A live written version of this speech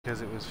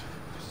because it was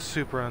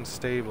super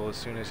unstable as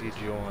soon as he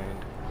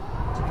joined.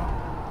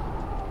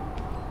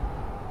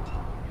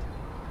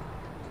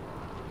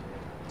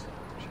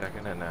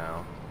 Checking it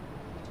now.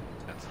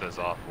 That says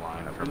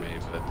offline for me,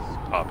 but it's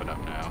popping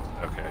up now.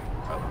 Okay.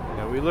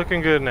 Yeah, we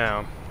looking good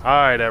now.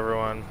 Alright,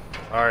 everyone.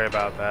 Sorry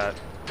about that.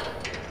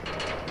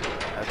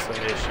 Had some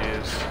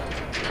issues.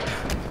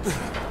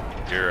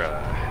 Your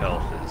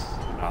health is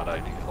not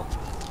ideal.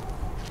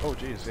 Oh,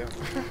 jeez, yeah.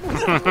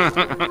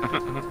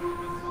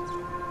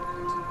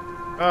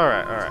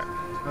 Alright.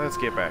 Let's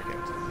get back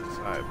into this.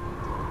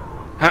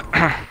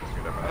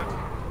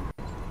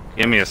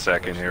 Give me a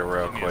second here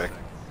real quick.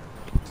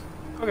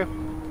 Okay.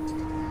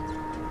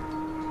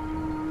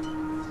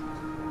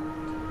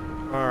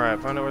 Alright,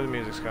 find out where the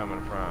music's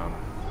coming from.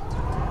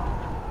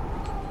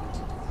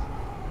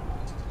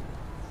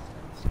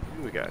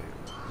 Who we got here?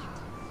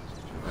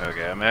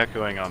 Okay, I'm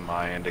echoing on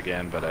my end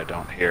again, but I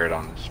don't hear it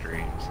on the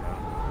stream, so...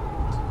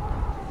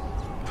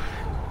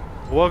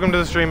 Welcome to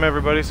the stream,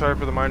 everybody. Sorry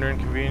for the minor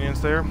inconvenience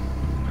there.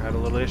 I had a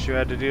little issue I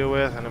had to deal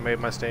with, and it made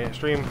my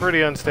stream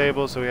pretty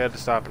unstable, so we had to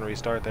stop and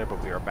restart there,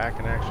 but we are back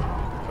in action.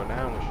 So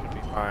now we should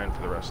be fine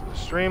for the rest of the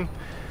stream.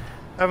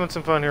 Having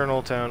some fun here in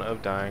Old Town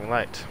of Dying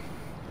Light.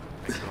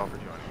 Thank you all for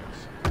joining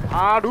us.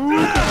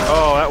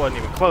 Oh, that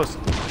wasn't even close.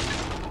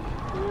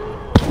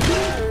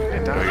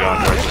 We're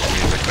going towards this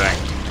music thing.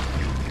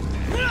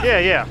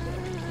 Yeah.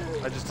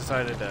 I just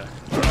decided to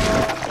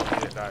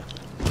die.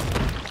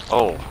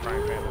 Oh.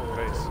 Frying pan in the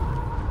face.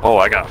 Oh,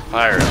 I got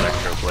fire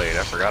electro blade.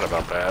 I forgot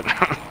about that.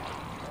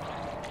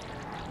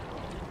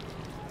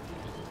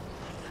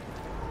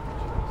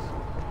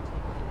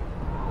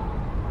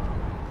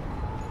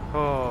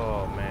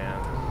 Oh man.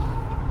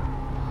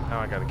 Now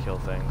I gotta kill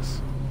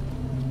things.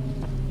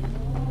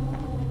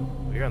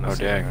 You're on the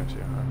scene, dang. aren't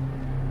you?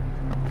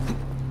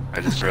 I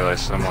just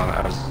realized while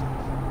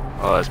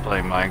I was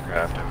playing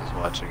Minecraft, I was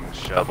watching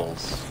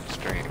Shovel's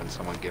stream and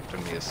someone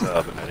gifted me a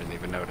sub and I didn't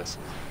even notice.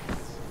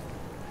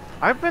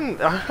 I'm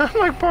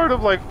like part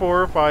of like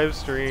 4 or 5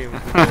 streams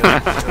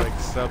to like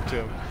sub to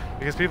him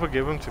because people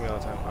give them to me all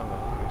the time. I don't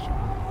know.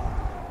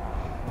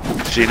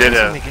 Make sure. She did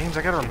So many games,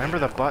 I gotta remember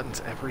the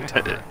buttons every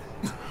time.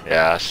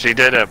 Yeah, she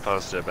did a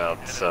post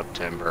about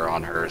September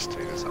on hers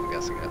too, so I'm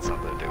guessing it had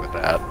something to do with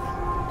that.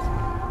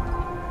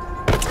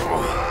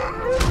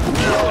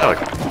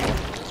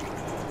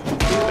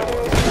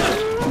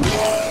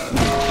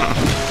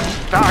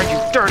 Ah, you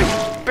dirty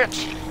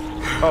bitch!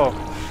 Oh,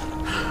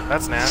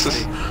 that's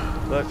nasty.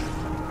 Look,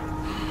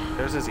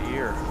 there's his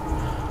ear.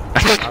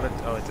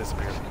 Oh, it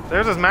disappeared.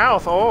 There's his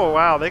mouth. Oh,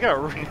 wow, they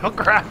got real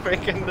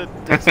graphic in the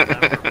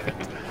dismemberment.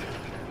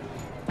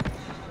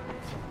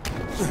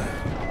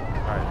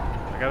 Alright,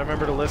 I gotta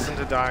remember to listen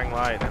to Dying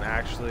Light and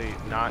actually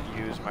not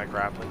use my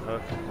grappling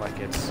hook like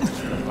it's the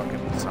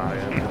fucking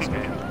messiah in this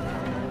game.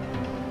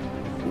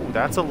 Ooh,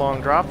 that's a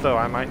long drop, though.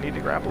 I might need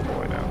to grapple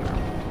boy down there.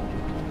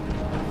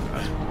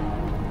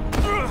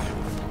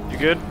 You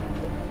good?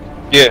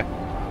 Yeah.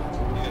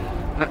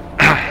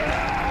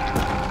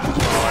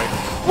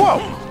 Whoa!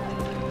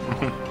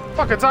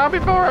 Fucking zombie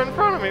fell right in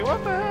front of me.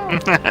 What the hell?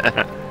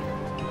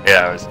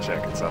 Yeah, I was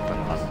checking something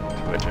on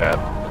Twitch app.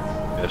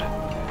 Good.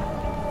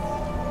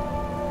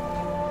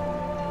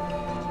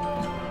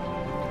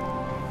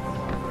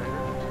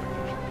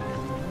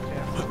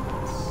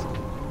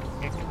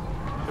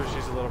 Sure,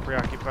 she's a little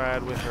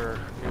preoccupied with her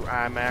new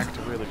iMac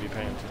to really be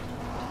paying attention.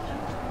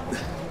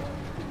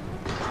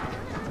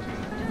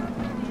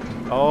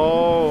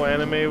 Oh,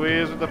 anime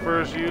weaves with the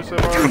first use of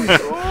our...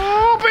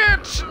 Oh,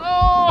 bitch!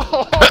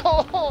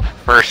 Oh!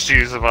 First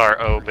use of our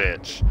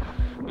bitch.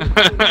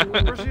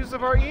 First use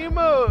of our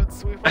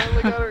emotes! We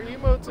finally got our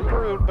emotes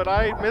approved, but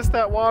I missed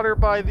that water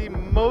by the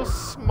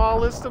most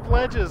smallest of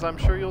ledges. I'm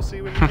sure you'll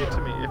see when you get to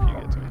me, if you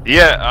get to me.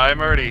 Yeah,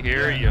 I'm already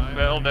here. You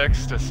fell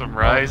next to some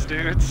rise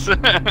dudes.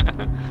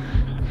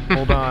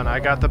 Hold on, I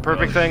got the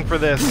perfect thing for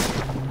this.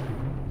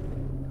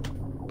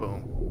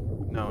 Boom.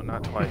 No,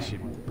 not twice, you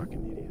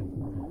fucking idiot.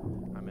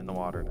 I'm in the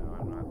water now.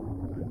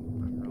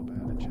 I'm real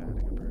bad at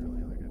chatting,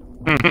 apparently.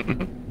 Like I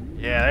don't...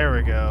 Yeah, there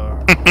we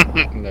go.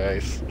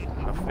 Nice.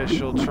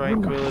 Official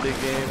Tranquility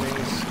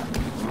Gaming's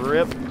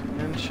rip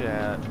and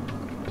chat.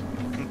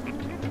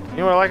 You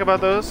know what I like about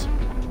those?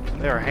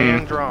 They are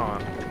hand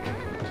drawn.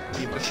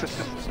 So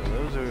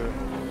those are.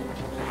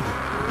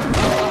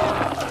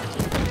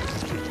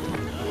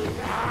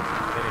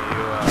 Any of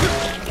you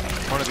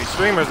wannabe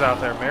streamers out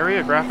there, marry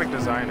a graphic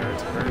designer.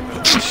 It's very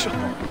beneficial.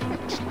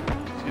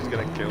 She's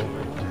gonna kill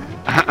me.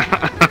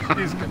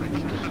 She's gonna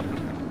kill me.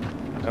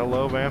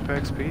 Hello,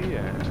 VampXP.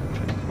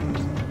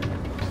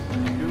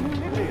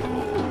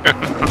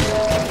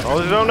 All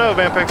you don't know,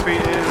 VampXP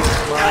is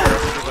my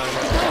graphic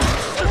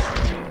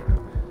designer.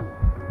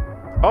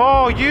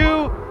 Oh,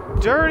 you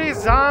dirty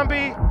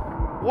zombie!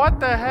 What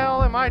the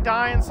hell am I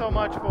dying so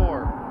much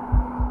for?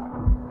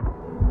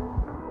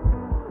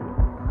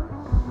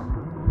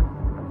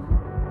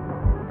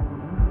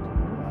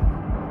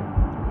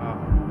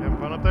 You having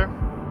fun up there?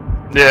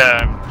 Yeah,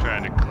 I'm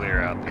trying to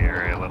clear out the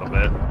area a little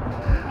bit.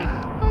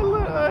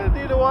 I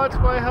need to watch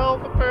my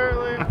health,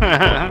 apparently.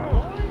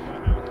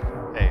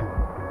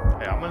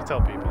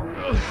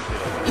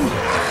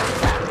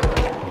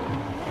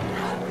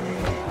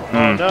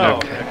 no.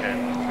 Okay. Okay.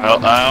 Well,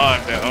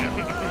 I'm down.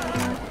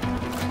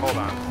 Hold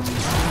on.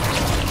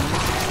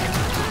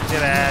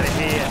 Get out of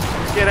here.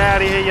 Get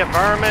out of here, you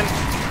vermin.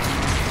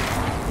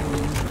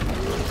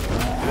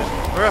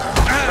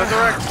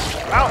 Resurrect.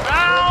 Ow!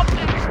 Ow!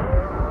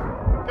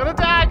 Gonna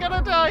die,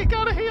 gonna die.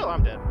 Gotta heal.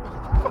 I'm dead.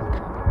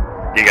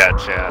 You got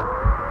chat.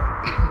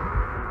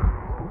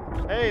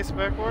 Hey,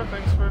 Specwar,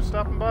 thanks for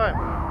stopping by.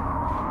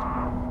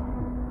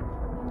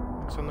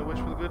 Thanks on the wish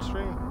for the good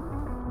stream.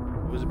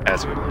 It was a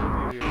As we- beautiful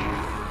interview.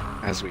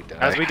 As we die.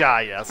 As we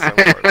die, yes, of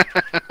course.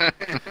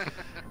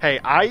 Hey,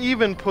 I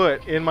even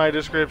put in my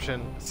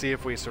description, see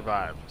if we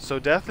survive. So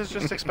death is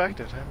just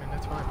expected. I mean,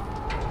 it's fine.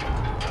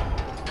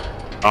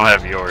 I don't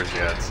have yours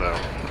yet, so.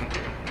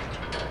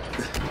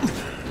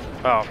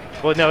 Oh,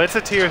 well, no, it's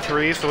a tier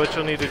 3, so what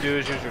you'll need to do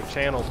is use your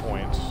channel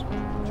points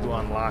to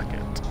unlock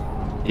it.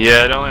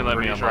 Yeah, it only let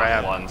me Pretty sure I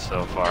unlock have- one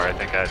so far. I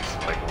think I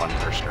had like one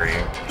per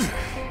stream.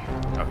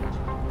 Okay.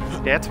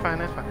 Yeah, it's fine,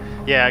 that's fine.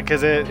 Yeah,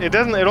 because it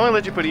only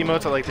lets you put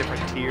emotes at like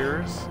different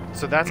tiers.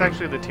 So that's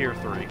actually the tier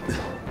 3.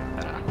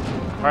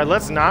 Alright,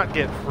 let's not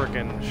get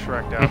frickin'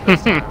 Shrek'd out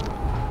this time.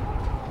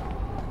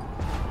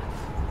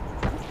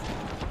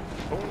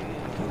 Oh,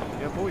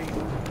 yeah, boy.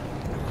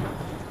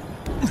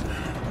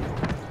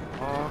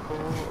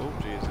 Oh,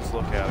 Jesus,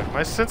 look at it.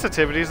 My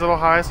sensitivity's a little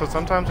high, so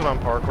sometimes when I'm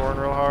parkouring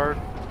real hard,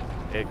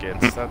 it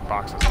gets, that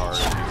box is hard.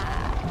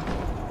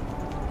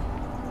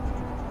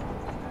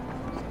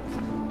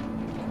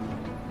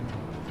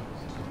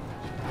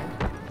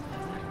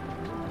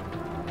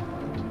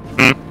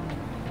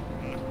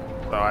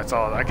 Oh, I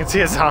saw it. I can see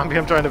a zombie.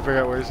 I'm trying to figure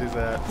out where she's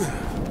at.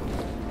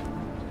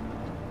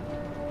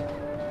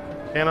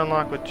 Can't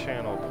unlock with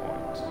channel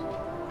points.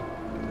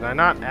 Did I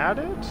not add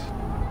it?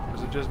 Or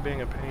is it just being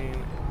a pain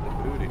in the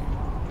booty?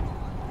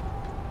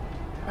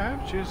 I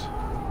have choose.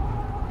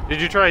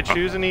 Did you try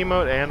choose an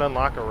emote and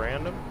unlock a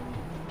random?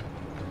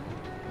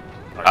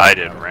 I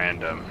did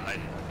random.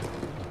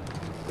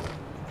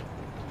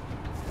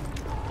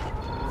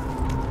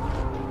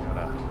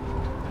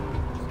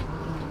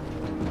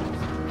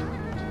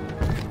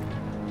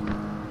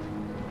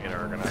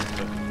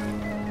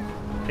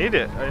 Need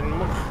it.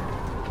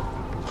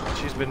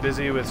 She's been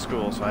busy with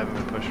school, so I haven't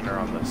been pushing her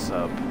on the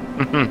sub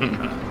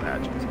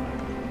matches.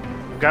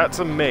 Got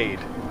some made,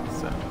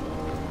 so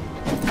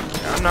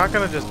yeah, I'm not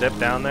gonna just dip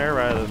down there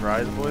right at those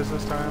Rise Boys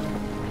this time.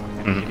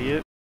 An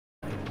idiot.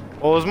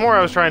 Well, it was more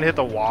I was trying to hit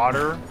the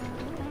water.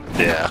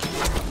 Yeah.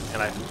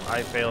 And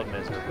I failed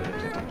miserably.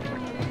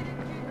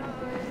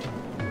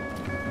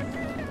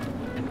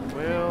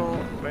 Well,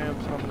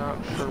 Vamps, I'm not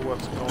sure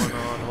what's going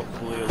on.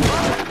 Hopefully a little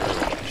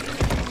later.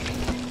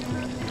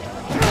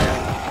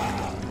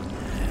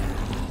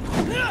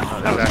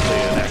 Not exactly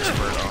an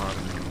expert on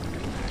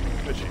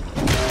twitching.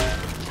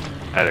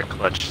 I had a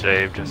clutch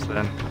save just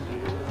then.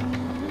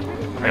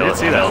 I did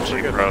see that.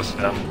 LG Pro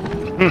stuff.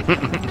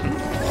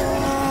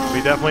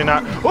 We definitely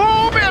not.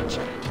 Oh, bitch!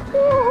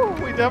 Woo!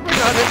 We definitely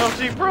not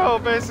MLG Pro,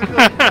 basically.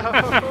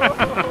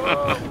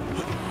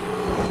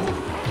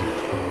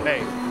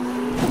 Hey,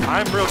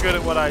 I'm real good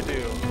at what I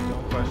do.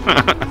 Don't question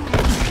it.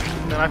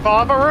 Then I fall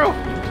off a roof.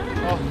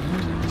 Oh,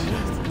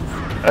 Jesus.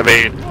 I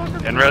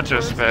mean, in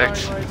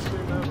retrospect.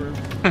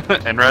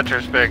 In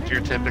retrospect, you're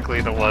typically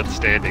the one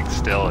standing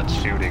still and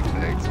shooting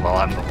things while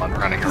I'm the one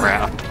running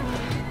around.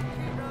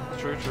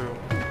 True, true.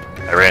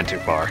 I ran too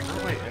far.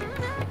 Oh, wait.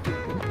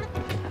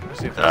 Let's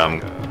see if there's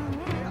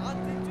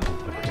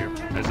over here.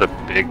 There's a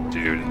big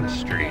dude in the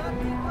street.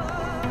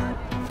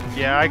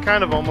 Yeah, I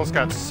kind of almost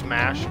got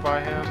smashed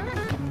by him.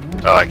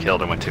 Oh, I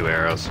killed him with 2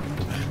 arrows.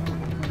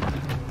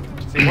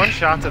 See, one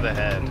shot to the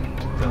head.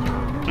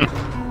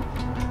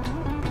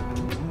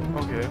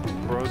 Okay,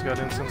 bro's got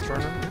incense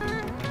burning.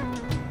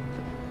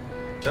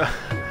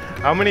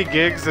 How many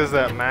gigs does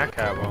that Mac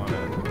have on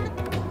it?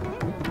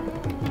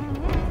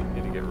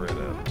 Need to get rid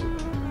of.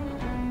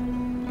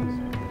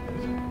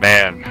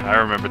 Man, I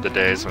remember the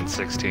days when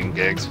 16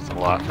 gigs was a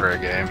lot for a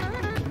game.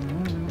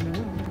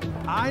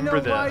 I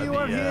know why you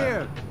are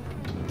here.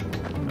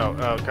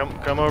 Oh,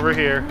 come over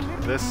here.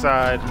 This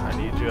side. I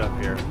need you up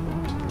here.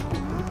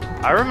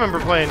 I remember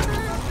playing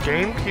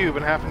GameCube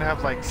and having to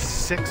have like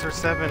 6 or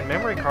 7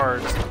 memory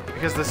cards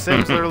because the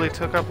Sims literally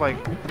took up like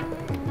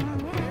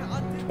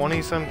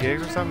 20-some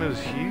gigs or something. It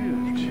was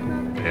huge.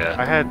 Yeah.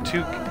 I had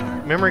 2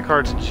 memory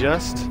cards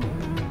just.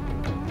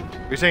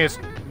 You're saying it's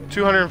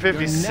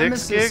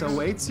 256 gigs?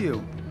 Awaits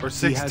you. Or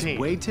 16? He has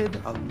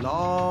waited a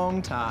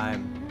long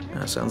time.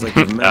 That sounds like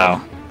you've met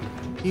him.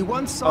 He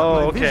once saw Oh,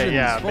 my okay, visions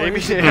yeah. for Maybe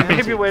his maybe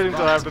advantage, wait until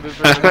but after this.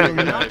 I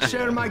will not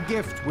share my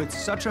gift with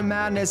such a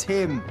man as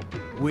him.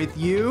 With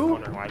you,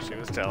 Wondering why she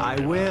was telling I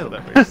me. will.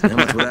 That makes sense. How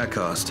much will that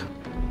cost?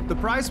 the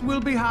price will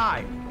be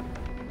high,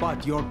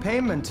 but your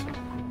payment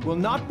will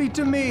not be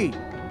to me.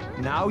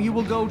 Now you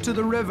will go to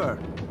the river.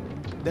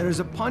 there is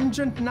a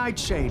pungent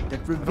nightshade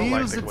that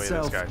reveals the way this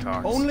itself guy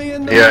talks. only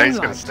in the Yeah, he's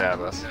gonna moonlight.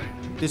 stab us.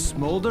 The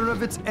smolder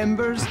of its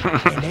embers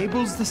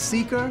enables the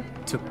seeker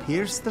to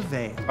pierce the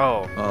veil. Oh,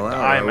 All the out,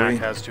 are iMac we?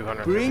 has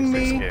 256 Bring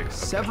me gigs.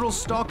 several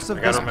stalks of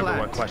I gotta this remember what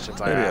plant.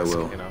 questions I Maybe I ask,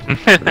 will. you know.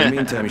 But in the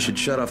meantime, you should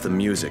shut off the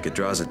music. It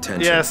draws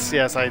attention.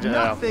 Yes, I do.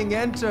 Nothing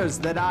enters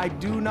that I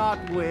do not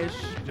wish.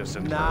 Just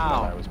inferred that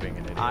Now, I was being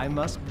an idiot. I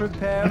must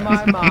prepare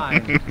my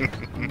mind.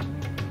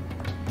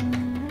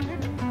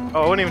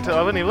 Oh, I wouldn't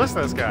even listen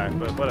to this guy,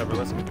 but whatever,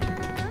 listen.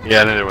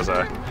 Yeah, then there was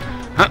a.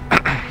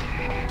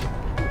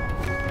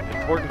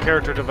 Important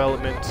character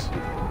development.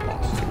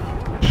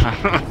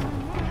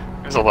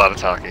 There's a lot of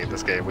talking in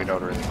this game we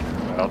don't really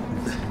care about.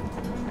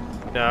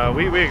 No,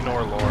 we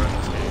ignore lore in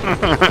this game.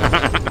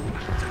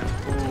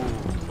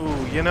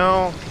 Ooh, you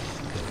know,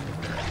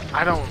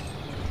 I don't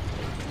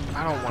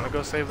want to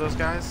go save those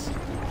guys.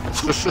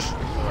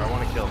 I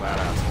want to kill that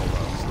asshole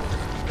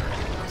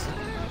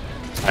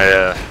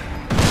though.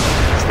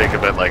 Just think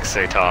of it like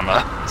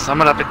Saitama. Sum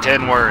it up in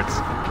 10 words.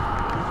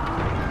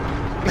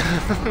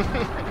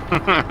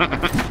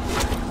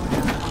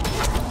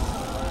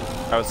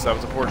 That was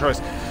a poor choice.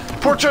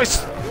 Poor choice!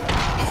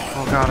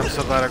 Oh god, I'm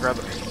so glad I grabbed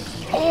it.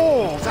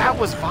 Oh, that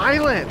was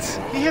violent!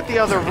 He hit the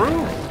other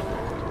roof!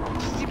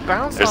 He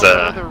bounced There's off the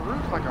a- other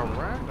roof like a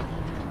random.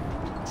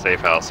 Safe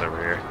house over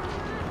here.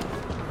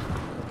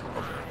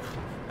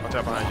 Watch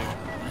out behind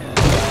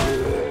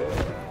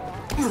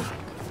you.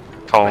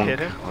 Tone. hit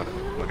him?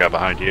 Look out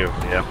behind you.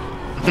 Yeah.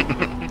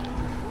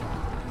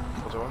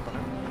 Was there one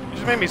behind me? You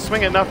just made me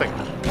swing at nothing.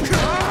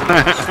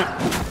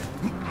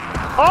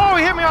 Oh,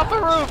 he hit me off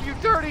the roof, you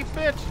dirty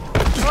bitch!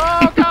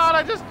 Oh god,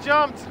 I just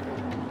jumped!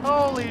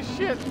 Holy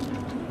shit!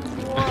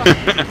 What?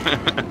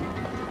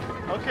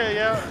 Okay,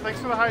 yeah, thanks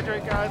for the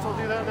hydrate, guys. I'll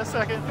do that in a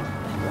second.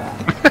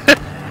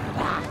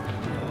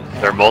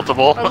 They're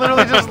multiple. I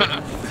literally just...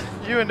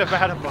 You in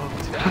Nevada boat.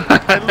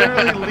 I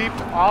literally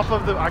leaped off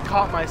of the... I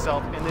caught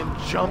myself and then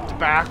jumped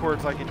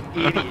backwards like an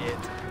idiot.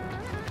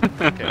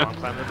 Okay, well, I'm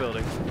climbing the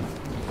building.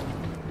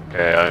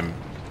 Okay, I'm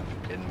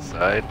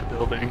inside the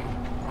building.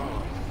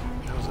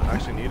 I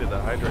actually needed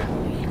that hydrate.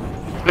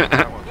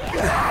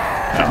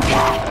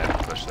 I have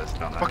to push this,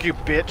 don't I? Fuck you,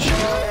 bitch!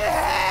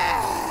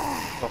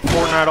 Well,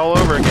 Fortnite all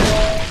over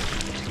again.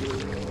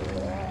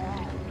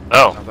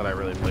 Oh, Not that I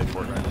really played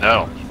Fortnite.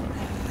 no.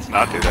 Let's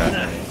not do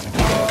that.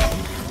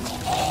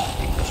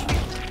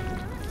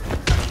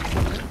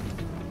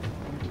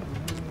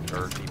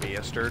 Dirty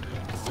bastard.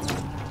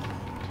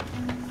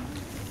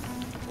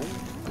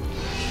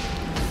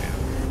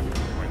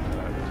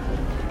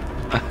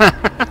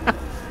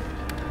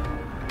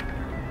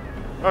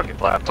 Okay.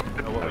 Laptop.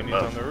 Know what we need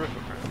on the roof.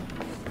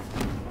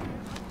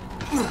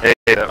 Hey,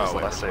 that was Oh, the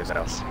wait, last safe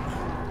house.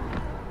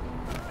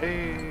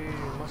 Hey,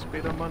 must be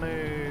the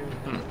money.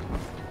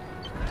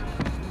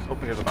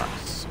 Open here's a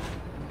box.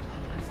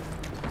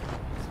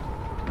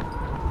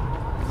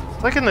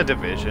 It's like in the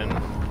Division,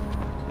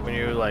 when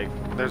you like,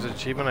 there's an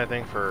achievement I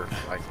think for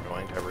like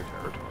going to every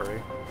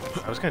territory.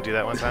 I was gonna do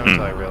that one time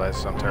until I realized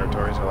some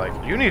territories are like,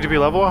 you need to be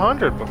level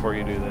 100 before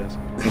you do this.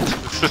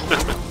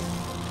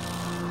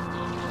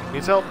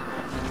 Needs help?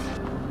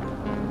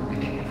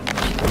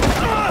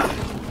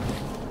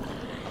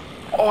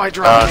 Oh, I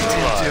dropped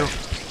my too.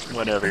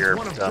 Whenever you're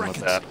done with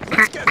that.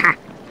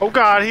 Oh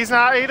god, he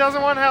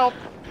doesn't want help.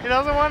 He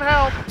doesn't want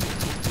help.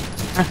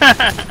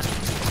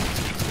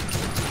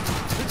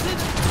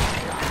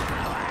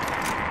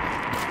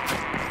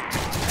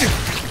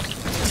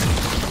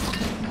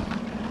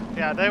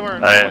 Yeah, they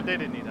weren't, they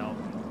didn't need help.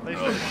 They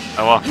should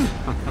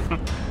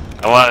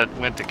have.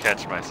 Went to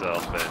catch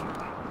myself, but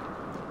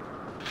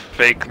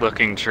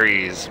fake-looking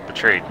trees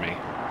betrayed me.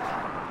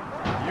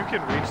 You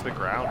can reach the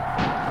ground.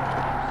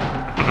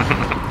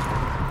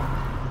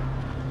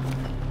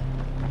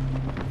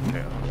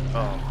 Okay.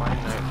 Oh, fine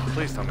night.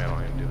 Please tell me I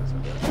don't even do this.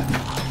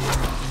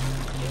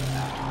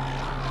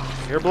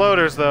 You're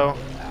bloaters, though.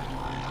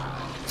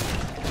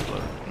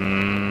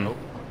 Nope.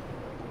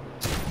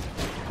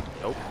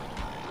 Nope.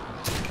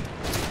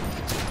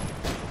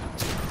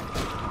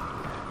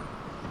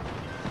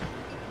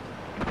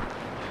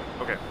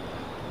 Okay.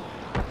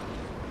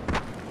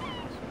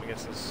 I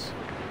guess this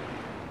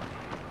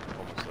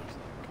almost looks like.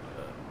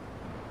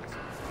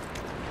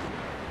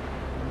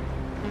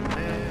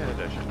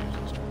 And I should use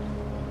those.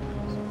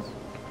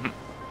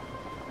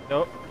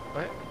 Nope.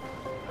 What?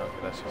 Okay,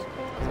 that's just. I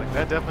was like,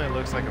 that definitely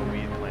looks like a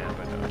weed plant,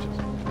 but no, it's just.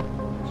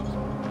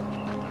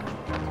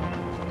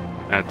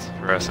 That's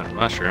fluorescent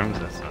mushrooms.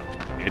 That's not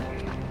good.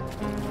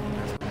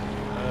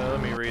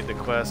 Let me read the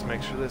quest,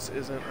 make sure this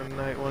isn't a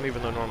night one,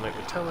 even though normally it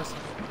would tell us.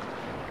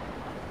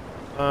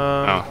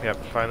 Yep,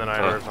 find the night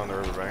herbs on the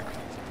riverbank.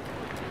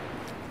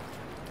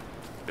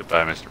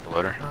 Goodbye, Mr.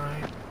 Bloater.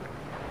 Night.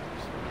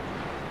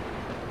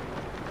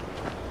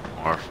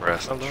 More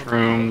fluorescent Hello.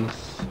 shrooms.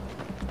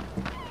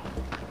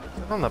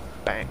 Is it on the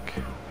bank?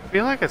 I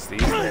feel like it's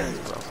these things,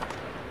 bro.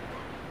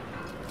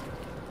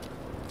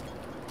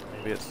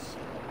 Maybe it's the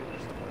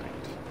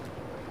night.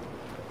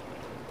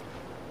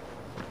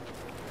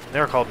 They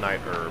were called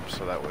night herbs,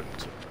 so that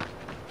wouldn't.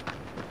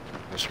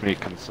 Wish me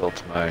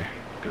consult my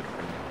good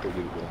friend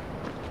Google.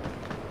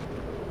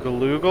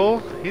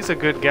 Galoogle? He's a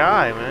good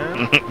guy,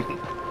 man.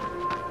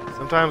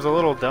 Sometimes a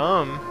little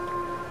dumb.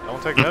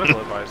 Don't take medical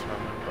advice from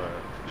him, but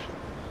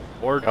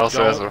or He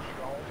also has a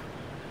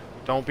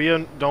don't be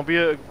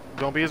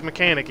his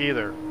mechanic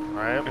either. All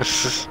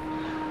right.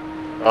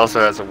 also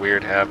has a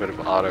weird habit of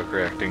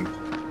auto-correcting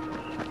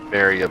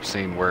very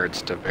obscene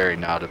words to very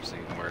not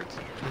obscene words.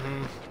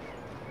 Mm-hmm.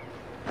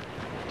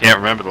 Can't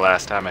remember the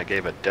last time I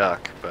gave a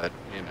duck, but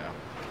you know.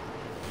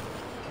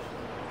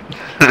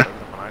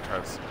 When I try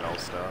to spell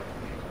stuff.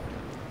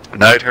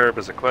 Night Herb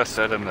is a quest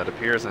item that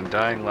appears in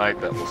Dying Light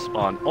that will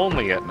spawn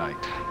only at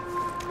night.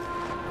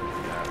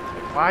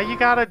 Why you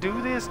gotta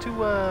do this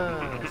to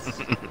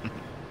us?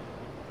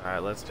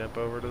 Alright, let's jump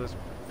over to this.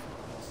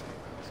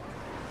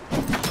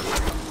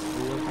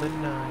 Cool of the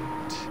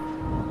night.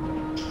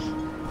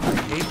 I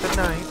hate the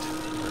night.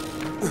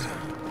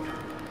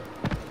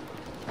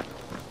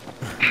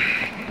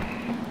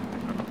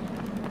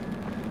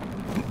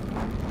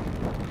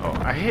 Oh,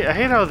 I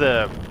hate how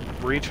the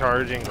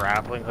recharging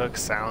grappling hook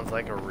sounds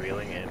like a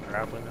reeling in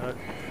grappling hook.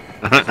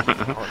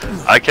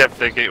 I kept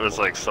thinking it was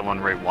like someone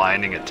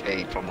rewinding a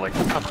tape. I'm like,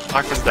 what the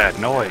fuck is that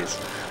noise?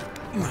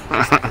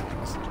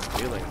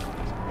 Reeling.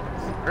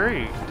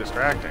 Very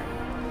distracting.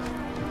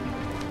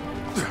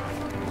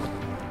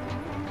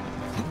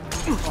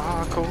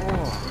 Ah, cool.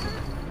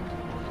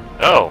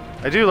 Oh,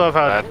 I do love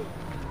how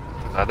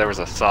there was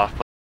a soft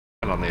place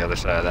on the other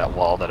side of that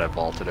wall that I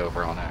vaulted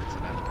over on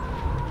accident.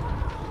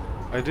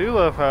 I do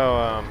love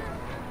how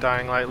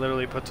Dying Light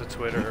literally puts a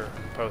Twitter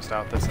post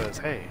out that says,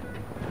 "Hey,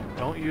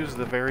 don't use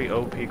the very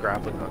OP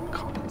grappling hook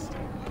constantly."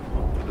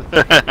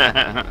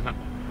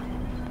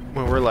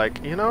 When we're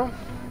like, you know,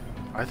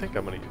 I think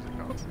I'm gonna use it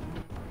constantly.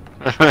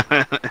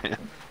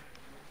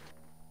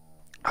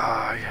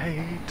 I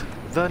hate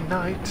the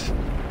night.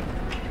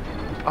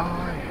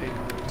 I hate it.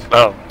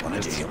 Oh,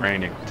 it's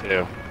raining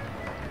too.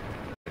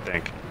 I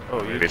think. Oh,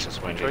 maybe you it's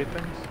just windy. trade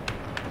things?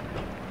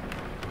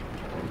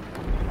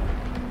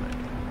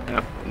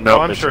 Yep. Nope,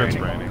 Oh, I'm sure it's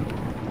raining. raining.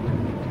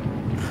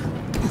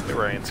 It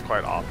rains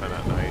quite often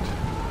at night.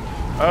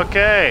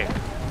 Okay.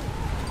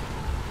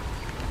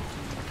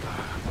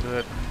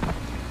 Good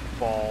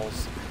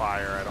balls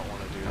fire. I don't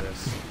want to do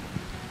this.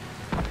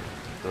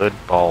 Good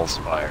balls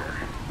fire.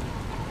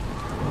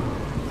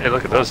 Hey,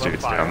 look at those Balls on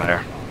dudes fire. down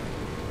there.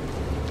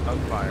 Of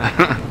fire.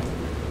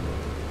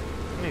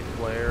 Any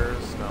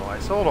flares? No, I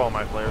sold all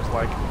my flares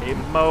like a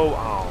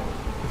mo-on.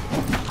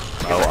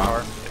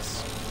 Mo-on?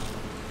 Yes.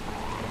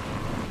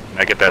 Can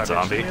I get that Leave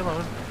zombie? me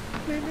alone.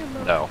 Leave me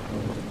alone. No.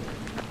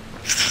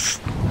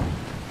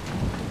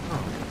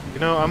 You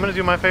know, I'm gonna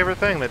do my favorite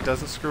thing that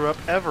doesn't screw up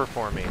ever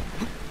for me.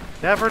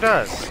 Never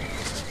does.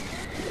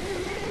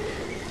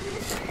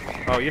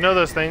 Oh, you know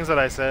those things that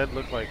I said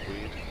look like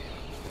weed?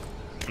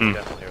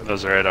 Definitely are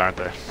Those are it, aren't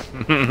they?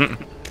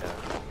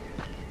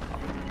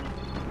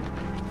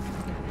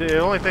 The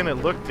only thing that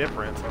looked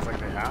different, so I was like,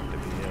 they have to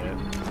be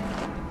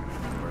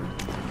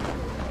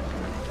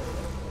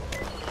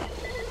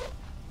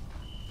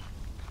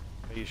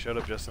it. You showed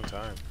up just in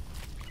time.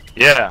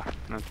 Yeah,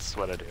 that's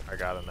what I do. I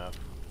got enough.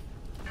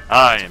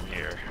 I am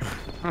here.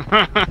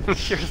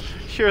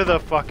 You're the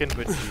fucking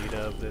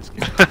Vegeta of this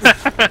game.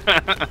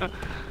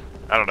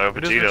 I don't know,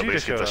 Who does Vegeta at Vegeta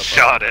least show gets a up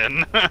shot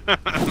in.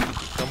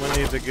 Someone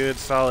needs a good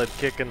solid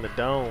kick in the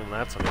dome.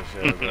 That's when it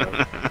shows up.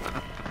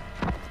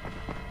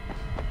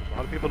 A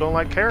lot of people don't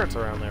like carrots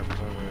around there for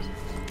some reason.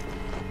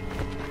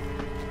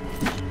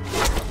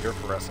 You're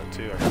fluorescent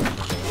too. I gotta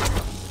remember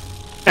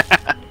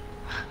that.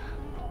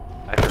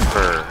 I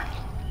prefer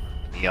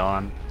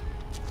neon.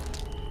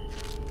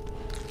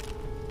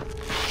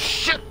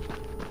 Shit!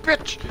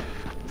 Bitch!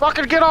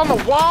 Fucking get on the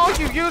wall,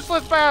 you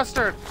useless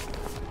bastard!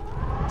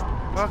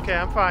 Okay,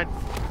 I'm fine.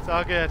 It's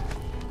all good.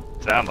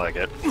 Sound like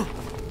it.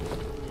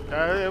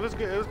 It was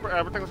good.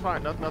 Everything was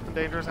fine. Nothing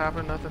dangerous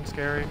happened. Nothing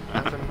scary.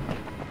 Nothing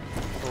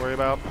to worry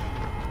about.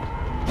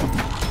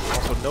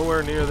 Also,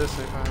 nowhere near this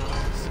safe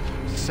house.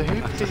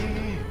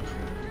 Safety.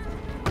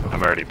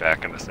 I'm already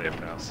back in the safe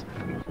house.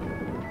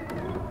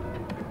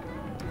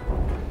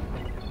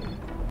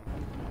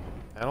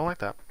 I don't like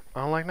that. I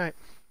don't like night.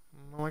 I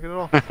don't like it at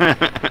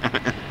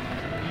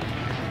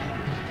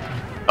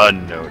all.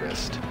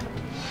 Unnoticed.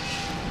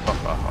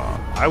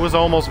 I was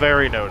almost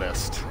very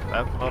noticed.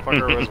 That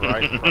motherfucker was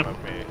right in front of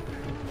me.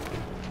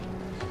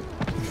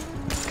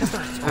 Because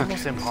they're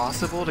almost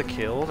impossible to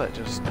kill, that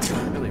just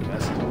really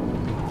messes with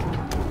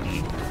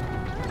me.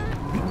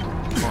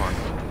 Come on.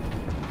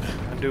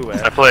 Do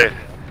it. I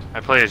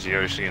play as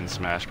Yoshi in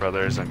Smash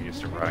Brothers. I'm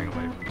used to running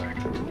away from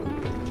things.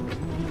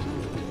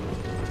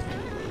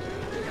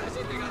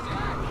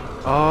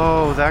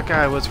 Oh, that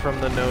guy was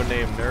from the No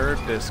Name Nerd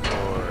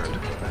Discord.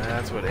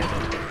 That's what it is.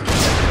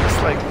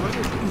 It's like, what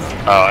is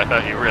Oh, I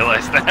thought you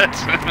realized that.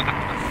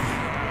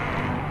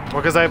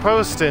 Well, because I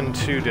post in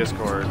 2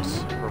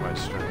 Discords for my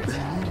stream.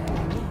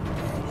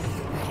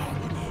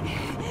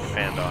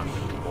 And on.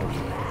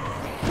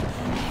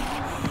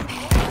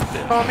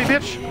 Follow me,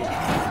 bitch!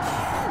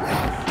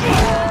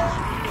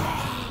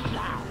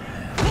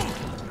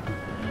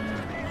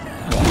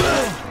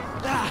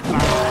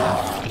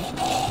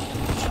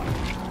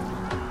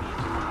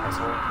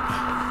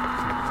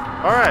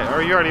 Alright,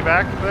 are you already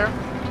back there?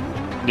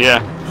 Yeah.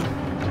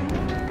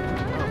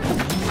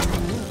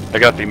 I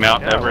got the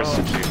Mount Yeah, Everest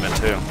well. achievement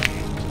too.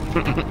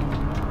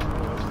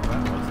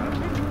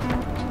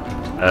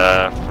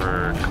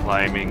 For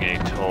climbing a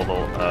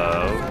total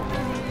of...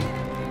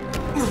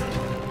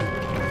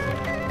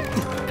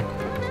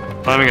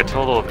 Climbing a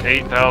total of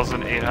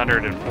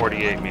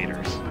 8,848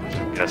 meters.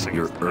 I'm guessing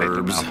Your it's the height of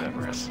herbs. Mount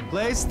Everest.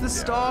 Place the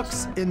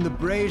stalks in the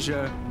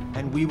brazier,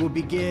 and we will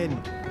begin.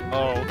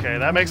 Oh, okay,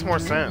 that makes more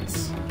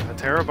sense. A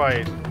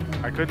terabyte.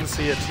 I couldn't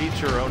see a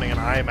teacher owning an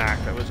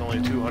iMac that was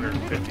only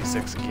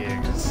 256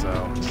 gigs, so...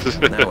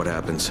 Now what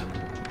happens?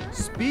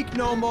 Speak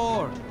no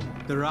more.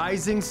 The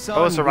rising sun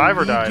Oh, a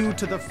survivor will lead died. you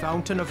to the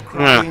fountain of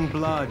crying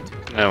blood,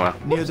 Oh well.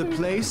 near the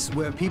place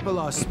where people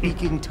are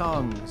speaking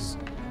tongues.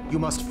 You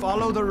must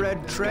follow the red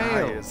Guy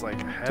trail is like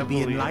to be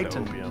heavily into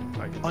enlightened. opium,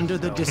 I can Under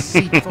the tell.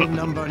 deceitful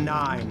number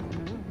 9.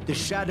 The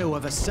shadow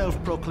of a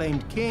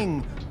self-proclaimed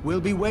king will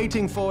be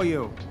waiting for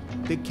you.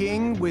 The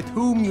king with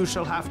whom you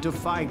shall have to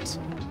fight.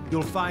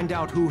 You'll find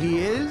out who he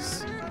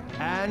is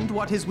and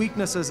what his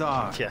weaknesses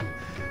are. Yeah.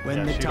 When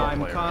Yeah, the she don't time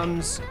play right.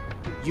 comes,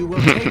 you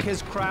will take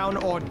his crown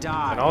or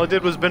die. And all it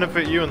did was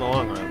benefit you in the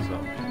long run, so...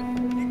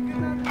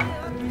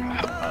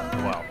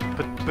 well,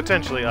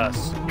 potentially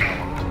us.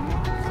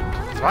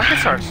 So I could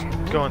start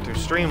going through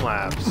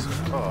Streamlabs.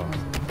 Oh.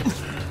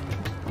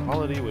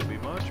 Quality would be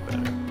much better.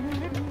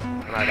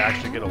 And I'd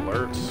actually get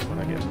alerts when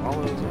I get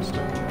follows and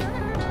stuff.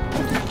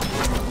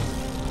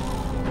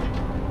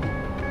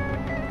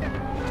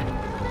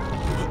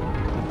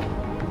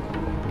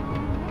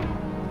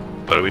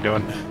 What are we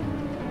doing?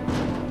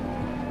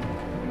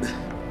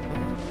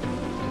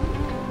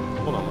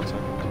 Hold on one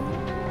second.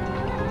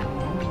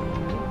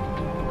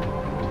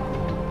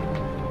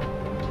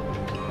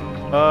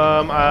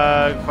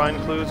 Find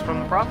clues from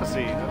the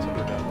prophecy. That's what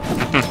we're doing.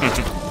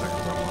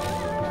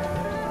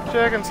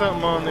 Checking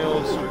something on the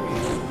old street.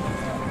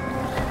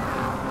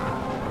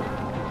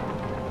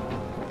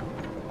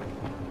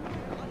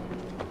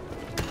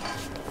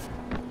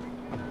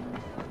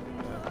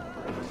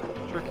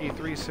 Tricky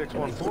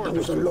 3614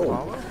 just to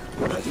follow.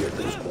 That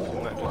just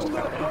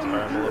happens.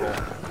 Sorry, I'm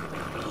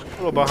a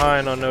little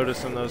behind on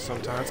noticing those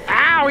sometimes.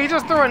 Ow! He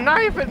just threw a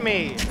knife at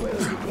me!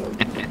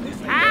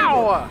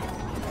 Ow!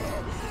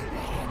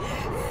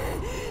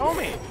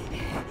 Homie!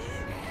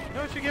 You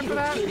know what you get for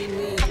that?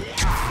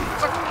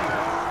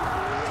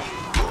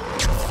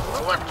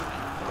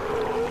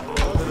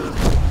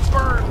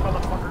 Burn,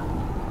 motherfucker!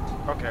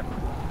 Okay.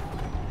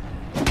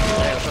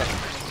 Hey, what's up?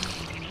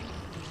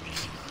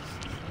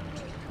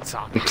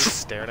 Zombie just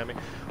staring at me.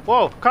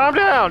 Whoa! Calm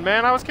down,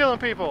 man! I was killing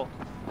people!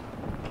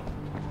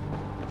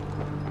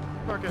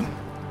 Fucking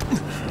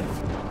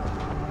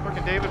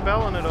David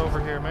Bellin it over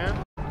here, man.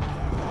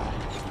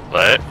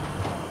 What?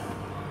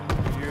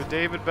 You're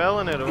David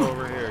Bellin it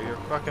over here. You're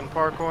fucking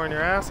parkouring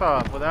your ass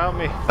off without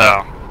me.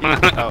 Oh.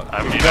 Oh,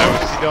 I mean, if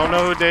you don't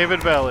know who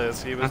David Bell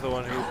is, he was the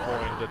one who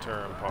coined the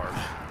term park.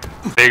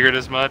 figured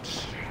as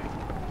much.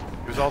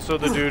 He was also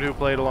the dude who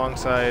played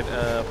alongside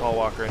Paul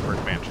Walker in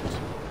Brick Mansions.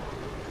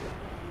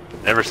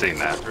 Never seen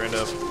that. If you're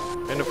into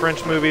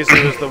French movies,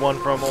 he was the one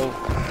from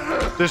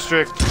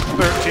District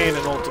 13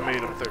 and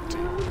Ultimatum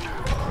 13.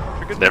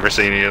 Never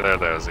seen either of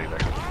those either.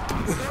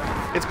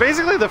 It's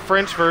basically the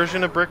French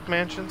version of Brick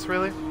Mansions,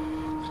 really.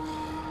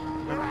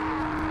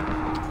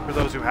 For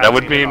those who haven't That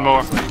would seen it, mean more.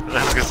 I obviously.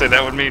 was gonna say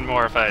that would mean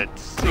more if I had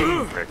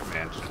seen Brick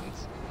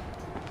Mansions.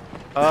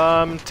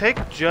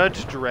 Take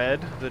Judge Dredd,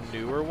 the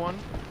newer one,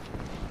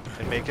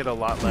 and make it a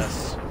lot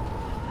less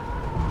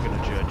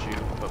gonna judge you,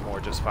 but more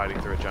just fighting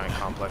through a giant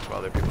complex while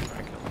other people try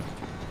and kill you.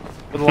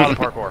 With a lot of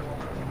parkour.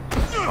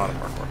 A lot of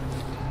parkour.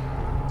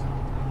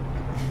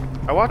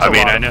 I watch a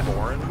lot of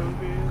foreign movies.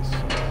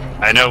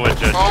 I know what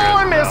Judge Oh, Dredd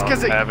I missed is,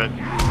 'cause it-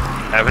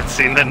 haven't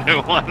seen the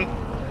new one.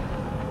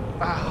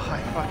 Oh,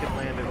 I fucking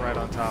landed right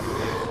on top of you.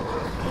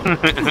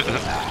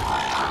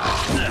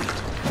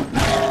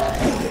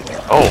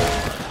 Oh,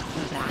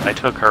 I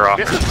took her off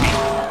her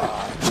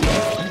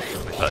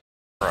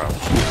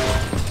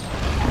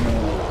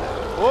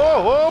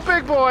Whoa, whoa,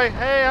 big boy!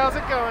 Hey, how's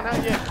it going? How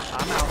you?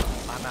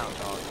 I'm out,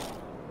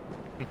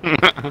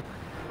 dog.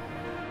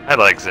 I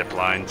like zip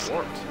lines.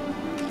 Warped.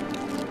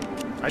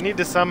 I need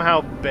to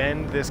somehow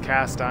bend this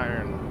cast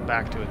iron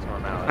back to its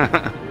normality.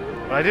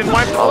 But I didn't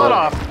wipe the blood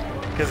off,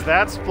 because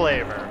that's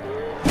flavor.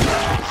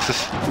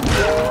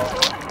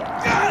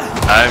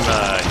 I'm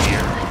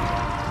here.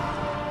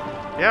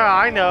 Yeah,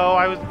 I know.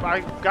 I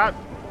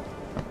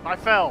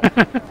fell.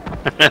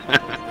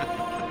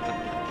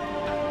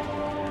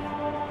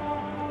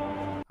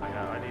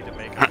 I need to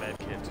make a med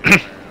kit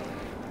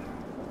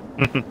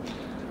too.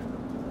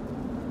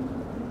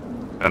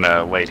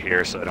 Gonna wait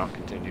here so I don't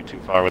continue too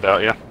far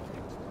without you.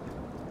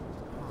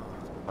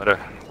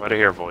 What are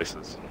your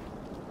voices?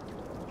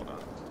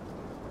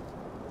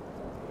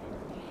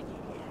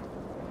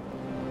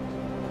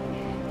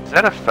 Is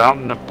that a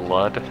fountain of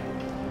blood?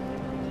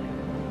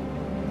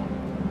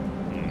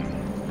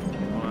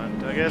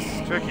 Well, I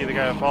guess Tricky, the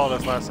guy who followed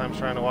us last time, is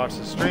trying to watch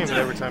the stream, but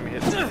every time he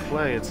hits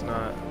play, it's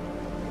not.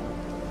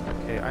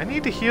 Hey, I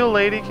need to heal,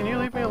 lady. Can you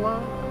leave me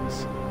alone?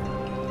 Please?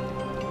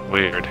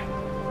 Weird.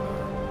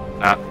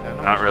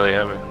 Not really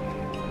having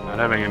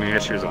any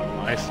issues on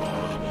my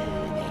side.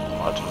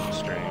 Watching the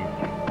stream.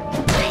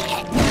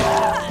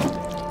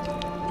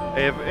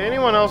 Hey, if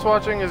anyone else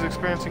watching is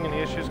experiencing any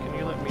issues, can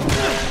you let me know in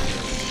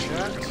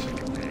chat?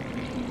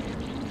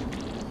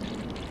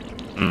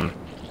 Hmm.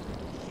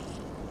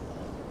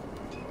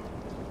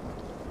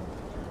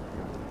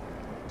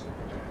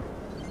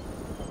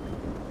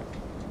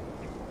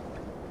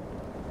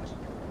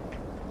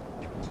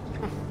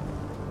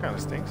 Kind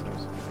of stinks.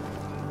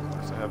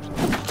 Nice to have some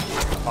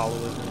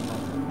followers.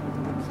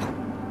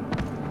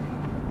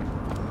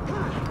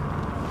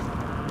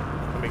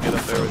 Let me get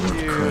up there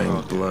with you.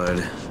 Crying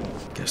blood.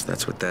 Guess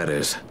that's what that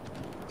is.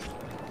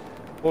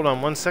 Hold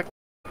on 1 sec.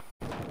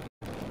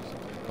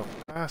 Go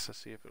fast to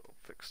see if it'll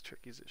fix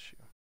Tricky's issue.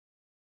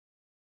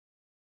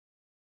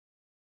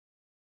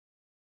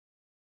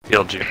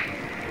 Healed you.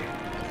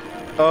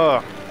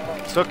 Oh,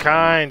 so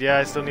kind. Yeah,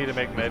 I still need to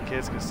make med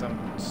kits because some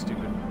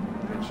stupid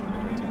bitch.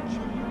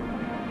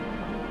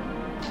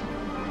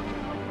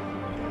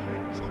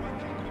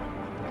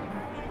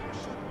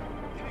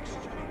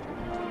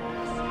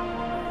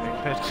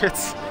 Med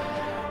kits.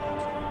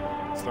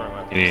 Let's throw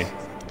my Yeah.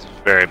 It's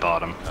very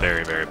bottom.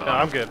 Very, very No, bottom.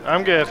 I'm good.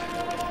 I'm good.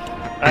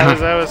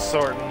 I was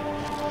sorting.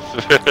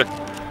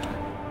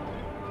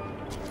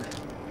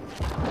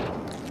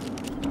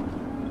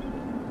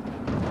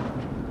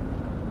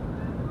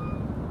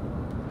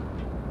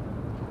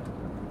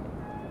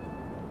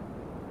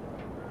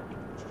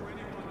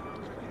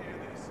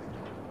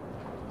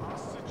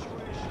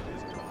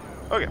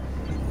 Okay. Okay.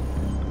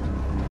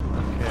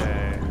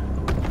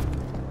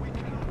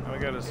 Now we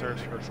gotta search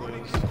for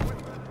clues.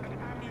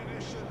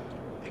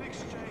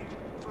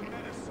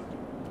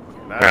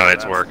 Apparently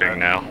it's working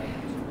now.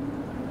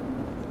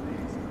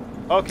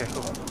 Okay,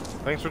 cool.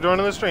 Thanks for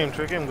joining the stream,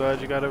 Tricky. I'm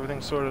glad you got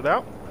everything sorted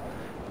out.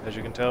 As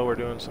you can tell, we're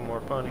doing some more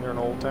fun here in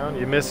Old Town.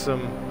 You missed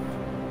some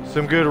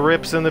good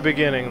rips in the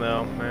beginning,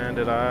 though. Man,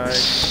 did I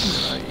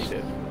eat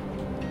it.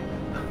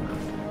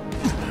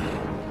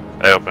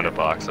 I opened a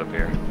box up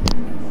here.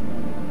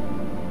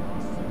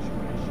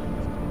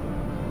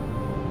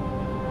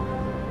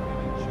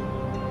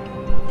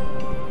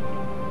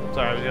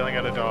 Sorry, I was yelling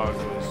at a dog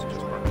who was just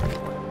barking.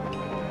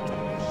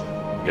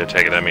 You gotta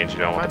take it, that means you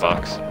don't want the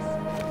box.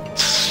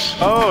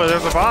 Oh,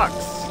 there's a box!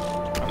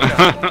 Okay.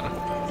 I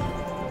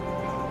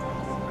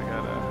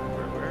gotta...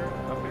 Where?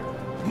 Up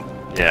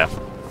here? Yeah.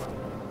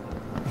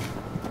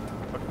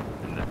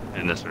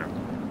 In this room.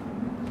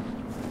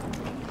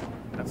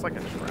 That's like a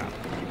trap.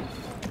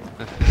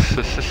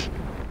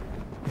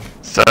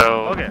 So,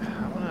 Okay,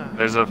 I'm gonna...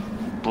 there's a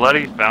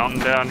bloody fountain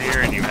down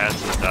here, and you had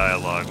some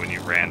dialogue when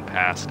you ran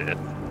past it.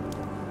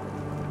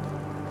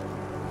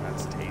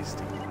 That's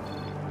tasty.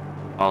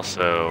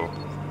 Also,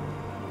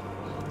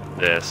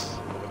 this.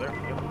 Over there?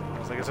 Yep. I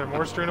was like, is there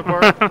more strewn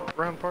apart?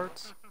 Brown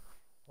parts?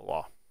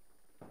 Law.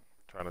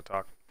 Trying to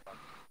talk.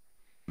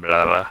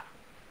 Blah blah.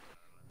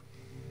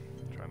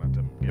 Try not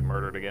to get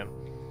murdered again.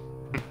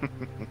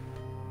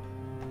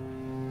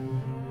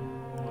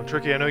 Well,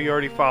 Tricky, I know you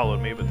already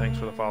followed me, but thanks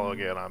for the follow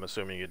again. I'm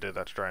assuming you did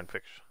that to try and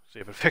see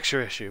if it fixed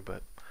your issue,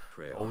 but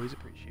always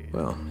appreciate it.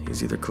 Well,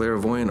 he's either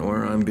clairvoyant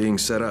or I'm being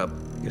set up.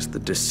 Guess the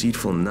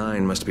deceitful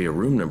 9 must be a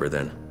room number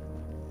then.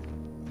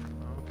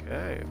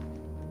 Okay.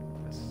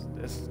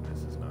 This is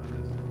not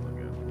good.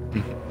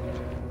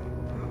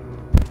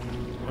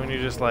 When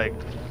you're just like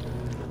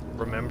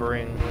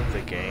remembering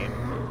the game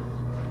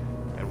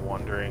and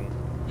wondering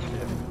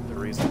if the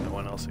reason no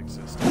one else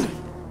existed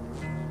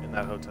in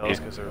that hotel is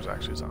because there was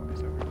actually zombies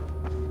everywhere.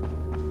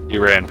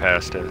 You ran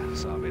past a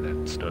zombie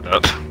that stood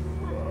up.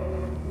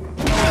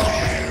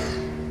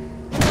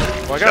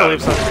 Well, I gotta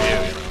leave something for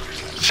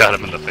you. Shot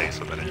him in the face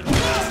with an arrow.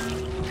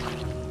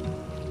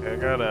 Okay, I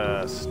got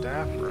a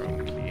staff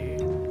room key.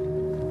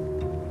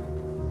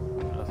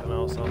 Nothing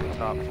else on the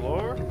top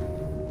floor.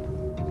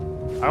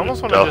 I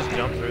almost want to just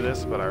jump through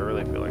this, but I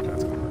really feel like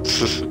that's gonna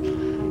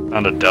hurt.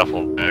 Found a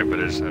duffel bag, but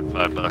it just had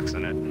 $5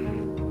 in it.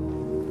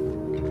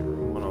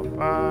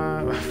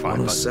 105. 5 bucks.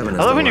 107 is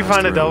I love the when you last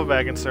find a room. double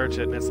bag and search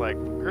it, and it's like,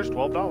 here's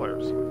 $12.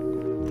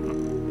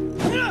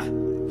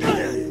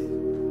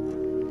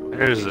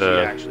 There's He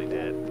a actually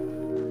did.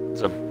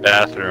 there's a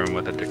bathroom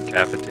with a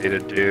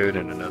decapitated dude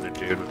and another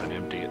dude with an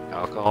empty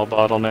alcohol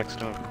bottle next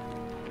to him.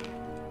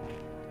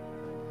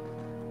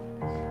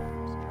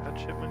 That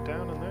shipment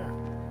down in there.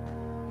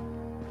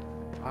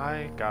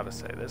 I gotta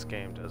say, this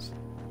game does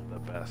the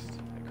best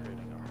at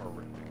creating a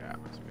horrific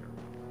atmosphere.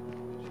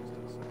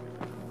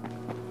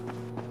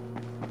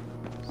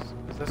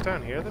 Is this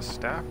down here, the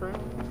staff room?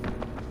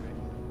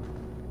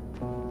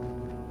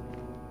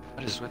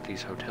 What is with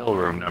these hotel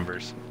room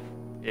numbers?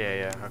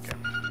 Yeah, okay.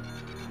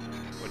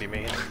 What do you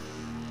mean?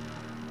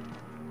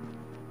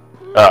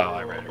 Oh,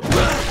 I read it.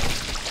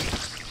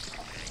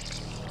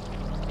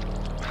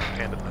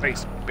 Hand in the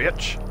face,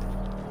 bitch.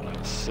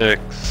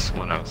 106,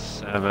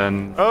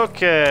 107.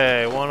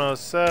 Okay,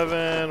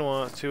 107,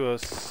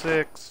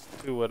 206,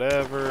 2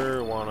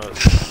 whatever,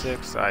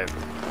 106. I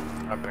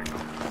picked them.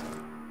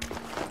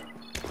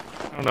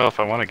 don't know if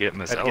I want to get in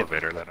this I'd get-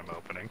 elevator that I'm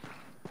opening.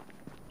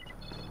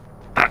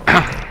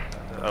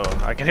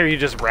 Oh, I can hear you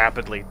just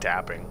rapidly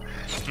tapping.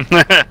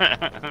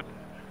 Did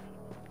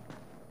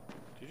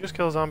you just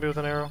kill a zombie with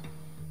an arrow?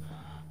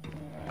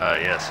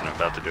 Yes, and I'm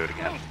about to do it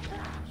again.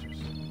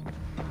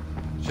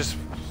 It's just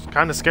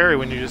kind of scary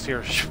when you just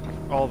hear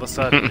all of a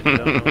sudden. And you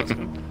don't know what's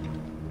going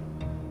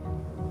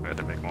I have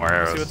to make more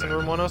arrows. See what's in there.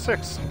 room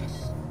 106.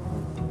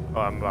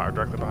 Oh, I'm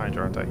directly behind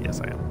you, aren't I? Yes,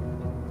 I am.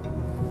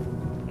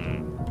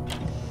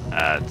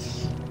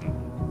 That's...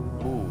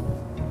 Ooh.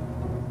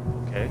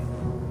 Okay.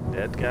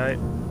 Dead guy.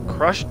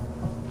 Crushed.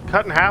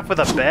 Cut in half with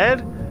a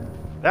bed?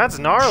 That's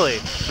gnarly.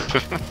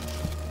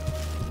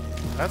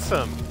 That's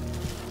some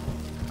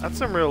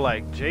real,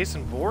 like,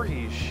 Jason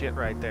Voorhees shit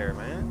right there,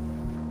 man.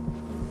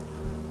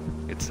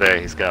 You'd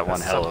say he's got one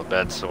That's hell of a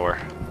bed sore.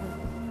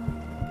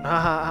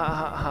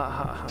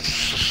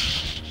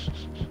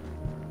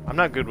 I'm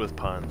not good with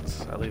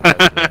puns. I leave that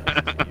to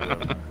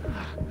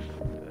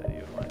you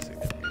and my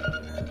significant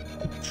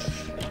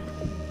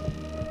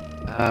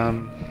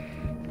other.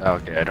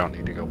 Okay, I don't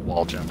need to go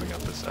wall jumping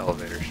up this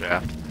elevator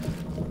shaft.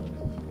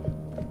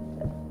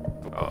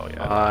 Oh,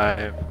 yeah.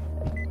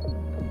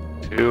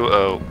 520.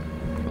 Well,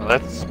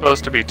 that's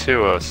supposed to be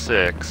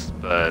 206,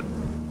 but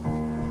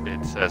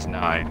it says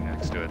 9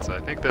 next to it, so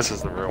I think this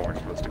is the room we're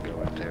supposed to go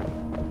into.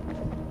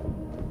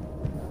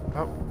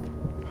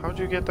 How'd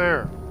you get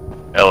there?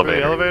 Elevator.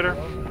 The elevator?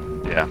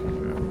 Yeah.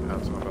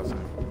 That's what I was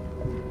saying.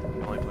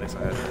 The only place I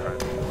had to try.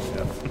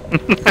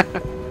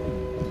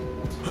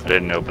 I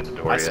didn't open the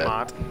door I yet.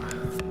 smart.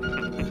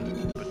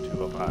 Put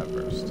 205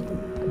 first.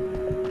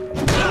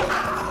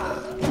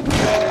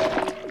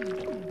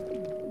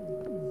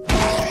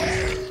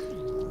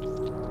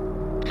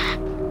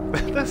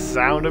 The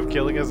sound of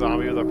killing a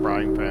zombie with a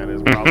frying pan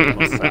is probably the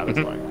most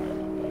satisfying.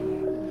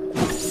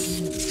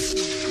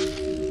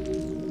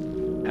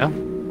 Yeah?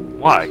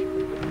 Why?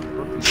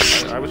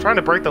 I was trying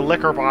to break the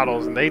liquor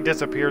bottles and they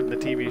disappeared and the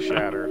TV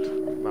shattered.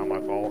 Not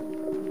my fault.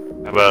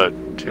 How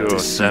about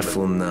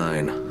Deceitful 207?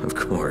 9, of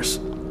course.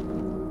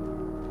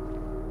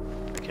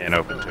 I can't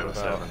open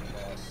 207.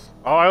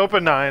 Oh, I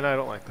opened 9. I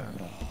don't like that.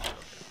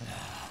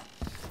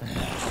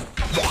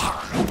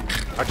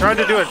 I tried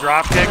to do a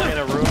drop kick in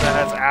a room that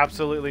has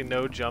absolutely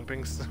no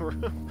jumping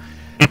room.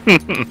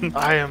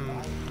 I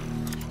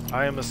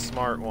am a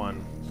smart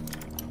one.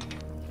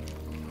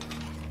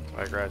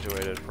 I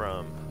graduated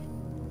from.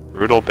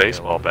 Brutal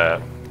baseball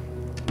bat.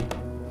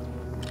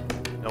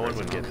 No one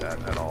would get that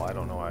at all. I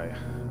don't know why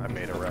I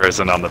made a reference.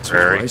 Prison on the It's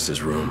prairie.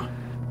 Rice's room.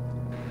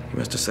 He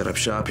must have set up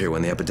shop here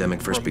when the epidemic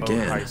first Remote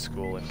began. High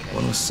school in Kent.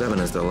 107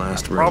 is the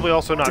last room. Probably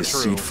also not true.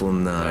 Deceitful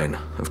 9,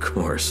 of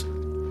course.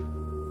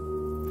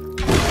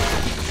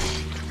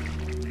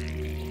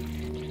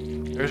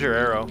 There's your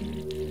arrow.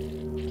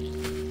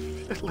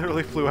 It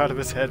literally flew out of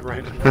his head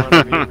right in front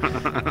of you.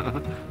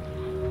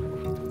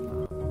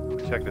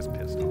 Check this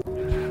pistol.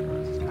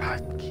 I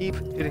keep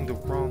hitting the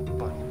wrong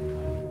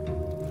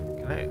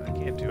button. I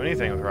can't do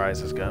anything with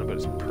Rise's gun, but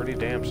it's pretty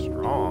damn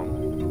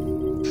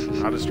strong.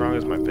 Not as strong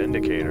as my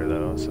Vindicator,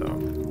 though, so...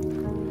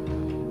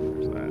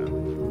 There's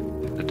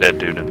that. The dead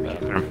dude in the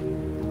bathroom.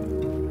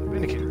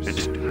 Vindicator's Did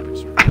you- stupid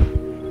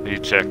strong. You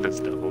check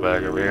this double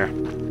bag over here.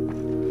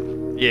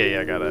 Yeah,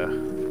 I got a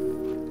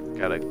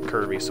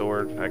Kirby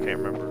sword. I can't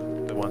remember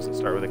the ones that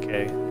start with a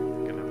K.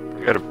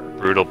 You got a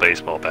brutal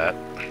baseball bat.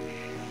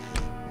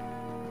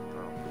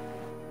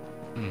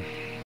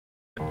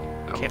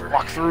 Can't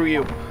walk through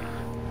you.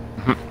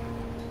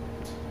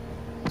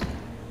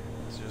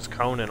 It's just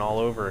Conan all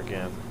over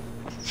again.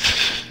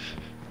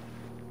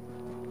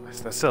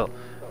 That's still.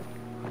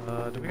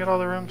 Did we get all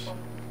the rooms?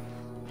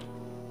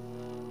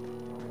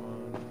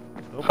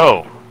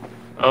 Nope.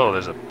 Oh,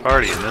 there's a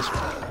party in this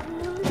one.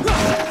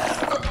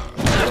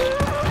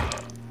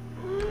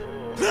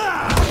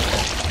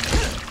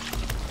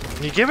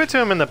 When you give it to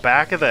him in the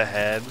back of the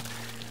head,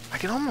 I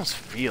can almost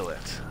feel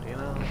it, you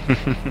know?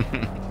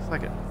 It's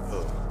like a...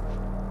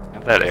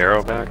 Got that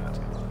arrow back?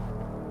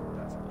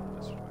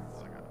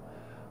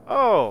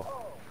 Oh!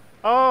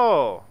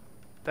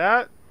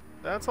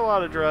 That's a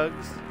lot of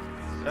drugs.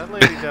 That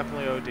lady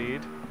definitely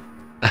OD'd.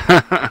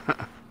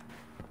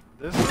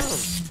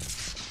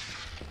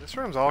 This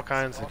room's all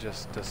kinds of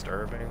just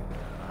disturbing.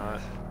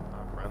 Not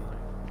friendly.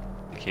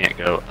 You can't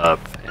go up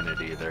in it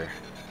either.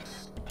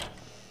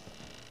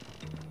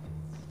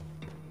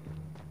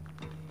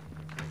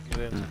 Get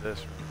into this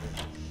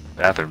room.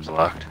 Bathroom's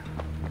locked.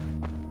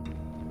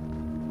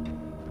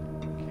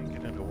 Can't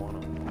get into one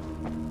of them.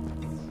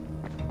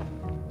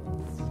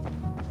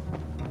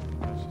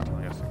 It's just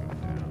telling us to go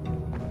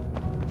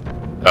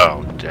down.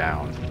 Oh,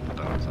 down.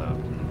 Thumbs up.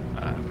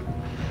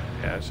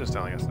 Yeah, it's just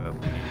telling us that.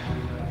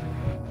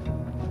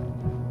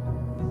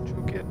 To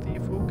get the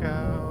fuck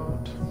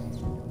out.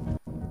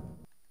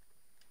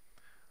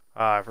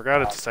 I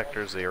forgot it's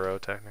Sector 0,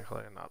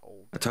 technically, not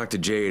old. I talked to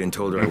Jade and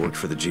told her I worked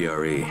for the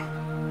GRE.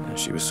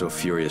 She was so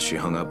furious she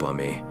hung up on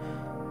me.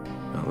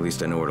 Well, at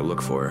least I know where to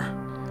look for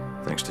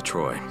her. Thanks to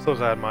Troy. So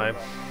glad my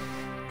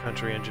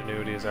country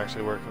ingenuity is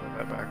actually working with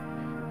that back.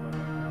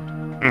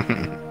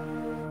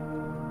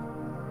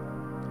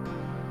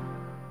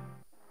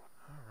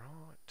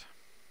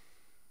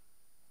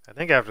 I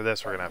think after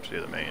this we're gonna have to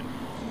do the main.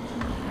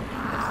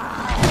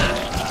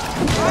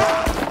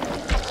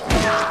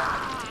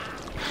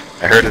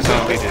 I heard a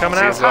zombie, didn't coming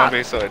see out a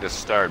zombie, so I just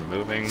started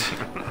moving.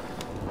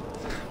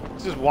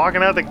 He's just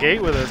walking out the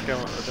gate with us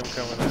coming, with them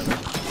coming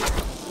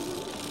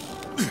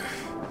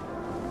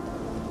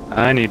in.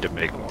 I need to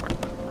make more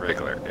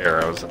regular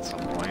arrows at some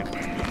point.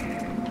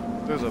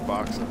 There's a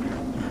box up here.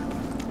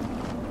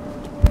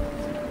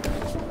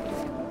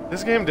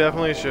 This game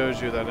definitely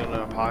shows you that in an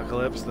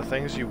apocalypse, the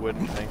things you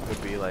wouldn't think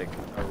would be like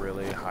a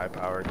really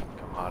high-powered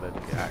commodity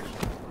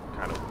actually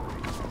kind of.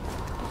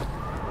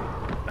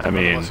 I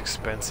mean, the most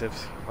expensive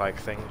like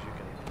things you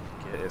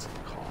can get is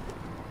call.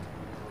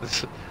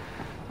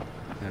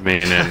 I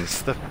mean,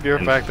 It's the pure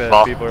in fact that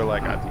Fall- people are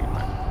like, I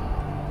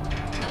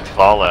do.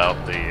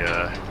 Fallout,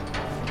 the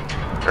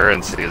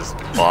currency is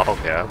bottle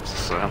caps,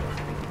 so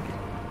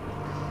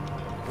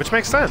Which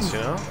makes sense, you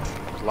know?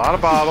 There's a lot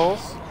of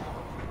bottles,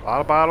 a lot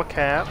of bottle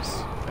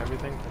caps,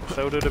 everything from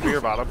soda to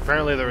beer bottle.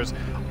 Apparently there was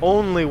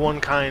only one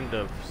kind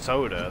of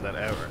soda that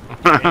ever,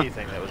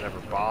 anything that was ever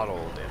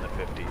bottled in the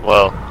 50s.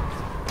 well,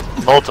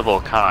 multiple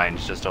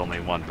kinds, just only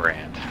one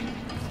brand.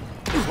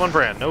 Just one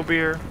brand, no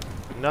beer,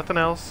 nothing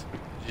else,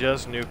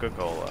 just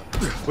Nuka-Cola.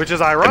 Which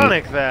is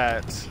ironic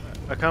that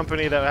a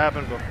company that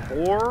happened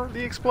before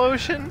the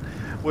explosion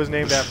was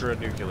named after a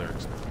nuclear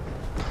explosion.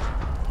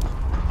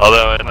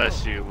 Although,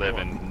 unless you live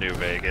in New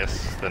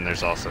Vegas, then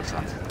there's also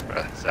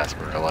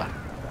sarsaparilla.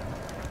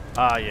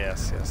 Ah,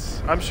 yes,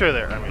 yes. I'm sure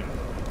there, I mean,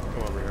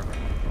 come over here.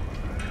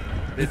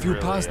 If you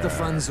Really, pass the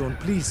front zone,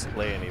 please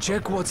lay any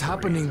check before what's the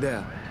happening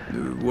there.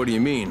 What do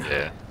you mean?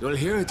 Yeah. You'll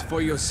hear it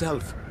for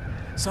yourself.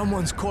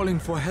 Someone's calling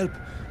for help.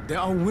 There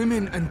are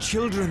women and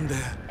children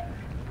there.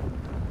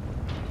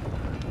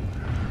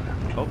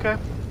 Okay.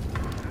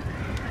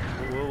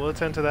 We'll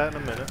attend to that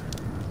in a minute.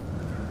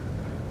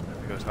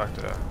 Let me go talk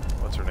to,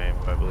 what's her name,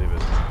 who I believe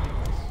is.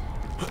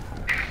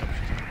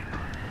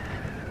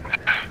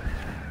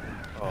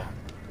 Oh.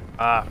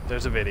 Ah,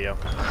 there's a video.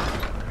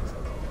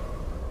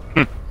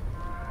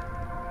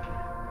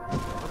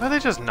 Why they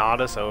just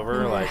nod us over, No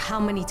matter like, how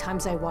many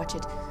times I watch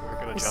it, we're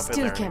gonna I jump in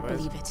still there can't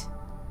anyways? believe it.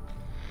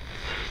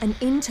 An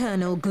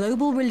internal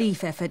global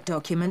relief effort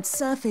document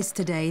surfaced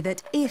today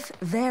that, if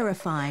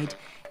verified,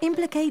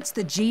 implicates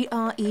the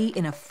GRE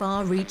in a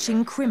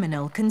far-reaching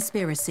criminal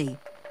conspiracy.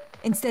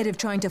 Instead of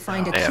trying to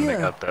find a Damn, they cure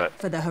got that-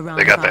 for the Haran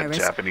they got that virus,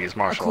 Japanese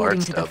martial according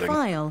arts to the dubbing.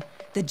 file,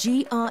 the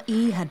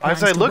GRE had I plans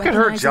say, to look at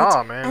her weaponize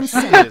jaw, it man. and She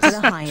sell it to is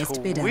the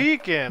highest bidder.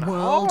 tweaking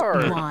hard.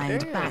 Worldwide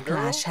Damn, backlash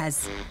girl.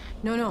 has.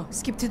 No,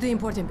 skip to the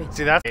important bit.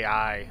 See, that's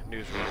AI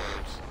news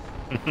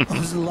reporters. I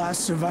was the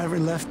last survivor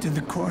left in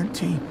the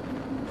quarantine.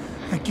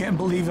 I can't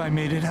believe I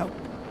made it out.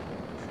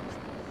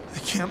 I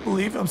can't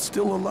believe I'm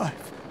still alive.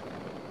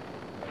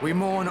 We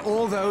mourn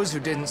all those who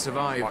didn't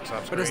survive. Walks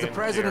off But as the screen,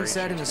 president Jerry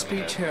said in a shoots him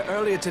speech here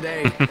earlier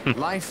today,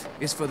 life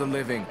is for the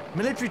living.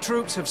 Military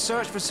troops have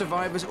searched for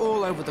survivors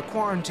all over the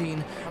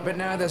quarantine, but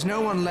now there's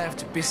no one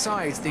left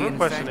besides the The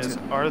question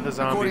infected. is, are the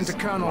zombies According to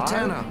Colonel alive?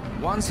 Tanner,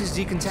 once his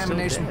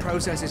decontamination dead.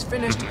 process is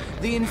finished,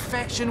 the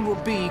infection will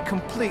be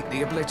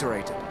completely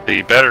obliterated.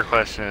 The better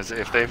question is,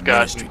 if they've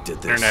got Ministry an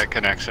did this. internet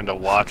connection to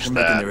watch They're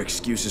making their that,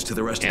 excuses to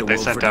the rest Can't of the they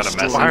world send for out a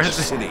destroying message?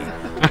 the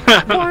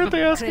city. Why aren't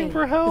they asking Crane,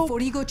 for help?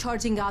 before you go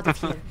charging out of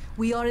here,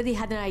 we already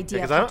had an idea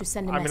of Because how to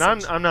send a I mean,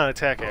 message. I'm not a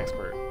tech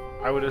expert.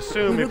 I would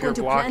assume We were if you're going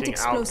to plant blocking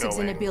explosives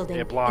in a outgoing, building it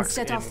and blocks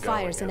set off ingoing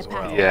fires in a as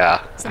well. path.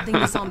 yeah. Something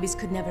the zombies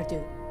could never do.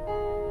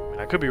 I mean,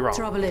 I could be wrong.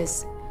 Trouble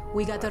is,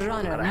 we got a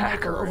runner, not a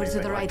hacker Michael, or over to the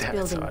anything right like that,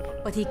 building, so I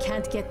don't- but he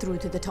can't get through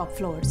to the top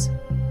floors.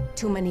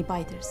 Too many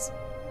biters.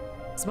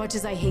 As much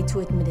as I hate to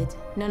admit it,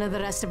 none of the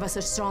rest of us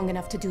are strong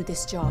enough to do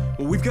this job.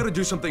 Well, we've got to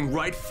do something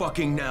right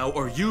fucking now,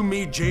 or you,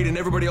 me, Jade, and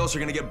everybody else are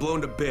gonna get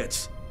blown to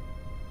bits.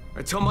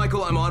 I tell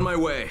Michael I'm on my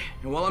way,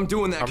 and while I'm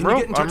doing that, can you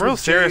get in touch I'm real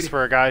with serious Jade?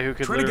 for a guy who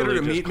could Try to get her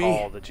literally to just meet me.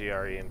 call the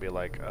GRE and be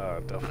like,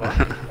 the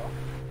fuck?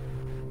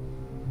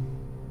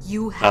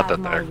 You Not have that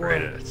my they're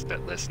great word.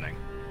 at listening.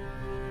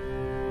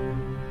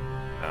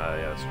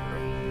 Yeah, that's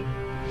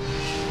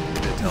true.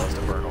 They did tell us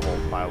to burn a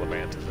whole pile of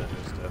mantas in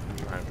just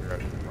to try and figure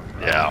out who the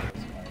fuck's Yeah.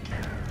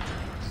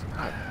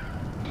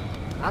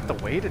 It's not the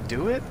way to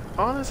do it,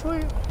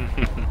 honestly.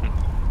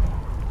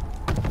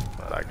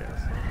 But I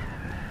guess.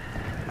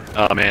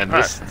 Oh man,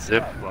 this Alright.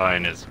 zip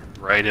line is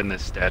right in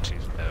this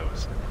statue's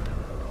nose.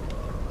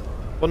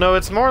 Well, no,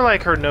 it's more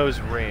like her nose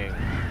ring.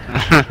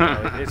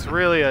 It's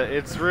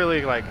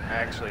really like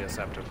actually a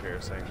septum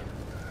piercing.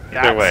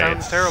 Either That way, sounds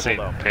it's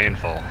terrible though.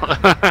 painful.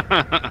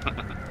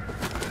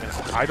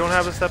 I don't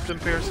have a septum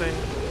piercing.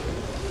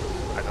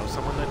 I know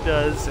someone that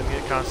does, and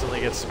it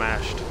constantly gets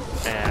smashed.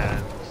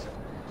 And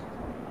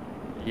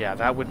yeah,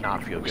 that would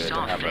not feel good to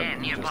saw a have flare a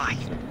nearby,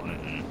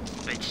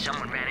 but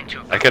someone ran into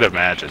a I could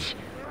imagine.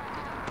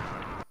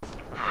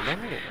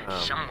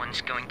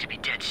 Someone's going to be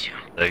dead soon.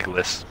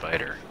 Legless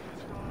spider.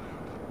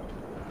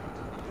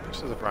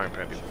 This is a frying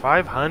pan.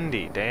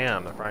 500.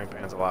 Damn, the frying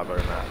pan's a lot better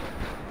than that.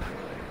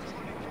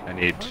 I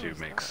need to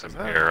make some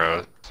that?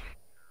 arrows.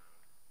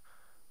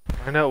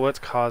 Find out what's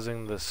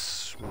causing the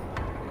smoke.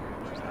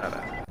 Where's that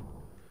at?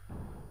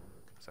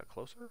 What's that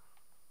closer?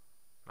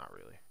 Not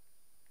really.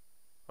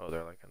 Oh,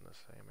 they're like in the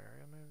same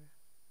area, maybe?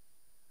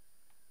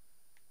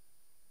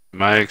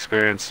 My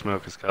experience,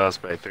 smoke is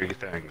caused by 3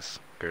 things.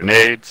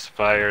 Grenades,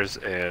 fires,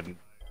 and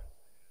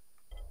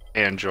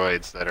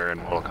androids that are in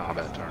Mortal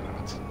Kombat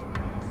tournaments.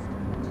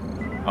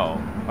 Oh.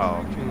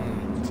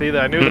 See,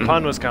 I knew the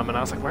pun was coming.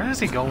 I was like, where is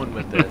he going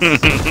with this?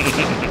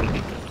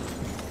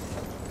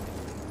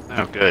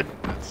 Oh, good.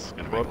 That's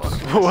gonna make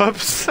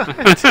Whoops. I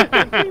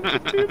didn't mean to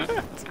do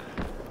that.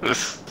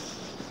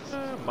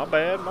 My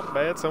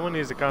bad. Someone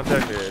needs to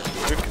contact a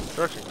good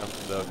construction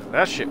company, though.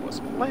 That shit was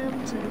plenty.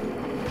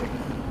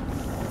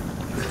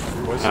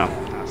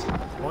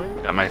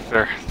 Got my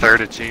third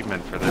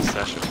achievement for this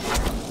session.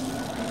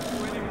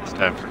 It's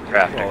time for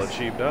crafting. All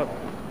achieved up.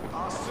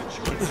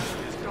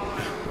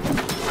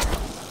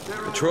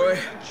 Troy,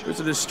 there's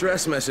a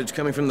distress message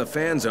coming from the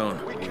fan zone.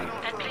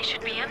 That place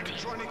should be empty.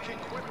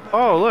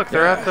 Oh, look,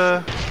 they're at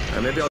the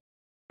Maybe I'll...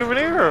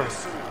 souvenir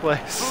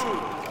place.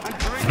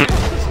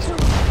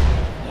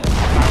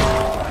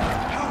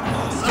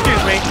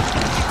 Excuse me.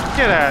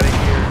 Get out of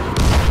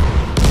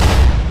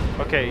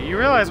here. Okay, you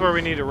realize where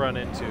we need to run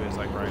into is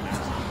like right next.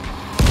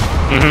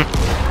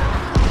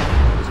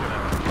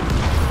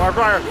 Barbed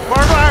wire!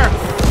 Barbed wire!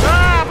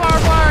 Ah,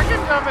 barbed wire!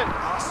 Get jumping!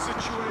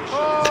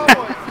 Oh,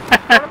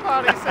 porta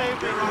potty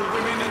saved me.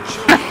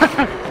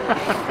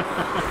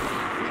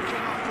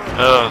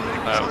 Oh,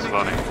 that was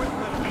funny.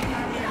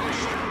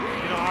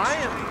 You know,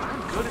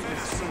 I'm good at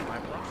this too, my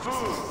brother.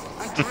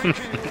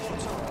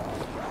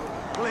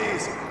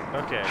 Please.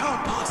 Okay.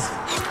 Help us.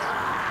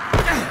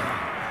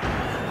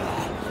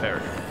 There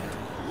we go.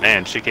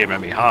 Man, she came at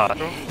me hot.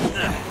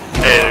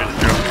 Hey, there's a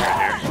trophy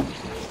right here.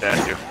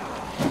 Statue.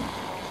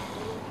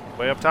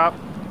 Way up top?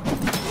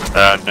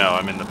 No,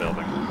 I'm in the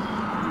building.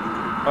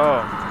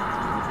 Oh.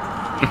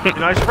 You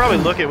know, I should probably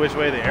look at which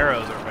way the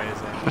arrows are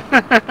facing.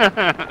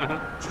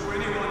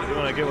 You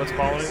want to get what's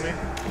following me?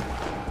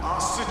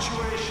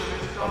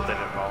 Oh, they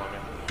didn't follow me.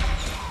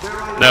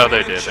 No,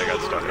 they did. They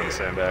got stuck on the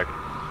sandbag.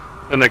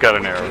 And they got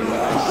an arrow.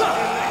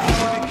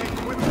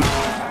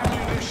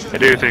 I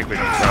do think we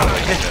can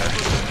probably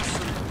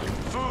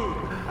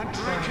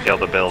kill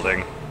the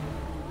building.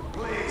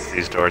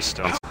 These doors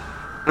still. Check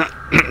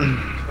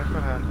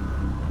what happened.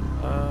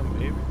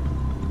 Maybe?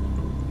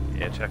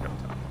 Yeah, check on top.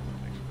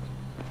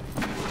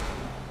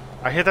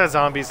 I hit that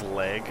zombie's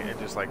leg and it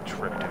just like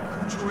tripped him.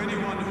 To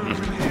anyone who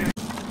can hear,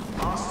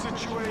 our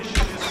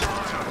situation is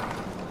dire.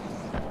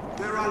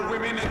 There are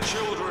women and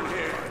children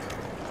here.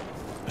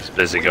 Just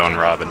busy going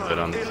Robin Hood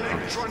on this one.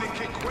 Electronic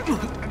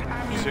equipment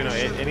and So, you know,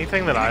 ammunition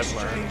anything that I've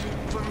learned,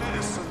 for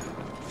medicine.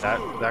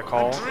 that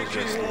call is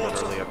just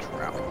literally a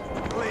trap.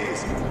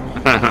 Please.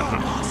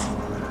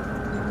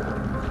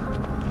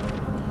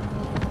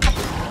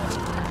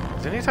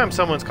 Anytime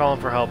someone's calling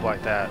for help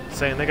like that,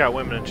 saying they got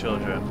women and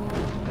children,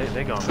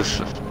 they gone.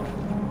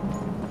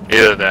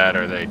 Either that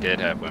or they did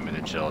have women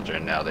and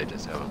children, now they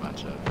just have a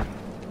bunch of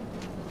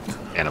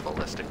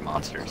cannibalistic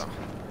monsters.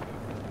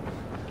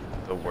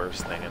 The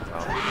worst thing in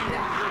town.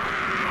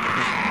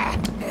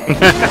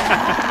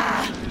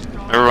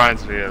 It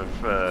reminds me of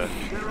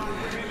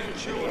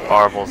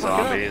Marvel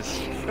Zombies.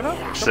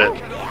 Sit.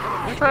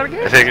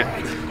 I think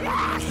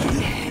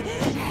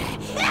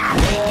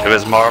it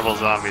was Marvel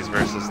Zombies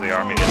versus the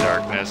Army of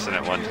Darkness, and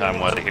at one time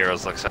one of the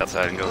heroes looks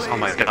outside and goes, "Oh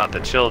my god, the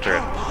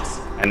children!"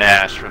 And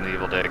Ash from the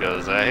Evil Dead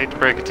goes, "I hate to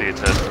break it to you,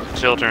 Ted, the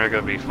children are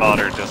going to be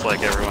fodder just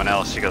like everyone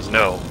else." She goes,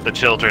 "No, the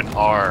children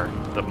are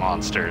the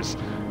monsters."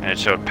 And it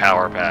showed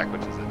Power Pack,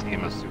 which is a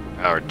team of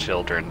superpowered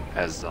children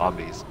as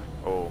zombies.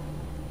 Oh.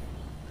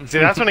 See,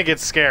 that's when it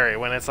gets scary,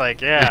 when it's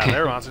like, yeah,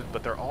 they're monsters,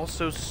 but they're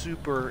also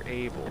super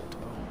abled.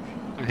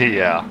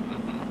 Yeah.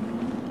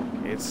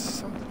 It's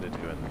something to do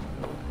in this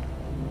building.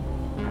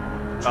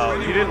 Oh,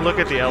 you didn't look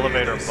at the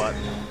elevator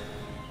button.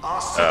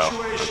 Our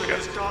situation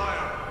is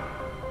dire.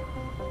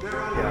 There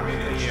are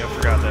women and You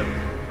children. forgot that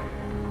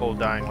old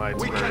dying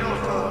lights. We were can able to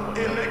offer roll up.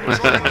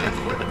 electronic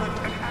equipment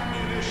and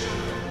ammunition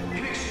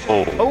in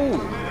exchange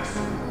Oh,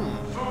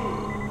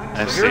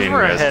 I've So here's seen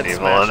where a head Resident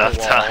Evil smashed enough the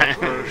wall time.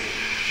 for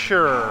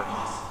sure.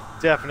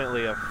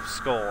 Definitely a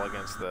skull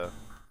against the.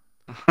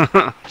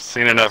 I've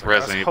seen enough I was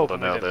Resident Evil to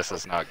hoping I know didn't. this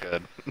is not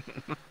good.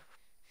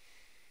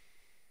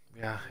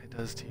 Yeah, it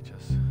does teach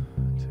us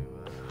to.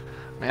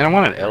 Man, I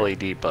want an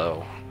LED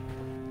bow.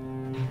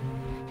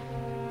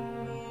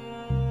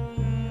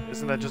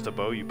 Isn't that just a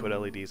bow you put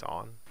LEDs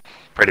on?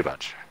 Pretty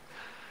much.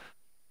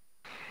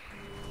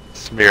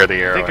 Smear the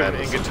Think of arrowhead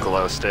with some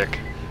glow stick.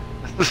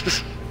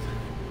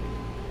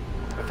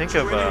 I think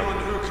of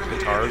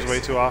guitars way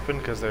too often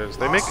because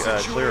they make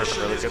clear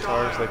acrylic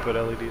guitars. They put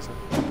LEDs in.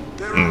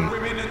 There are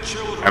women and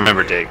children. I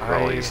remember Dave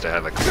Grohl I- used to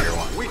have a clear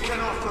one. We can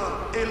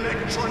offer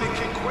electronic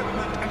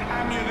equipment and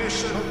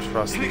ammunition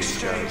Trust in these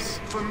exchange guys.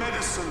 for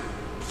medicine,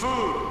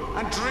 food,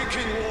 and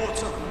drinking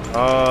water.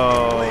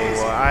 Oh,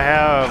 I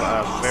have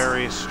a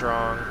very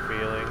strong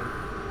feeling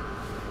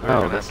we're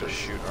Oh, gonna this have to is-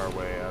 shoot our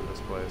way out of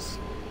this place.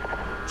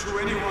 To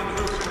anyone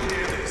who can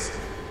hear this,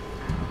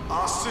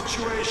 our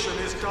situation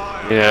is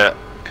dire. Yeah,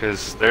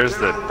 because there's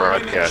the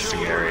broadcasting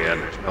area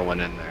and there's no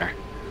one in there.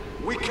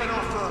 We can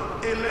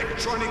offer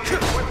electronic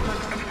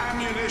equipment and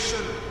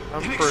ammunition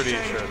I'm in pretty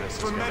exchange sure this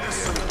is for gonna be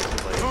medicine,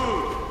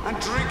 food, and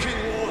drinking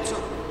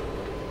water.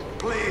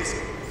 Please.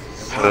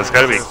 So there's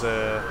gotta be There's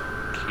a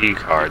key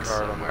cards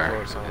card on the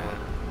floor somewhere. somewhere.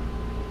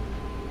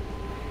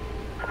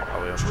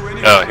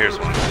 Oh, here's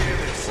one.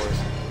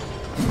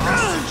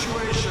 Our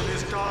situation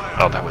is dire.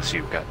 Oh, that was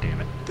you,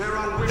 goddammit. There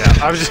are Yeah,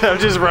 I'm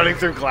just running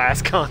through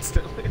glass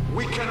constantly.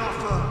 We can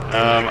offer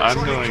I'm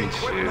electronic going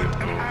equipment to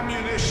and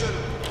ammunition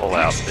pull in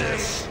out exchange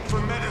this.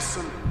 for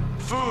medicine,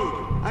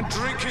 food, and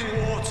drinking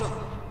water.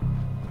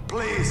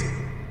 Please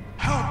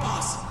help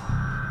us.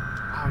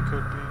 I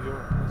could be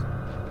your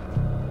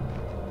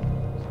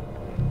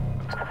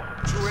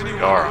To anyone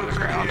Cigar on who the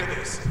can ground. hear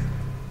this,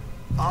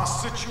 our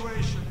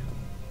situation.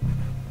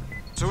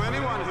 To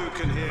anyone who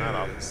can hear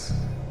this,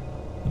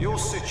 your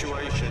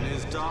situation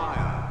is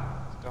dire.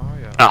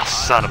 Oh,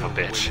 son of a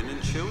bitch. Women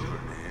and children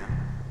here.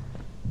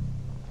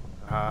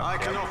 I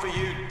can offer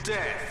you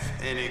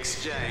death in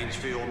exchange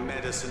for your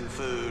medicine,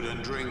 food,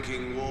 and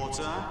drinking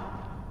water.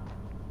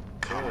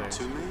 Come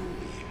to me.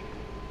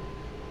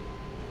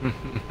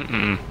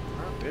 Alright,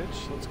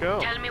 bitch, let's go.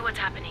 Tell me what's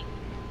happening.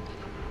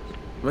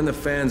 I'm in the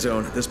fan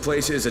zone. This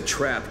place is a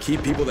trap.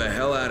 Keep people the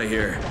hell out of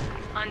here.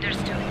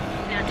 Understood.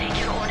 Now take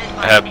your own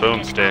advice I have and get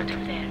boomstick. out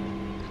of there.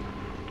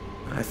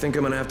 I think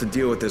I'm gonna have to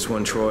deal with this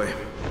one, Troy.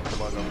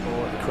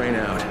 Crane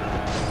out.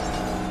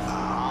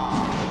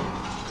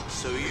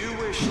 So you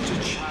wish to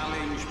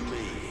challenge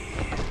me?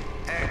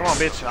 Come on,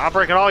 bitch. I'll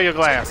break all your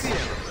glass.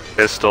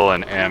 Pistol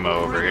and ammo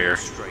over here.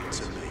 Straight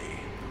to me.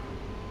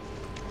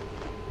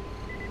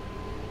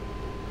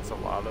 That's a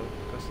lot of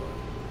pistol.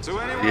 To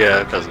anyone Yeah, who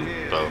it can doesn't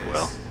hear bode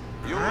well. this,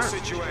 Your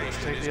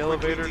situation Take is the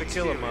elevator to quickly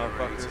kill a deteriorating.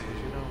 motherfucker. 'Cause,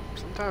 you know,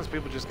 sometimes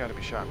people just gotta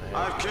be shot in the head.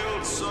 I've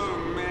killed so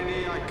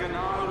many I can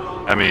no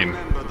longer I mean,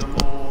 remember them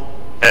all.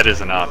 Head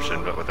is an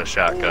option, but with a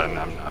shotgun,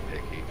 I'm not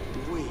picky.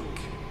 Weak.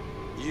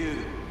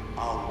 You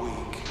are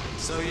weak.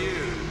 So you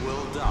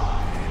will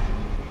die.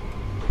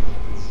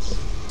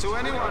 To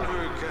anyone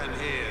who can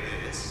hear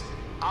this,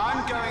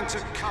 I'm going to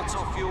cut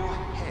off your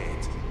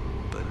head.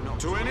 But not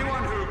to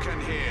anyone who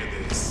can hear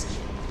this,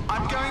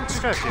 I'm going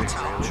to guy's cut getting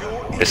out really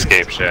your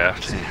Escape ears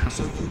shaft.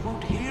 so you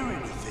won't hear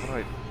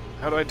anything.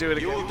 How do I do it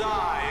again? You'll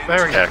die.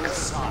 There we go.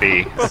 X,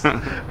 B.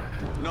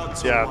 Not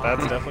to Yeah, worry.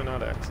 that's definitely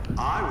not X.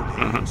 I would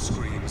hear your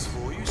screams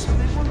for you, so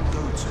they won't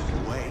go to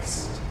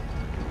waste.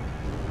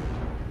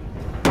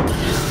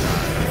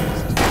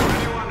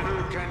 Anyone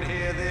who can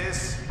hear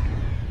this,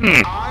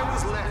 I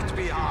was left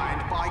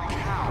behind by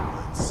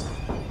cowards,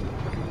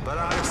 but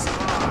I've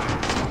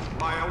survived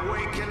by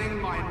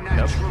awakening my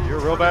natural. You're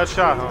a real bad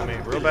shot,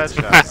 homie. Real bad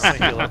shot.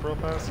 Can I heal up real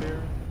fast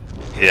here?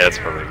 Yeah, it's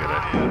probably a good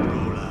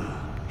idea.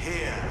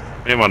 Here.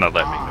 You want to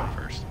let me go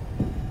first.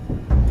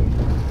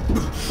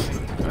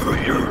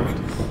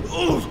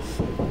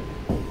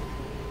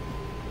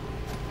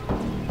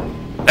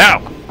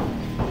 Ow!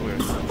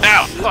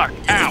 Ow! Fuck!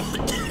 Ow!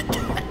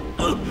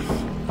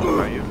 Where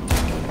are you?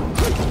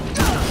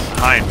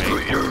 Behind me.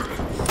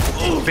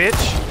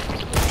 Bitch!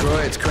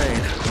 Troy, it's Crane.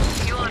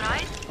 You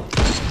alright?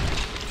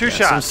 Two Some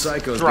shots.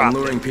 psycho's Dropped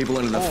been it. luring people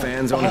into the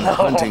fan zone and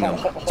hunting them.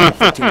 There's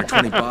 15 or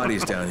 20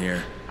 bodies down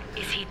here.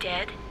 Is he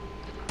dead?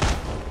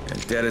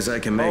 As dead as I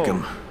can make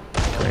them.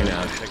 Crane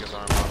out. Take his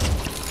arm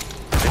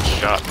off. It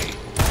shot me.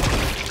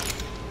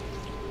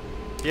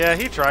 Yeah,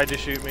 he tried to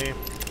shoot me.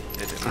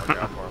 It didn't work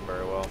out for him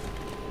very well.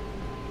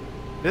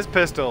 This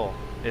pistol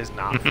is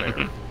not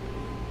fair.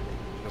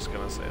 Just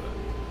gonna say that.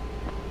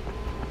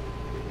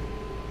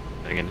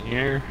 Thing in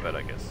here. But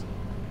I guess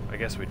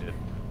we did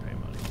pay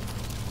money.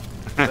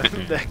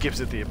 That gives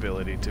it the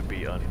ability to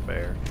be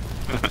unfair.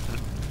 Well,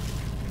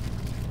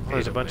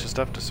 there's a bunch of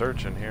stuff to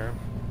search in here.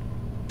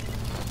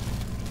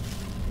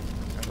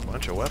 Got a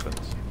bunch of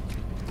weapons.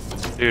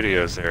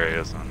 Studios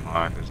area is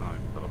unlocked. There's only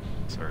a little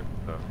sort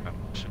of back.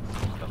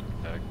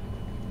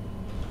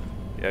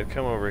 Yeah, I'd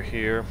come over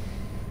here.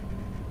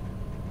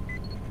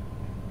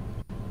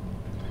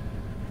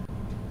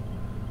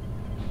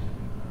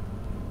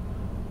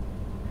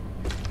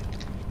 Yeah,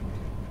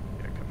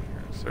 come in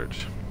here and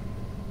search.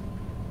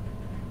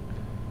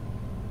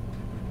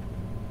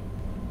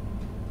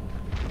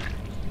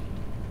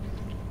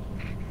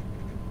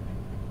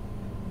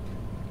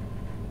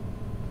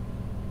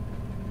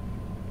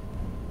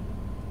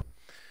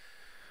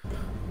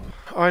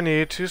 I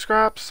need to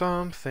scrap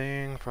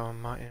something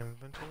from my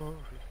inventory,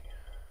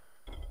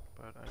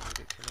 but I need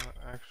it to not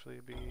actually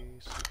be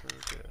super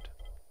good.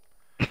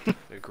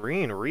 The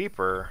Green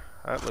Reaper,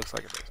 that looks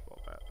like a baseball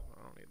bat.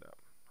 I don't need that.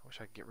 I wish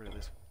I could get rid of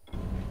this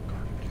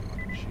garbage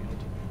fucking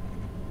shield.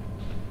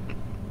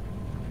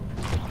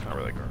 Not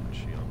really a garbage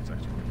shield, it's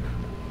actually pretty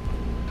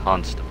good.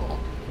 Constable.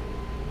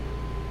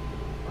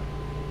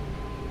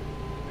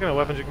 What kind of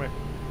weapons you can make?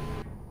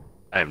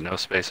 I have no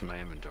space in my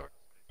inventory.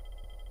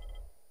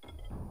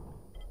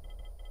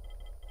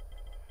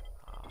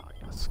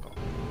 Yes.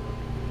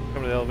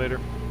 Come to the elevator.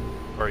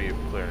 Or are you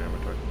clearing your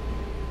inventory?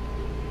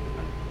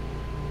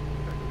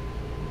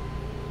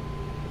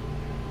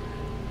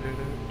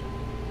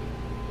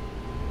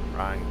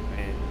 Frying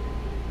pan.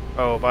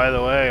 Oh, by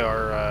the way,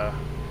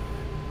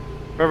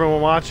 for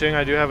everyone watching,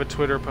 I do have a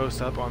Twitter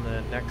post up on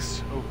the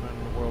next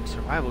open world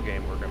survival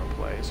game we're going to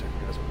play, so if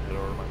you guys want to head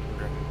over to my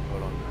Twitter and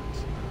vote on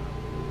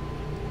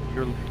that.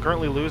 You're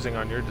currently losing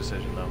on your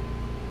decision, though.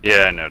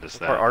 Yeah, I noticed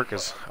that.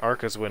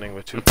 Ark is winning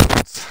with 2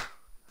 points.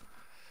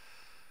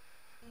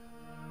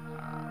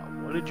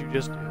 What did you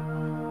just do?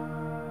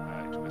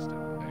 I twisted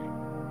the thing.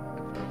 I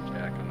threw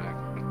Jack on that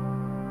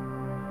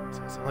one. It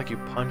sounds like you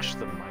punched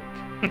the mic.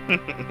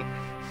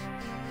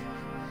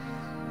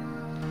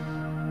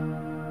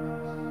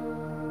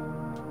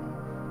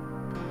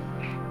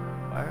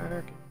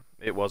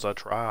 It was a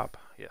trap.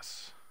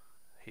 Yes.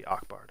 He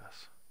Akbar'd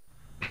us.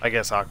 I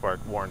guess Akbar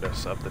warned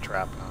us of the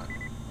trap, not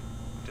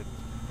didn't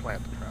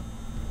plant the trap.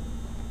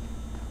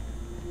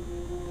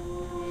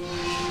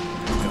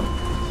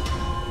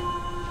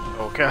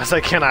 Okay, I was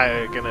like, can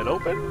it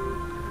open?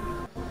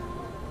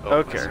 Oh,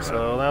 Okay,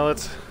 so now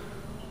let's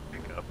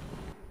pick up.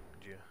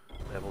 Did you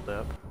leveled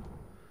up?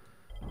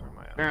 Where am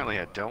I at? Apparently,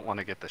 I don't want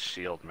to get the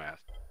shield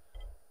mask.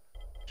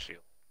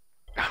 Shield.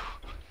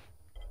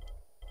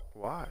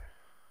 Why?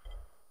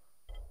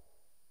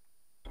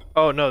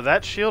 Oh no,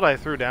 that shield I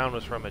threw down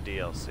was from a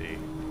DLC.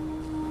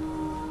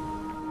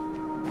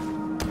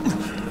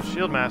 The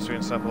shield mastery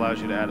and stuff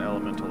allows you to add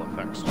elemental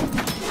effects.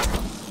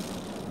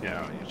 Yeah,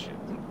 I don't need shield.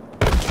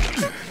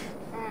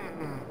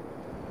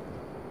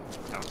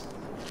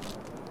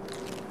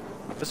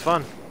 It's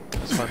fun.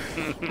 It's fun.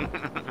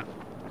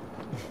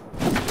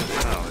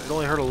 It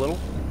only hurt a little.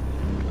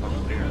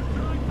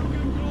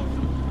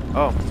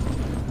 Oh.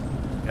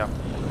 Yeah.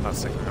 Not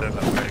sick.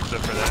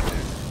 Except for that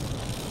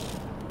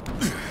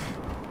dude.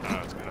 Oh,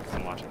 it's gonna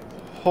fun watching.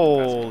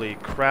 Holy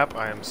crap,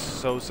 I am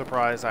so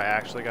surprised I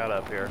actually got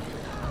up here.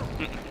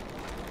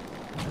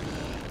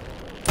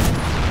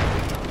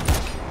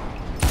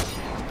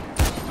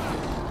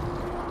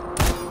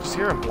 Just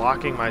hear him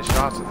blocking my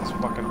shots with his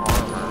fucking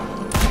armor.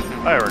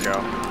 There we go.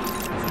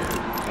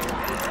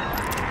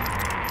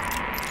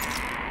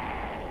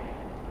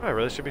 Oh, I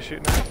really should be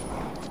shooting that.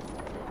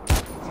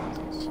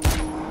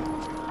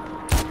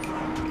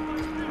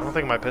 I don't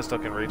think my pistol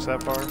can reach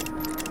that far.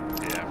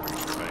 Yeah, I'm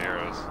pretty sure my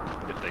arrows,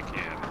 if they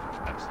can,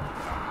 absolutely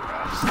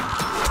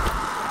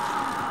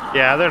not.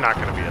 Yeah, they're not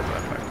going to be as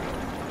effective.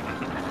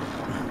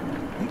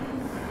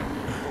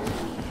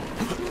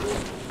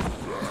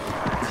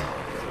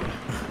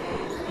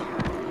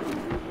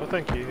 Well,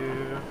 thank you.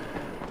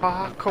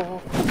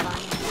 Parkour.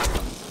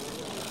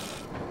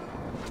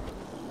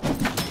 I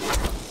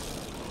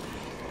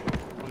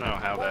don't know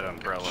how that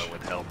umbrella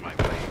would help my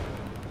weight.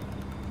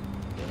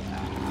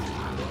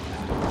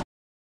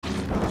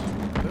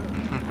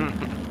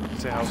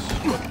 See how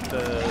what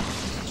the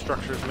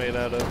structure's made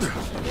out of.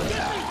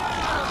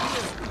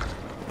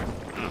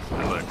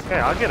 Okay,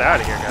 I'll get out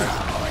of here, guys.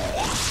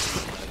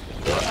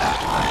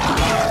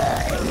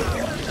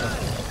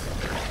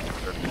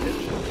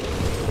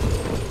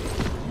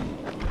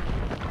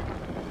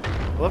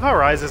 I love how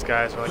Rise's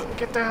guys are like,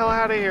 get the hell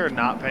out of here,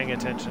 not paying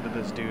attention to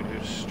this dude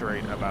who's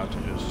straight about to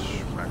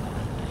just wreck me.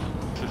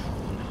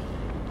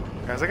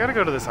 Guys, I gotta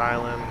go to this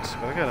island,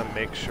 but I gotta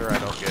make sure I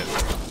don't get...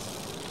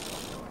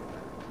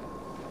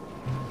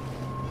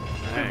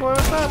 Hey. What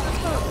is that?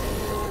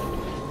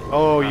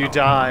 Oh, you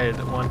died.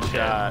 One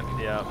shot.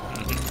 Yep.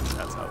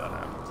 That's how that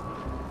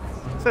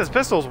happens. It says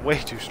pistol's way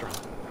too strong.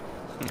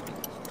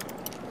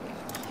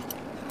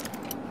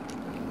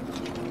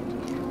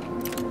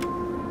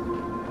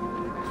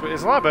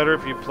 It's a lot better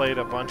if you played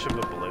a bunch of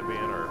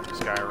Oblivion or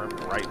Skyrim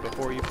right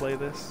before you play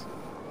this.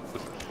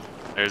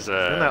 There's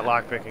a... And that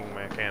lockpicking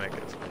mechanic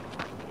is...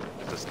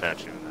 There's a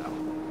statue now.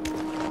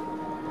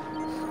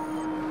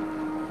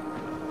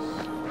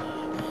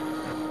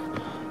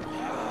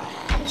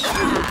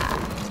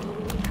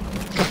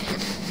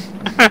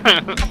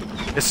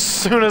 As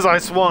soon as I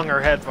swung,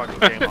 her head fucking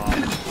came off.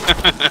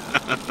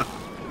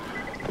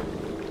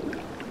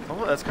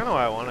 Oh, that's kind of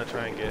why I want to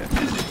try and get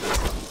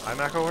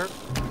iMac will work.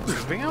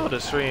 Being able to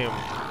stream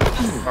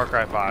Far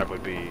Cry 5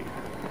 would be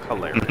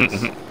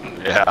hilarious.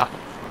 Yeah.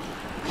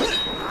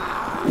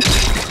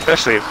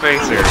 Especially in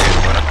face areas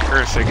when I'm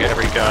cursing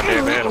every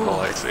goddamn animal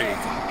I see.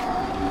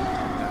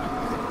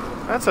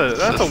 That's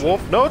a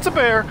wolf. No, it's a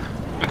bear.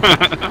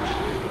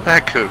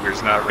 That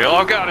cougar's not real.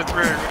 Oh god, it's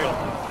very real.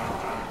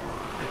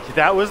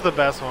 That was the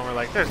best one. We're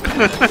like, there's no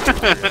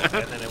cougar.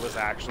 And then it was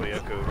actually a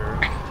cougar.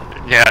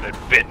 Yeah, and it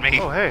bit me.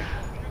 Oh, hey.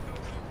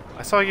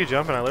 I saw you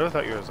jump and I literally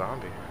thought you were a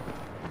zombie.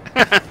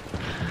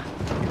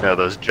 No,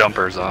 those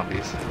jumper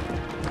zombies. I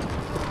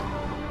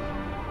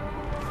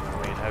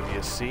mean, have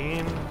you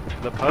seen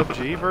the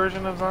PUBG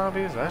version of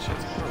zombies? That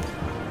shit's fun.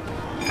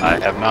 I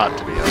have not,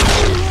 to be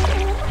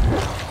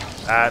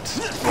honest. That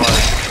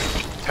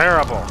was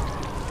terrible.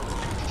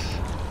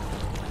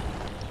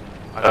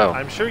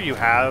 I'm sure you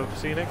have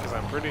seen it, because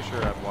I'm pretty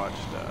sure I've watched,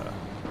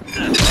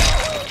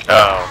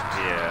 Oh,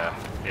 yeah.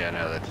 Yeah,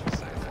 no, that's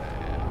just like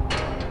that,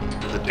 yeah.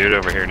 There's a dude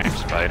over here named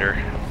Spider.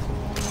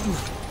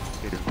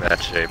 He's in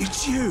bad shape.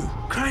 It's you,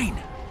 Crane.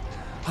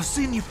 I've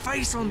seen your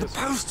face on the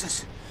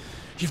posters.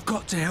 You've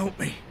got to help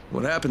me.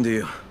 What happened to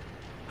you?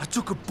 I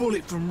took a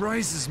bullet from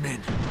Razor's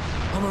men.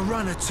 I'm a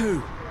runner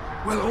too.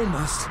 Well,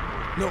 almost.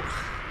 Look,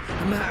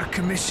 I'm out of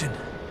commission.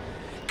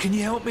 Can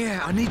you help me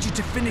out? I need you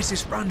to finish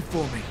this run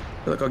for me.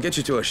 Look, I'll get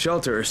you to a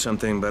shelter or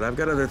something, but I've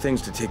got other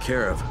things to take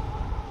care of.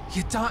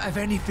 You don't have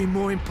anything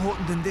more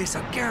important than this,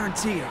 I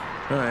guarantee you.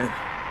 All right.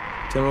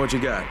 Tell me what you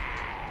got.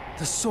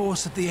 The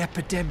source of the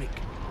epidemic.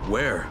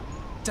 Where?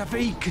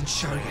 David can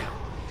show you.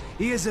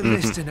 Here's a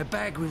list in a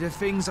bag with the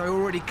things I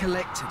already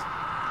collected.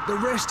 The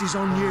rest is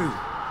on you.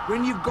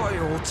 When you've got it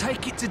all,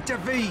 take it to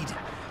David.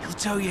 He'll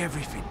tell you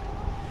everything.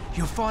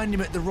 You'll find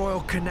him at the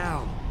Royal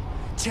Canal.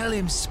 Tell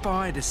him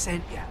Spider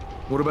sent you.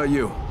 What about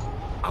you?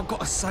 I've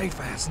got a safe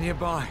house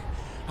nearby.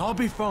 I'll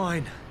be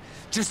fine.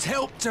 Just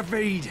help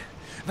David.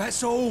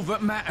 That's all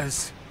that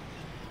matters.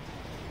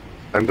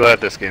 I'm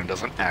glad this game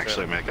doesn't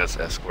actually make us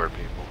escort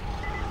people.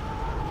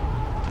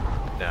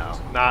 No,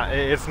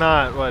 it's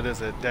not. What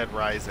is it? Dead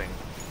Rising.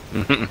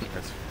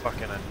 It's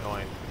fucking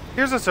annoying.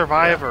 Here's a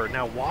survivor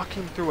now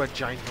walking through a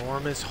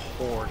ginormous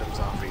horde of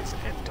zombies,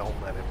 and don't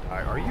let him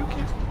die. Are you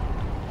kidding?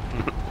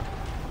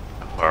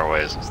 How far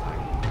away is this thing?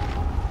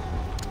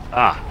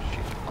 Ah,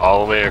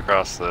 all the way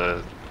across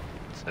the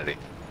city.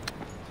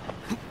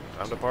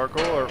 Time to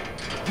parkour.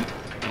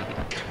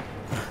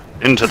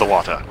 Into the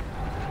water.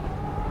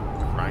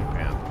 Frying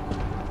pan.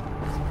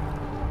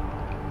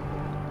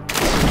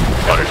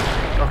 Water.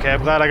 Okay,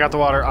 I'm glad I got the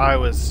water. I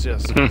was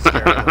just scared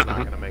I was not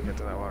going to make it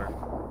to that water.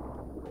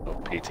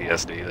 Little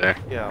PTSD there.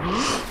 Yeah.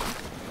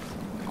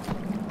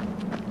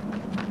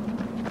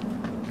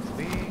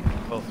 We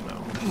both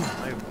know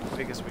my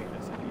biggest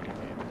weakness in video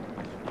game.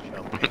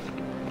 Jumping.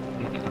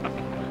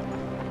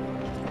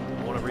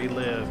 I want to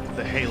relive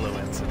the Halo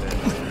incident,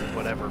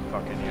 whatever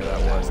fucking year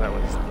that was. That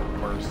was the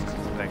worst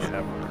thing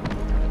ever.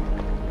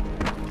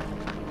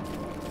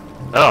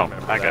 Oh,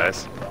 hi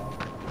guys.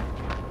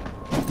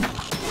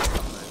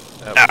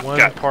 That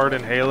one part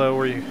in Halo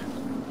where you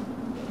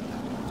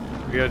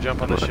gotta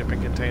jump on the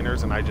shipping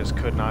containers, and I just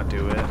could not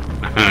do it.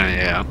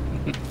 Yeah.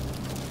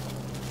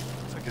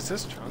 It's like, is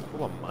this trunk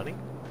full of money?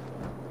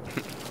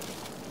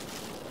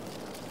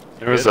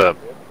 There was a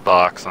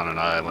box on an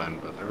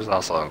island, but there was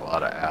also a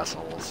lot of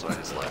assholes, so I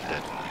just left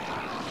it.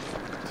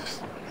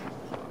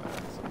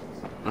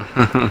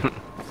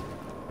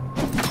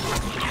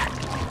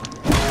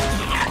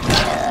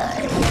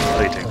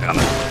 They take down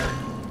the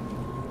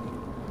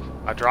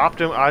I dropped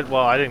him. Well,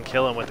 I didn't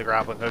kill him with the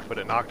grappling hook, but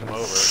it knocked him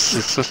over.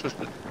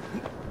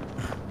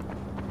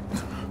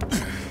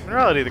 In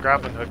reality, the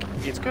grappling hook,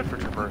 it's good for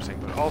traversing,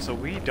 but also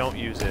we don't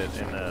use it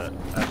in the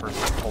effort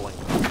of pulling.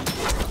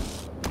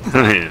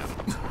 Yeah.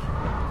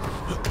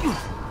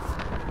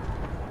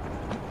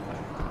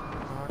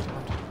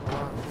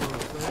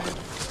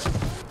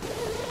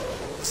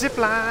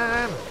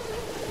 Zipline!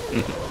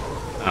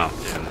 Oh,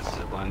 yeah, there's a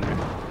zipline there.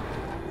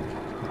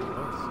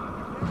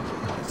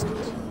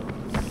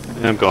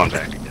 I'm going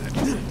back to get it.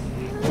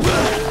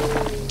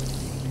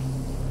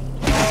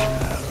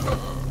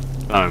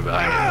 Coming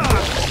behind me.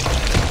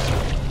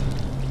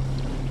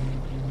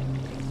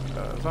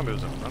 Zombie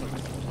was in front of me.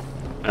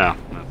 Oh,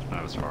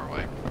 that was far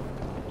away.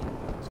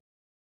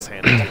 It's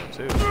handed to him,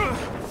 too.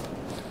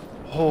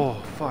 Oh,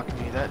 fuck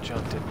me. That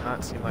jump did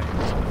not seem like it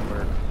was going to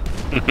work.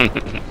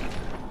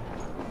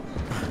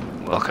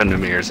 Welcome to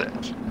Mirror's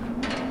Edge.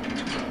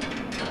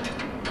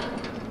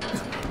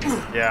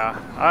 Yeah,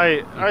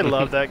 I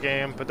love that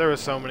game, but there were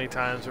so many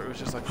times where it was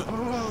just like,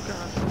 oh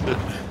god.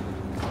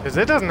 Because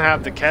it doesn't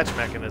have the catch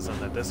mechanism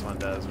that this one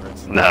does, where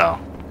it's No.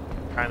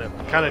 kind of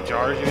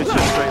jars you. It's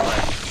just straight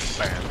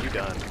like, bam, you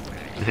done.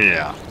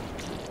 Yeah.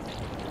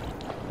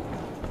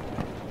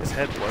 His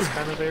head was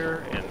kind of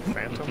there in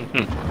Phantom.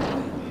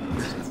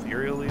 It's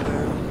ethereally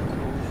there.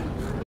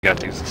 You got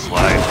to use the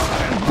slide.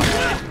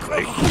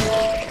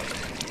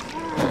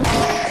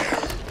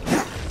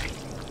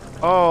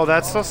 Oh,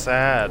 that's so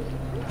sad.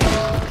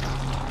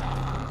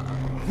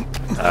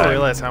 I didn't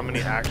realize how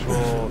many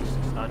actual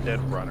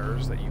undead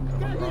runners that you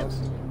come across.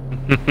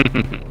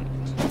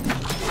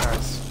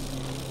 Guys,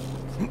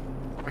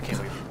 I can't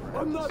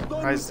believe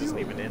Rise isn't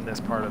even in this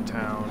part of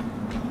town.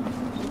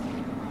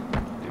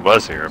 He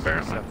was here,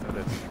 apparently. Except that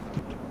it's...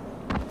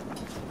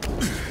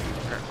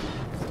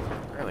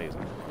 Apparently he's...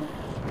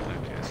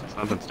 Okay, so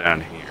something's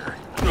down here.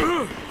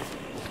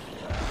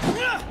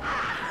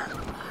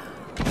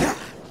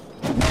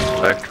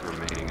 Collect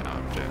remaining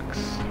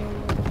objects.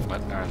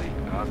 What are the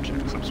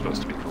objects I'm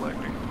supposed to be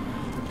collecting?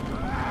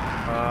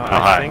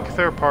 I think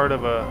they're part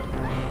of a...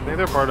 I think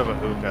they're part of a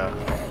hookah.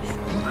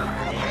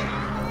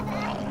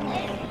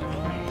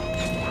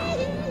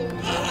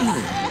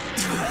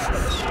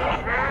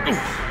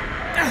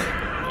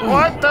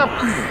 What the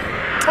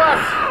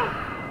fuck?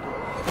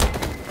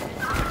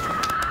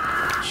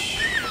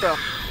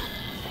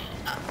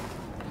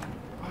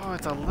 Oh,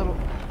 it's a little...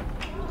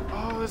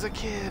 Oh, there's a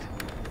kid.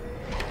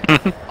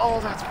 Oh,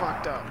 that's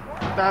fucked up.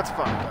 That's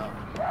fucked up.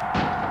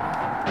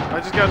 I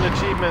just got an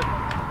achievement.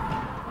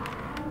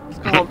 It's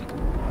called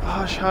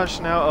Hush Hush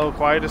Now. Oh,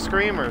 Quiet as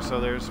Screamers. So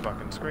there's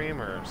fucking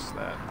screamers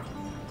that...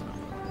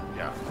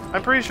 Yeah.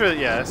 I'm pretty sure that,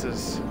 yeah, this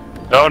is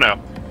Oh no.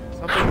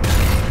 something.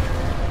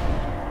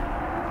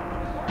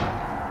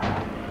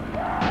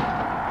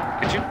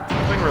 Could you?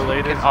 Something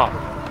related Get off.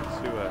 to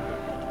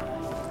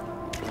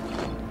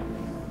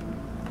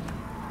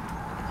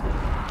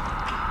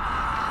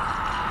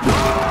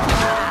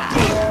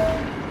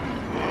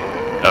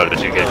Oh,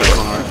 did you get this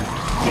one?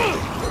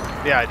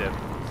 yeah, I did.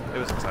 It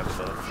was inside the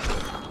building.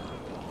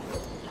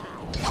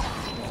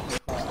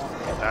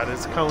 That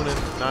is Conan,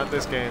 not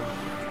this game.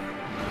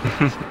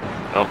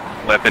 Oh,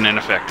 weapon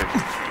ineffective.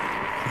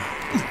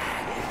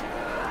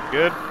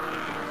 Good?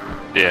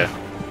 Yeah.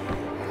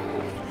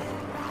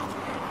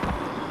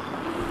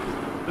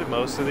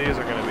 Most of these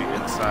are going to be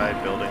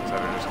inside buildings that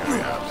are just going to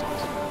be absent.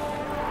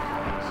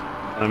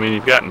 I mean,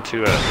 you've gotten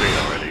 2 out of 3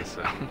 already,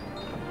 so.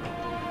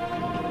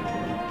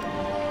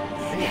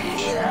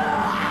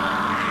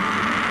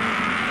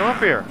 Come up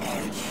here.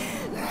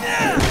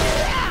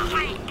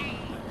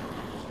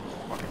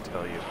 Fucking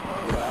tell you.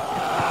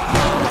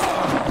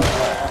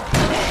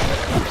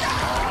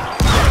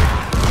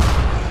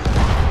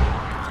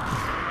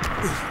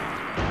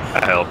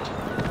 That helped.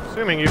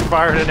 Assuming you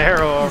fired an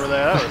arrow over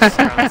there, that was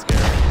kind of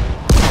scary.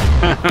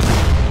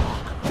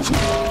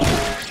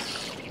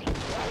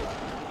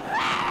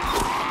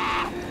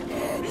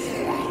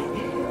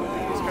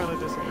 He's kind of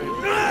dissipated.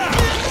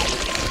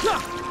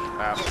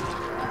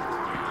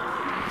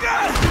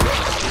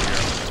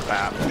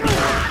 Bap.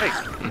 Hey,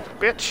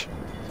 bitch!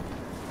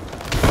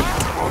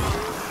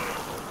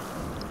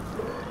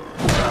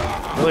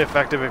 Really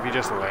effective if you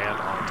just land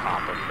on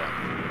top of them.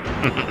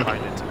 I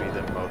find it to be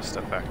the most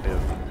effective.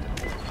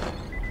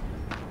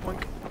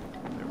 Boink.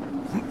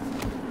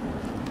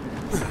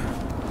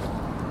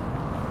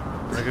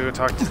 I'm gonna go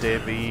talk to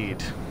David.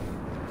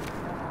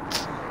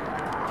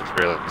 Just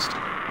realized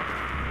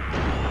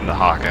I'm the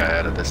Hawkeye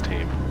out of this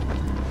team.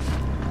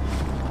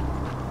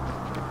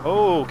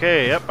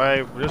 Okay, yep,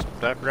 I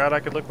forgot I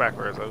could look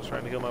backwards. I was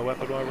trying to heal my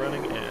weapon while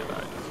running, and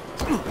I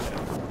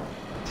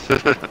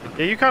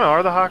yeah, you kind of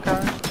are the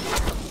Hawkeye.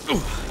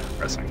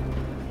 Pressing.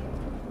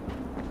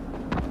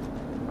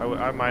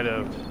 I might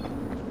have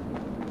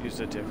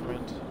used a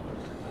different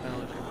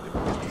analogy.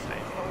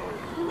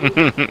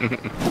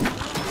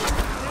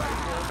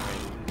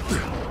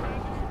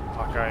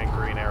 Hawkeye and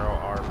Green Arrow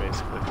are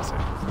basically the same.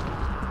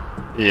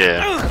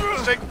 Yeah.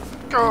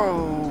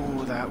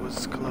 Oh, that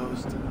was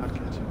close to not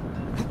catching.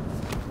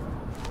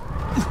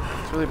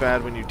 It's really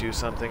bad when you do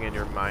something and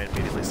your mind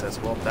immediately says,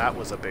 well, that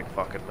was a big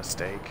fucking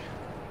mistake.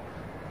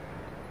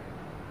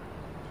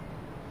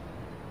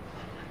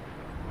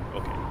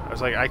 Okay. I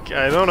was like, I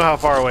don't know how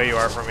far away you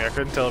are from me. I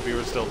couldn't tell if you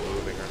were still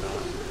moving or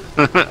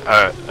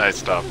not. I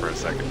stopped for a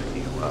second to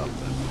heal up.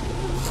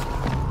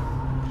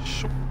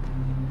 Shoop.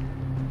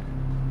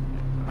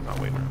 I'm not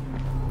waiting around.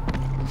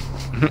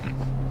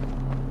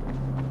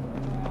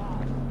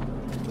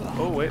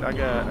 Oh wait, I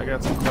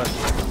got some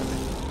questions.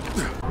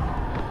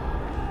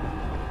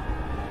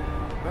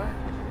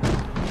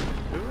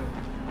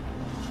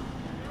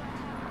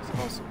 That's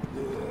awesome.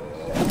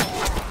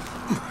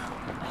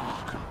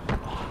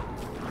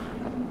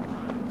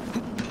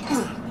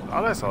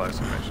 Oh, that's all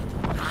exclamation.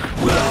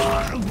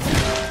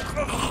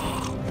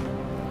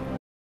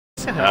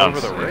 Sent him over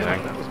the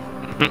railing. That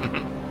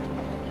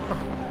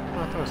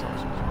was.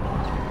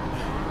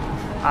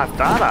 I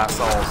thought I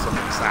saw some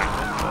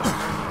excitement, but.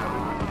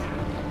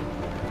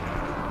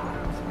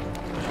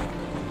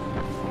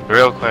 The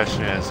real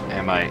question is,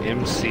 am I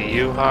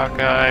MCU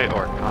Hawkeye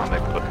or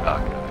comic book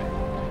Hawkeye?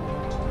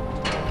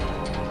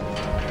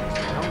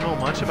 I don't know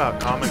much about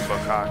comic book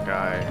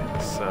Hawkeye,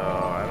 so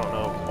I don't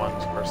know if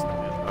one's worse than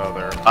the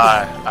other.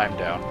 I'm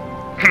down.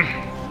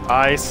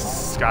 I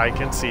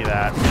can see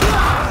that.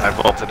 I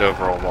vaulted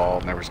over a wall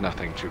and there was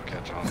nothing to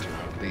catch onto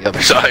on the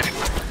other side.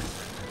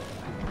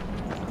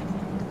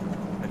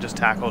 I just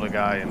tackled a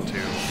guy into.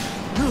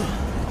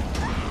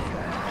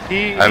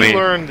 He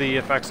learned the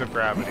effects of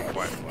gravity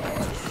quite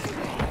well.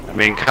 I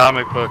mean,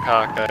 comic book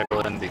Hawkeye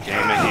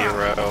became a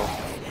hero,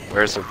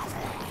 wears a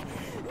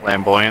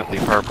flamboyantly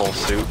purple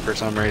suit for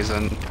some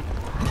reason.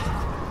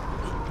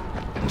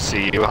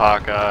 MCU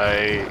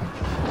Hawkeye.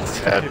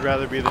 He'd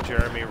rather be the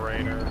Jeremy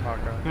Renner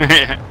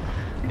Hawkeye.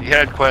 He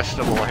had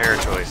questionable hair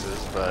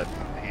choices, but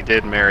he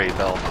did marry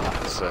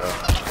Belmont, so.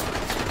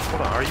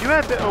 Hold on, are you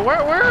at?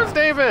 Where is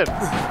David?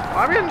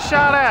 I'm getting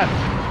shot at.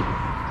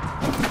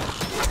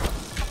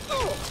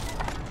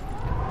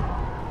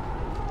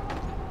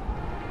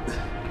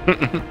 Well, I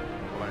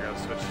gotta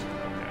switch.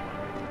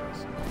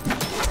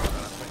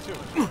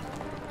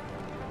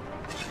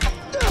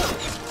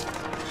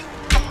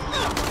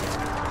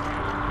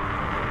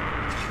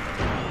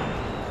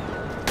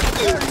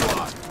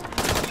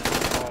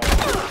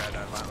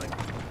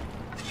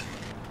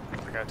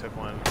 I took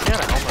one. He had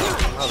a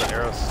helmet. Oh, the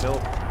arrow's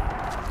still.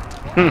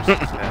 Let's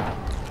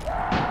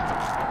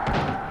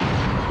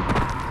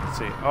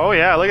see. Oh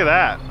yeah, look at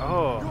that.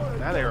 Oh,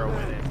 that arrow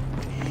went in.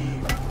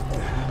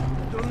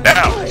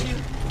 Ow!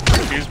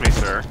 Excuse me,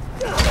 sir.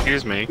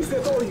 Excuse me. I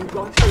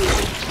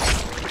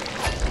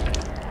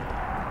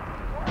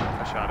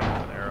shot him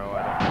with an arrow. I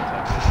don't know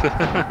if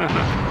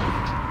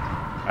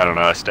I don't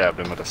know, I stabbed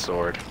him with a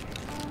sword.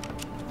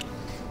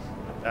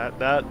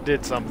 That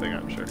did something,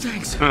 I'm sure.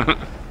 Thanks. A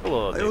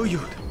little I owe you.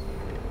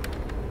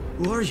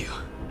 Who are you?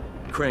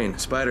 Crane,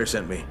 Spider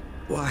sent me.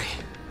 Why?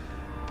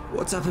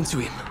 What's happened to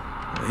him?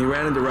 He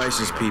ran into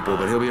Rice's people,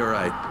 but he'll be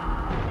alright.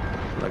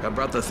 Like, I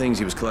brought the things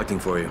he was collecting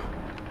for you.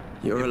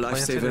 You're a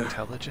Implanted lifesaver.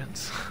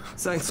 Intelligence.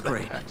 Thanks,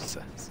 Crane.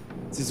 Access.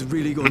 This is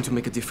really going to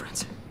make a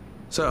difference.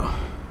 So,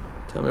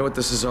 tell me what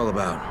this is all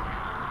about.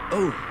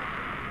 Oh,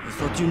 I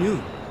thought you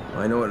knew.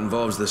 I know it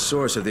involves the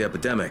source of the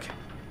epidemic.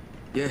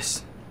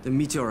 Yes, the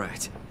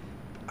meteorite.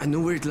 I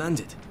know where it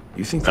landed.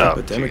 You think the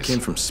epidemic came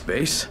from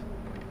space?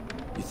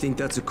 You think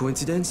that's a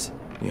coincidence?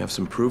 You have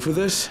some proof of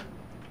this?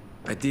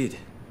 I did.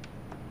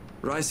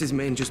 Rice's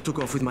men just took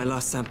off with my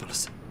last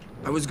samples.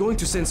 I was going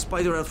to send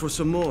Spider out for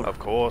some more. Of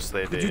course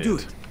they did. Could you do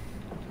it?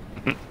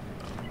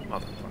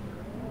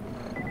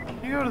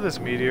 Motherfucker. You go to this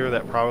meteor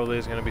that probably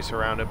is going to be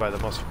surrounded by the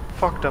most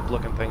fucked up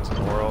looking things in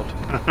the world.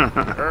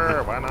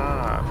 Sure, why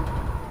not?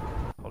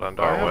 Hold on,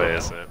 Far away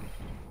is it?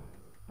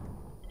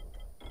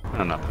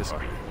 Oh, not this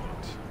far.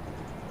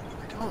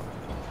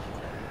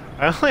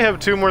 I only have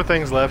 2 more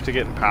things left to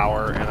get in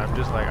power, and I'm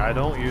just like, I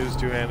don't use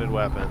two-handed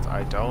weapons.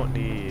 I don't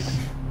need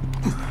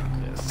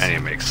this. I need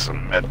to make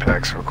some med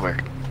packs real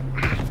quick.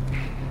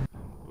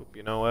 Oop,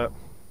 you know what?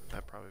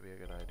 That'd probably be a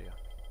good idea.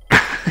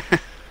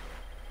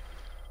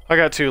 I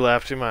got 2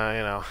 left. You might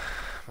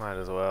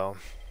as well.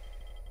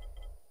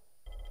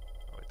 Oh,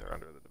 wait, they're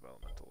under the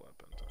developmental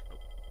weapons. Oh,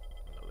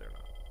 no, they're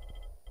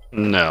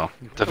not. No,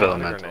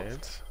 developmental.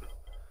 Grenades.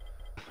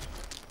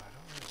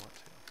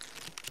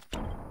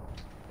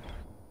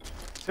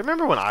 I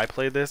remember when I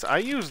played this, I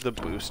used the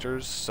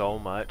boosters so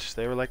much.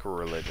 They were like a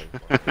religion.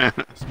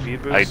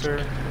 Speed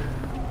booster.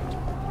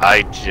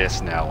 I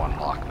just now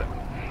unlocked them.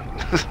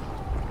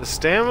 The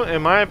stamina,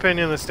 in my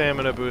opinion, the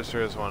stamina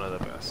booster is one of the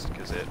best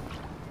because it.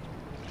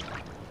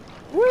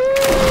 Woo!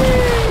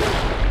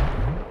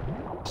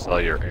 Saw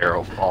your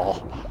arrow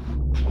fall.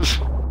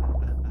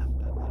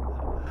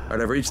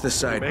 Alright, I've reached the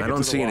site. I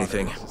don't see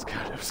anything. This is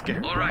kind of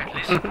scary. Alright,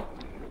 listen.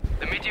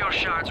 The meteor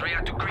shards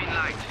react to green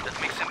light. That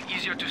makes them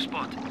easier to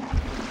spot.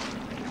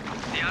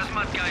 The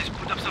Asmat guys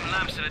put up some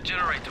lamps at a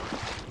generator.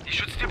 They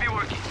should still be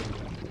working.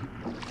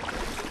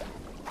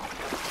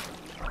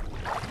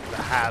 The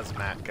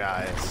hazmat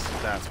guys.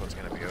 That's what's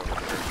gonna be over there.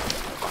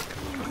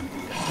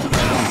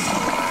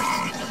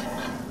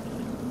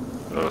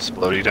 Oh,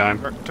 explodey time.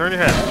 Turn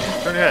your head.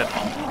 Turn your head.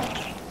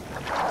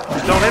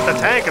 Just don't hit the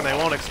tank and they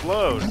won't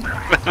explode.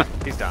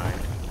 He's dying.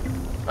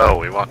 Oh,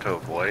 we want to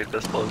avoid the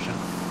explosion.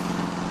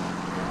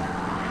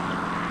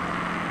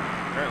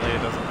 Apparently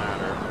it doesn't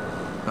matter.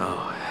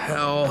 Oh,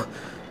 hell.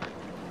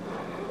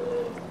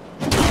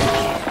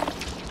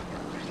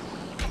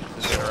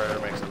 The generator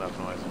makes enough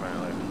noise,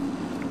 apparently.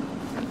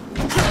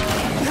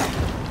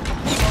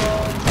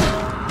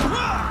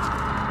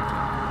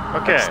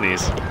 Okay.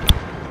 Sneeze.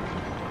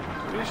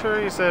 Pretty sure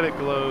you said it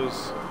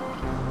glows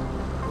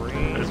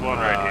green. There's one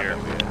right here.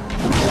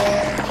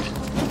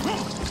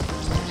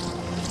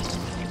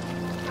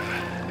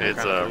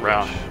 It's a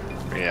round,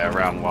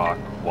 round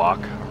round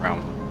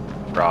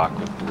rock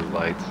with blue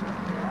lights.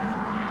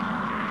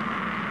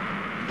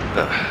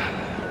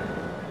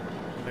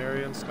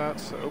 Marion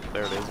Scott's. Oh,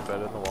 there it is,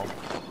 embedded in the wall.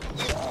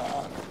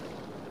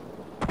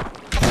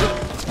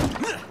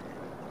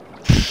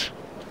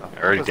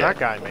 What was that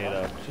guy made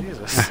of?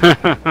 Jesus.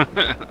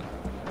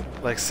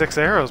 Like 6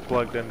 arrows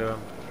plugged into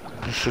him.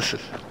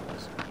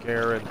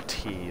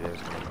 Guarantee there's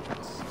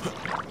enemies.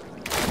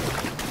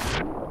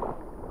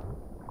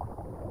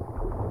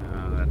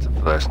 Oh, that's a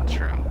fluorescence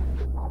room.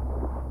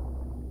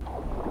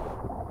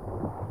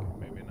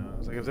 Maybe not.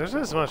 It's like if there's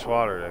this much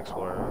water to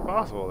explore, it's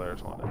possible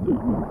there's one in there.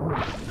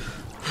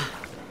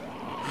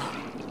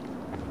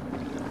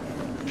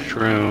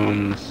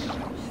 Shrooms.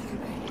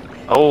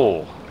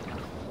 Oh!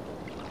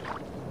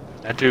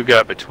 That dude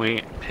got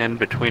pinned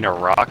between a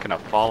rock and a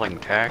falling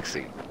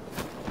taxi.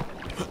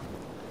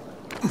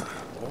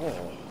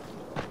 Oh.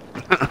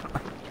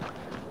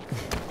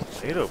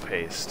 Tomato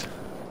paste.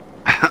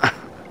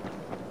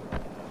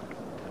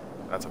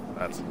 That's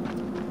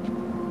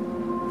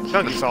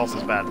chunky salsa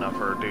is bad enough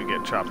for a dude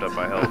getting chopped up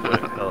by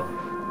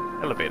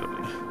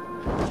elevatably.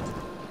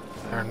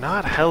 They're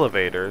not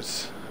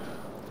elevators.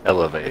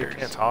 Elevators. They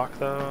can't talk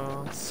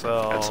though,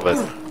 so That's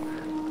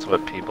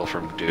what people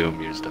from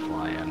Doom used to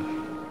fly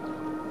in.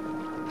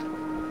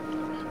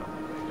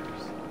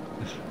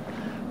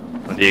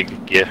 What do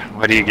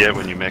you get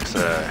when you mix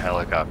a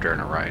helicopter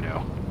and a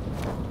rhino?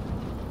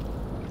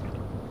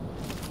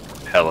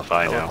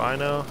 Helifino.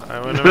 Helifino? I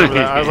remember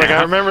that. I was like,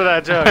 I remember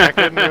that joke. I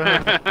couldn't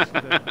remember.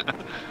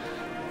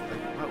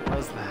 Like, what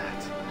was that?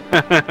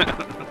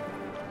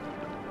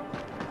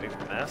 Big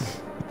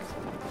mess?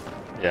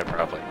 Yeah,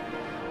 probably.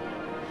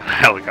 A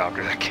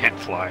helicopter that can't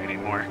fly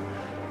anymore.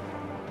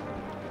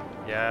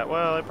 Yeah,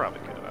 well, it probably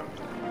could have.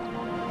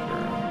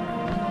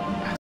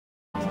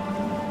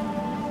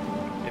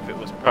 If it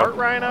was part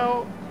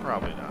rhino,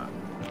 probably not.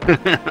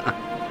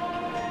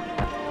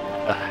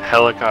 A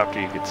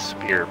helicopter you could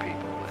spear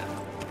people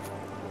with.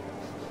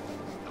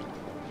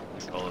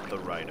 the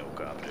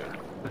rhinocopter.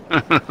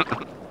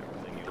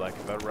 Everything you like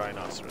about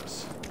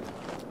rhinoceros.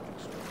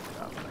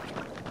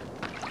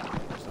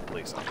 There's the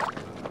police officer.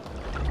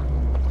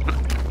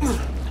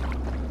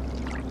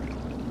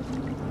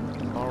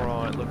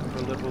 Alright, looking for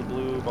little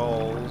blue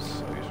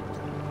balls.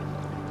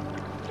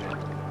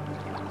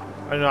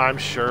 I know, I'm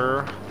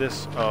sure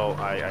this... Oh,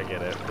 I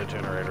get it. The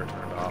generator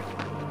turned off.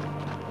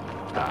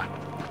 Ah.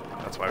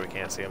 That's why we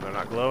can't see them. They're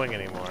not glowing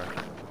anymore.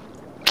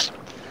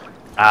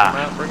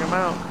 Ah. Bring them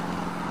out.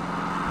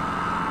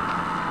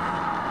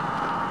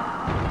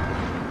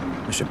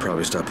 I should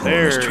probably stop pulling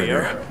this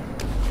trigger.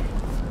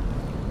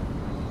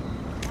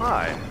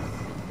 Hi.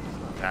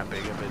 Not that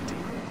big of a deal.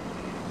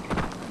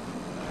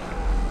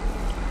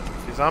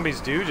 These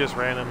zombies do just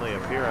randomly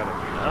appear out of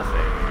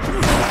nothing.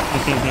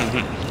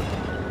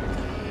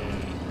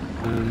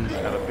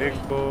 Got a big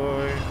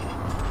boy.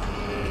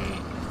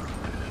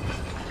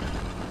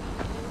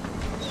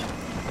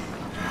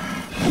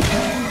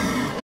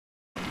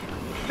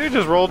 Dude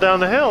just rolled down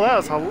the hill. That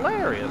was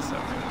hilarious.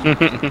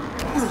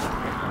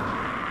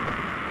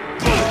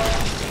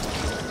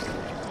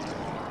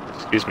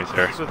 Excuse me,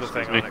 sir. This is the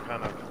thing on it,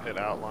 kind of, it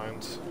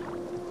outlines.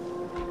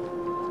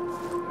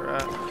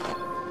 Right.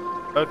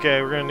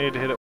 Okay, we're gonna need to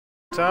hit it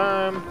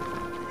time.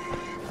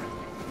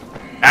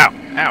 Ow!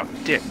 Ow!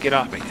 Dick, get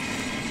off me.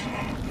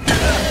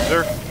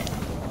 Sir.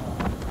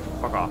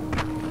 Fuck off.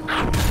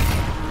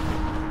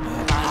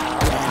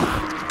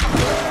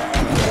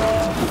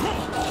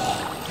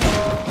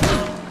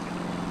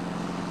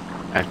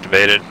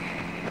 Activated.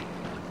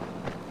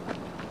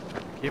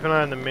 Keep an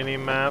eye on the mini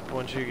map.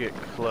 Once you get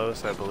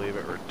close, I believe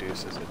it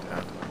reduces it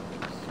down.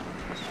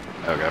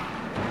 Okay.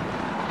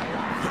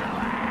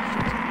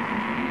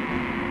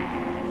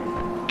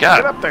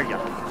 Get up there, you.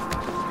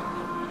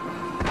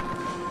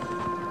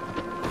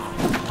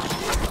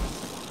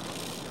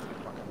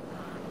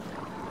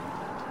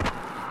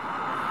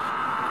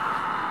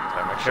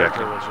 My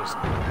character was just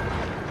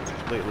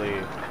completely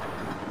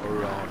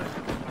on it.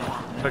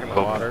 Took in the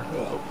water.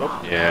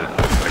 Oh. Yeah,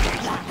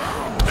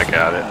 I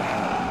got it.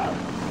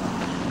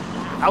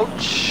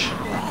 Ouch!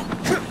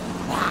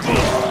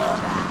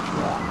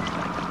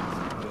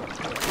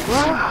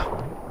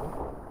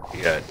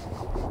 You got it.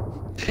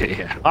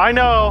 Yeah. I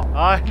know!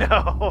 I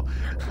know!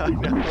 I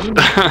know.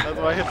 That's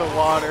why I hit the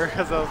water,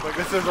 because I was like,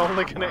 this is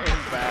only gonna end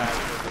bad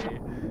for me.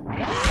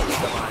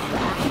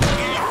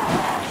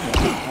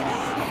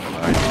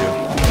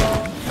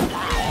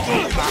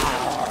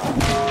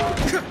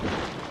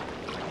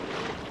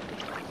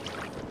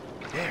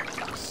 There it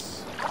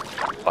goes.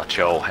 Watch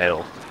your old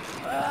hell.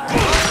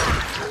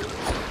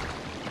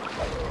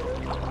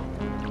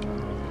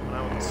 When I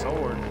with the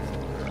sword.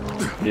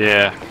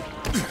 Yeah.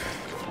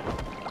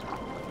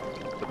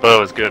 The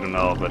bow is good and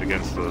all, but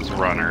against those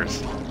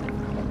runners.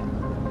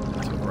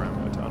 That's what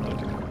Grandma taught me.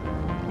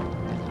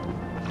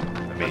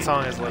 That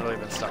song has literally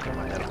been stuck in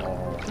my head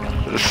all.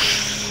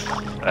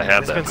 I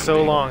have It's that been movie.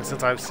 so long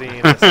since I've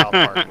seen the South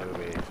Park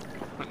movie.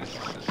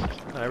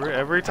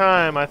 Every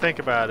time I think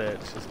about it,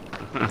 it's just.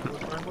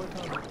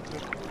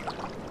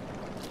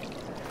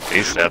 I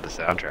used to have the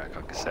soundtrack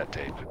on cassette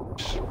tape,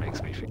 which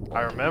makes me feel.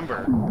 I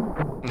remember.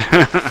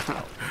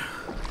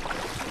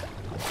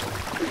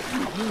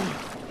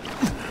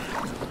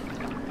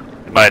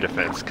 In my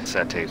defense,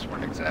 cassette tapes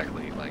weren't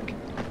exactly like.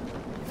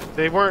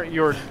 They weren't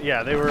your.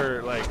 Yeah, they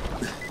were like.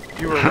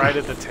 You were right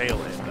at the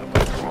tail end of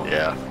it.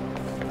 Yeah.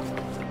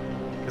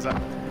 Because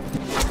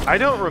I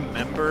don't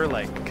remember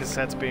like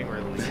cassettes being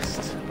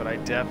released, but I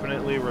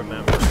definitely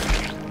remember.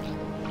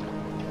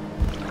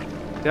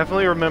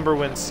 Definitely remember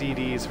when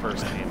CDs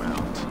first came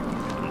out.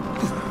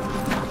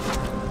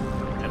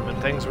 And when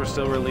things were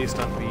still released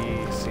on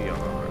VCR.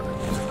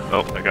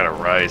 Oh, I got a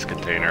Rise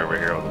container over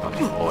here with a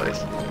bunch of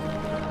boys.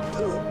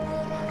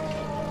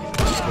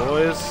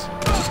 Boys?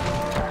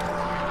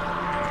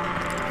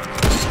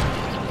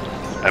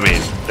 I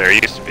mean, there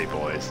used to be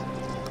boys.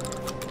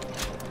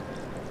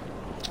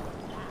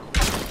 I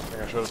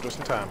think I showed up just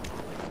in time.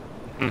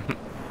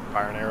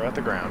 Fire an arrow at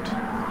the ground.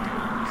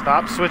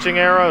 Stop switching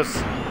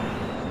arrows!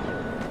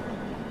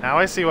 Now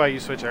I see why you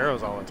switch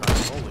arrows all the time.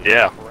 Holy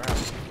crap.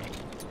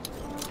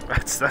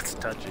 That's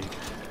touchy.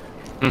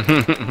 I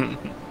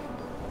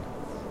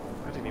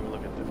didn't even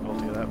look at the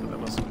difficulty of that, but that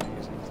must have been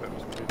easy. That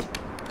was good.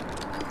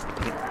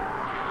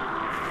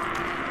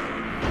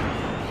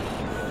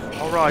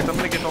 Alright, I'm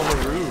gonna get on the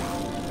roof.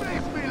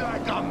 Leave me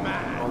like a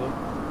man.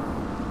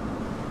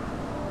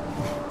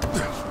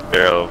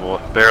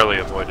 Barely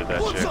avoided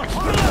that chick.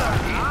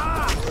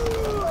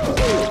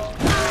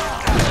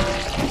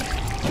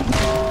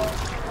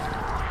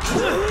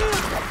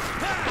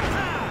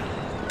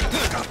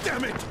 God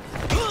damn it!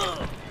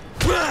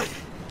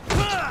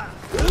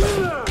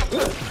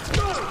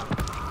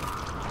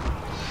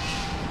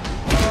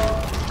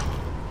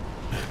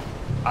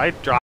 I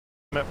dropped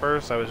him at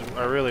first. I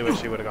really wish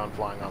he would have gone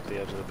flying off the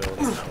edge of the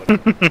building.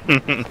 That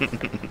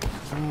would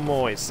have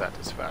more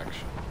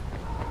satisfaction.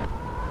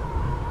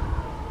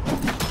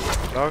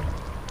 Dog?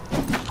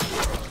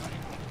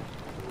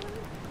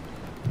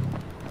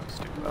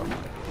 Stupid.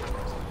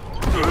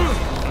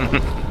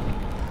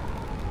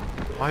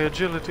 My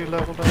agility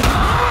leveled up.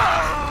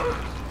 I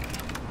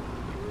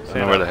don't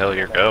know where the hell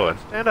you're going.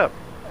 Stand up.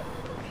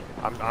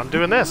 I'm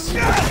doing this.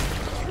 That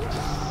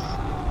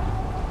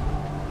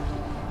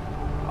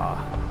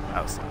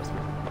was nice.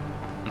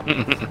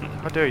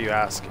 How dare you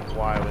ask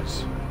why I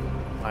was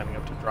lining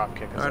up to drop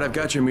kick us? Alright, I've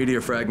got your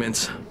meteor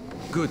fragments.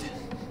 Good.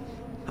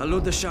 I'll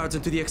load the shards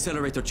into the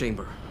accelerator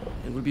chamber,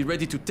 and we'll be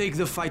ready to take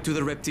the fight to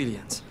the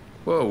reptilians.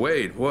 Whoa,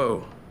 wait,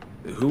 whoa.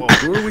 Who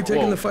are we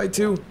taking the fight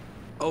to?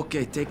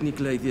 Okay,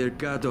 technically they're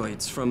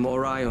gadoids from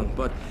Orion,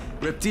 but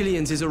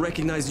reptilians is a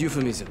recognized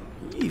euphemism,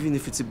 even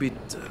if it's a bit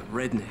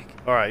redneck.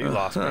 Alright, you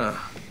lost me.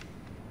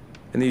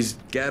 And these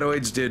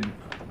gadoids did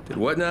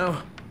what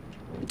now?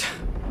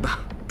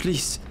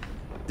 Please.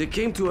 They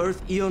came to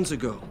Earth eons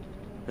ago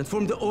and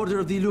formed the Order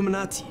of the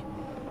Illuminati.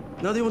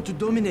 Now they want to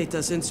dominate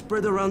us and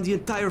spread around the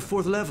entire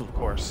 4th level. Of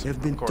course. They've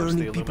been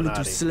turning people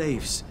into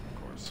slaves.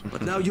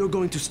 But now you're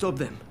going to stop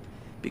them.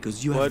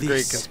 Because you have What this.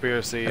 great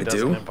conspiracy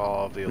doesn't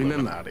involve the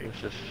Illuminati?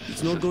 Remember,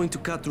 it's not going to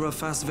cut through a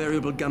fast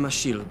variable gamma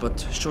shield,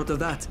 but short of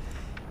that,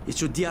 it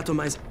should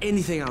deatomize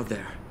anything out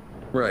there.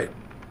 Right.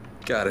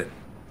 Got it.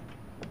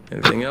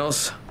 Anything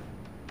else?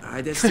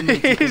 I'd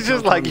estimate He's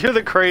just like, you're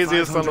the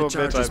craziest son of a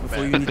 500 bitch I've before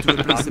met. you need to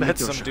replace I've the met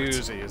meteor some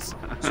shards. doozies.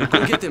 So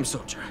go get them,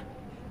 soldier.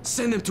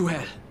 Send them to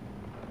hell.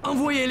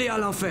 Envoyez-les à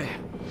l'enfer.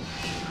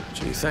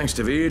 Gee, thanks,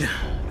 David.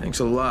 Thanks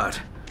a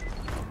lot.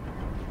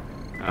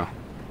 Oh.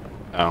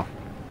 Oh.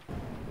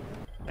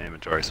 My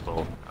inventory's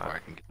full before I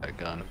can get that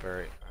gun. I'm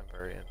very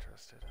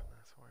interested in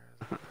this. Where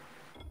is it?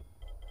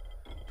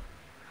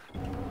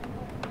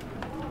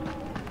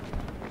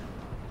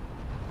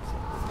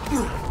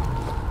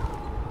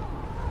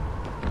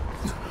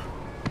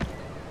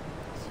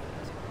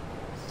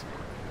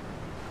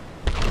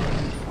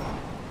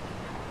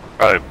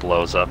 Probably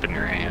blows up in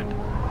your hand.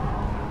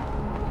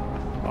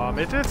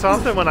 It did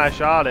something when I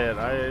shot it.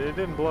 It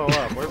didn't blow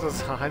up. Where's the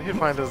zombie? I need to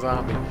find a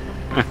zombie.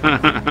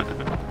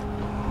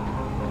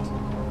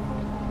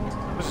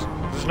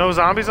 There's no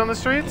zombies on the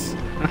streets?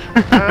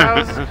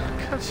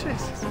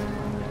 Jesus.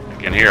 I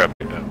can hear it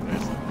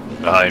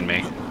behind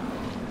me.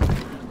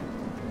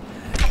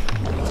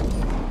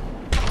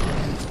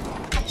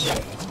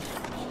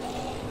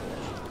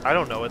 I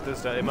don't know what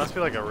this does. It must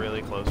be like a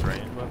really close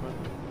range weapon.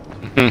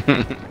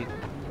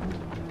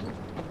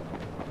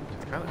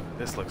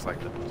 This looks like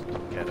the most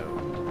ghetto.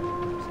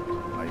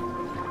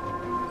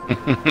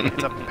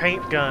 It's a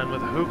paint gun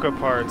with hookah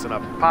parts and a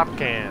pop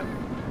can.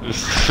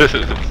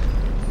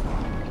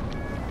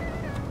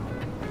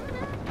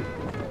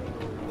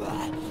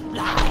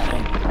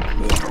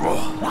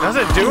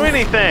 Doesn't do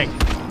anything.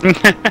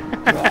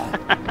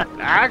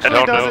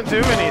 Actually doesn't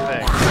do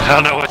anything. I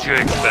don't know what you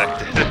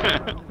expected.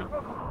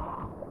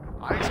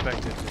 I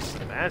expected just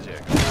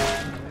magic.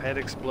 Head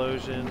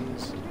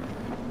explosions.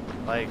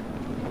 Like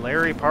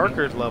Larry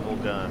Parker's level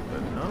gun,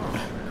 but no.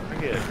 I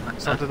get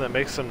something that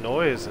makes some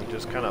noise and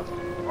just kind of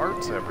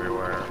farts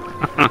everywhere.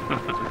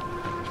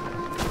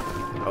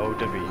 Oh,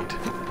 David.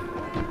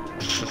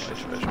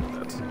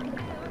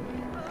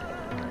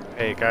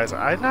 Hey guys,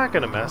 I'm not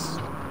gonna mess.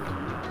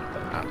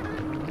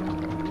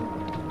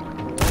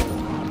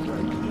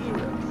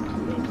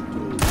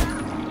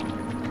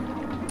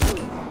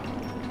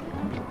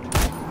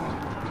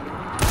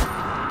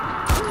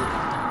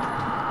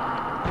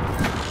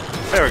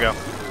 There we go.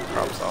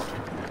 Problem solved.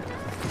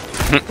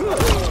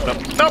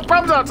 Nope,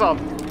 problem's not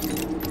solved.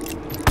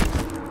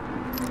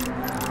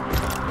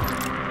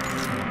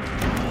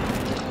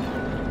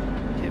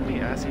 Get me,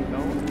 assy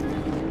going.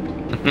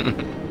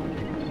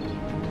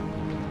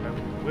 I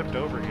whipped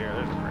over here.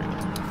 There's a great.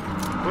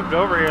 Whipped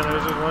over here, and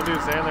there's just one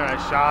dude standing there. I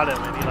shot him,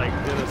 and he like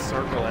did a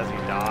circle as he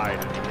died,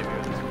 and he hit me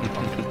with this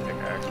fucking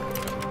pickaxe.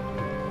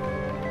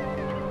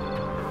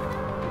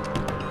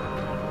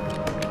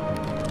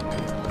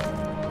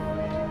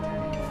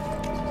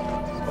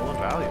 Stolen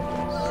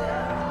valuables.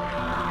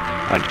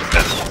 I just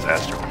had a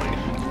disaster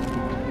relief.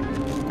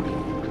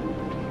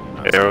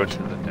 Arrow to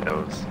the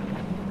nose.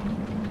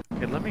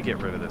 Okay, let me get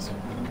rid of this.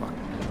 Fuck.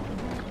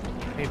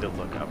 I need to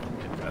look up and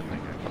get that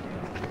thing.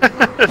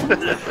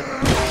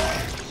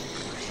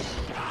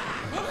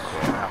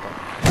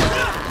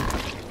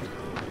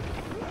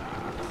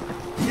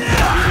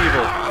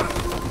 Evil.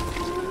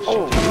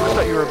 Oh, I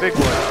thought you were a big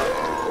boy.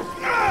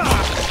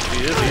 He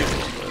is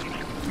evil.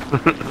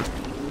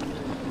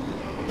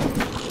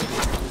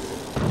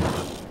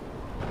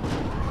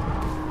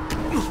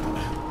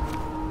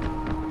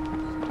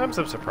 Sometimes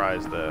I'm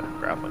surprised the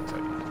grappling's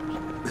like.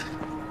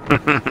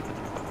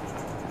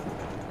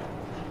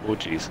 Oh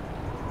jeez.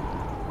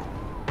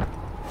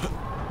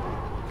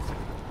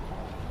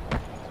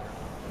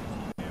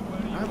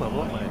 I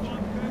level up my engine.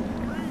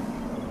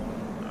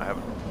 I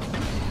haven't.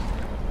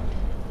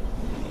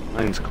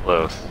 Mine's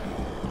close.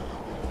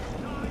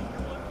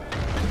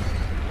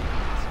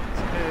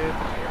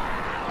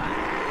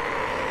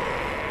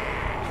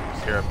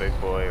 Just hear a big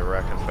boy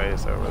wrecking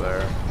face over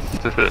there.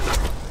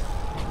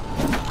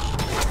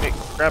 Hey,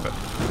 grab it.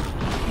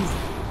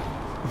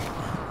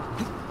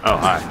 Oh,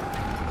 hi.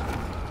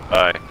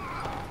 Bye.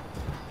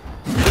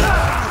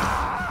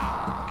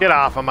 Get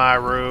off of my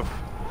roof.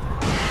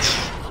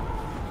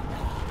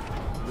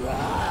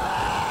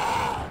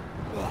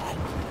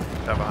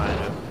 Got behind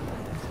you.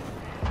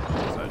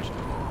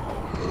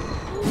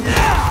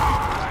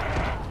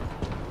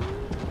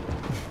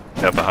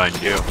 Got behind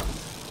you.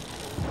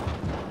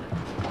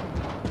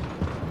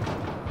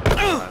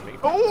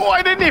 Oh,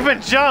 I didn't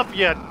even jump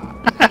yet.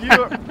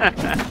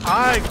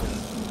 I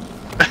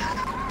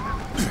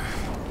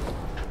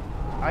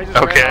just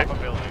ran off a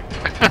building.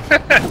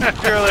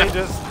 Purely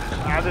just,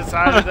 I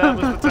decided that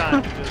was the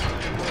time to just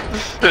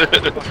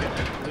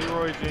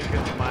Leroy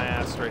Jenkins my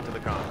ass straight to the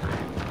concrete.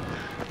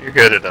 You're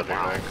good at other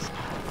things.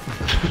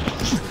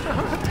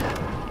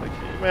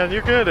 Man,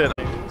 you're good at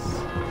things.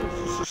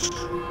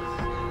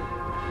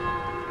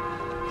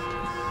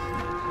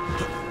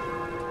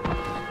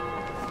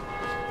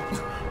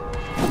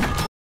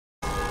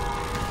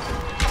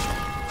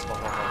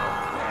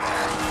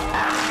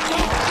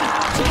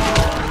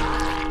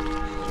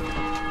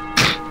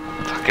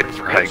 Fucking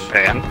frying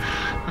pan.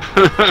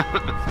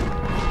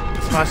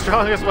 It's my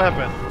strongest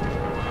weapon.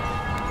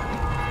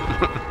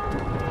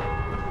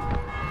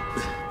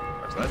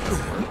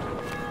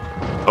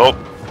 Oh,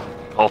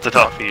 ult it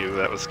off you.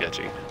 That was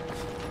sketchy.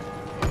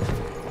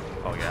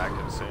 Oh yeah, I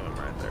could see him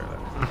right there.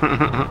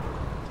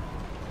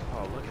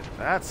 Oh, look at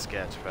that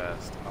sketch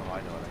fest. Oh, I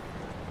know it.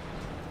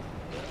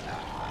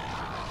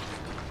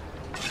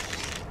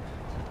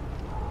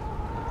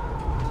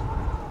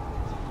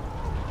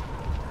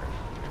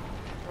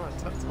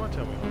 Come on,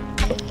 tell me.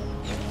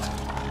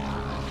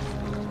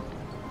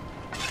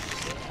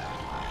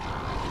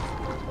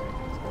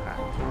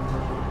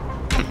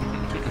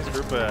 This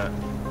group at.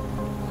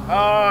 Oh,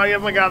 I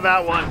haven't got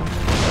that one.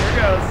 Here it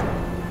goes.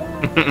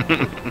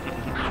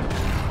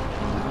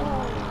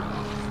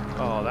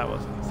 Oh, that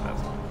wasn't.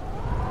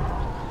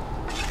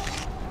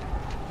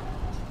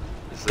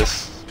 Is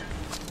this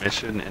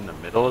mission in the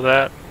middle of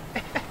that?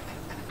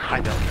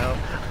 I don't know.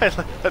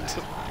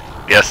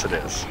 Yes, it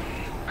is.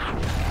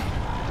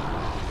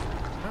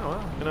 Oh,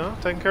 well, you know,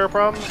 taking care of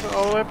problems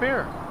all the way up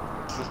here.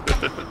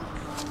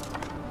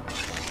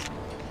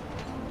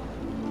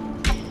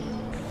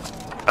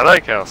 I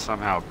like how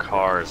somehow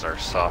cars are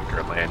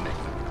softer landing.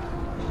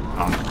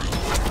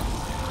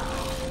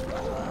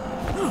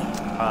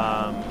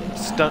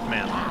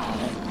 Stuntman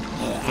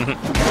landing.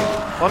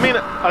 Well, I mean,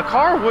 a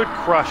car would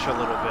crush a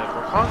little bit,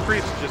 where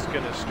concrete's just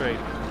gonna straight.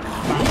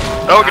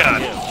 Oh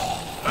god!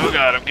 Oh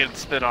god, I'm getting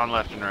spit on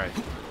left and right.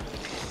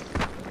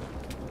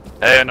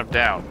 And I'm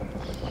down.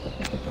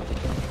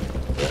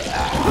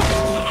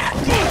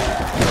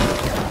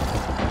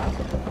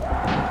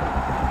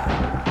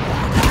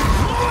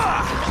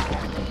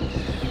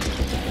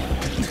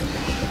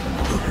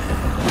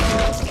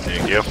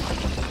 Thank you.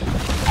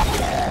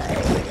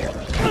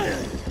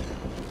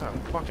 Oh,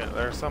 fuck it,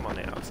 there's some on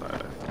the outside, I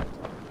think.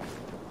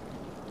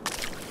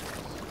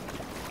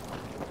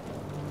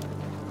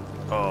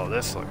 Oh,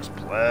 this looks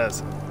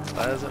pleasant.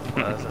 Pleasant.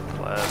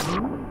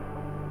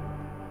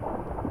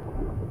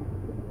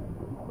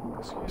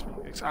 Excuse me.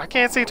 I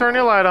can't see. Turn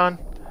your light on.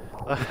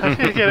 I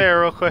need to get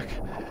air real quick.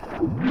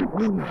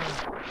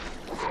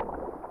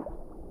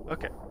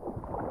 Okay.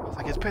 I was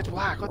like, it's pitch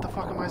black. What the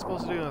fuck am I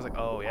supposed to do? And I was like,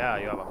 oh yeah,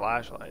 you have a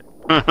flashlight.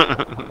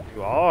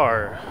 You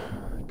are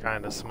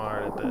kind of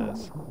smart at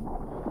this.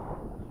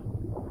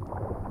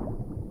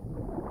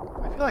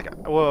 I feel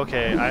like, well,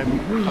 okay,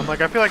 I'm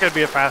like, I feel like I'd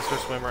be a faster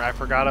swimmer. I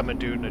forgot I'm a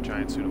dude in a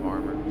giant suit of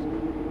armor.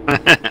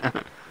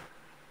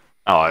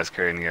 Oh, I was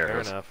carrying the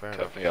arrows. Fair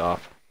enough. Cut me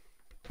off.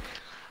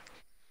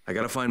 I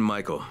gotta find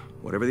Michael.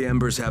 Whatever the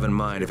Embers have in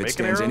mind, if it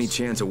stands any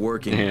chance of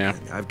working,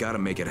 I've gotta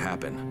make it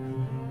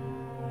happen.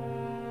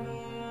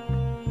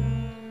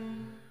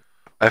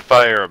 I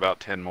fire about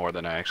 10 more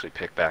than I actually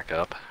pick back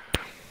up.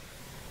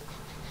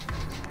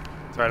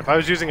 That's right, if I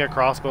was using a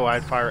crossbow,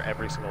 I'd fire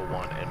every single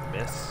one and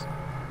miss.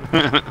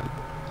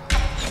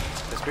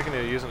 Speaking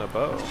of using a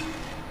bow.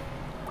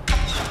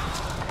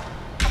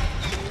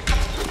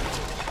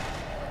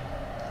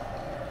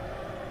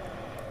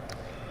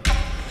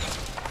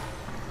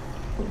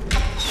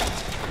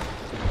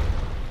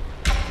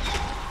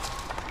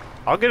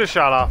 I'll get a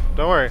shot off,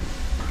 don't worry.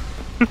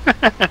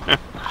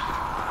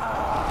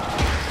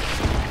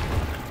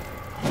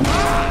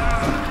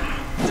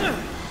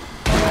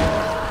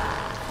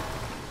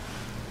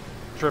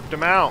 Tripped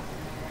him out.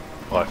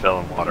 Well, I fell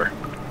in water.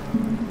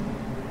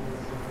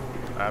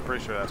 I'm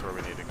pretty sure that's where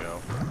we need to go.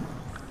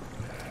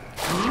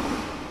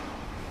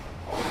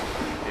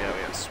 Yeah,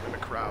 we have to swim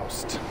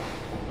across.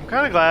 I'm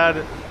kind of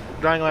glad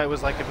Dying Light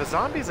was like, if a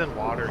zombie's in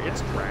water,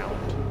 it's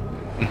drowned.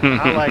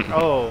 Not like,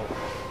 oh,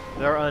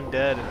 they're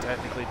undead and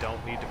technically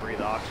don't need to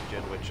breathe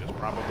oxygen, which is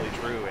probably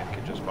true and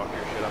can just fuck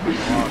your shit up in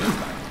the water.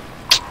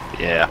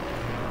 Yeah.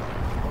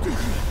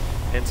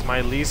 Hence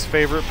my least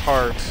favorite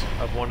part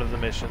of one of the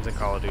missions in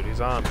Call of Duty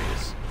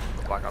Zombies.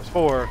 Black Ops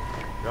 4,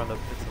 you're on the,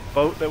 it's the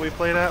boat that we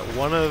played at.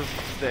 One of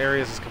the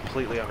areas is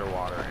completely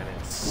underwater and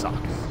it sucks.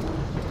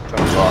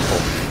 Sounds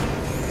awful.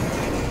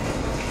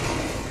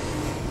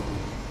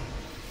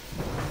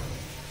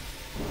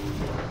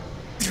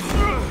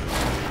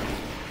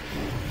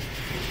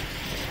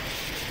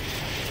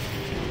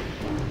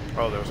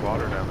 Oh, there's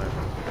water down there.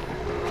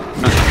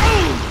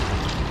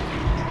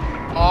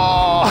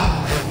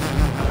 Oh!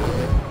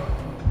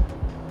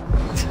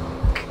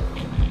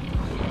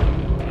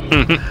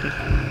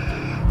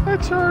 I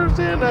charged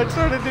in. I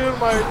started doing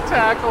my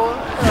tackle.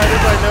 Right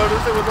as I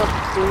noticed it was up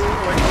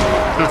boom. Like,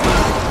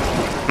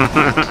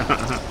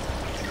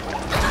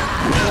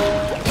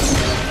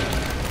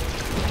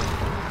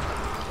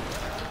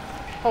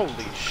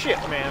 holy shit,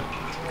 man!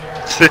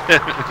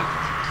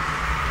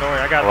 Don't worry,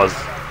 I got this.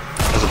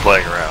 Wasn't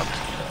playing around.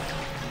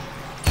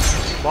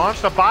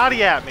 Launched a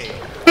body at me.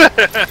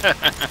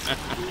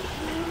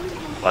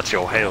 That's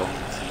your hail.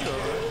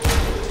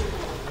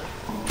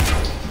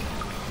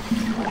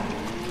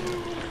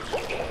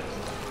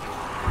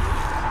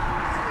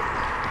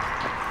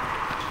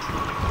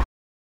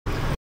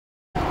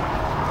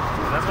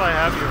 That's why I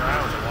have you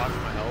around to watch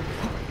my health.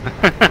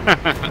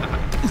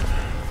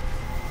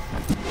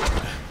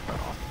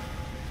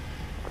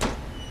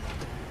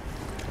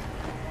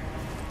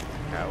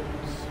 No.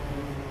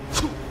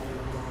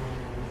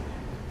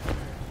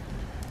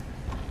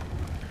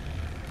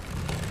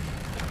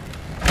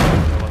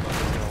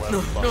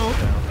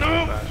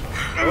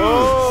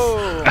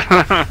 Oh!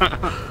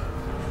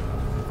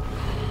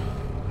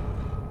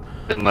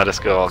 Didn't let us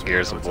go all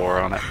Gears of War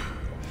on it.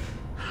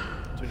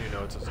 That's when you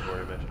know it's a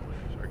story mission when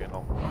you start getting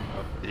all fucked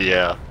up.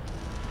 Yeah.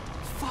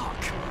 Fuck.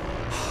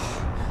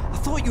 I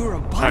thought you were a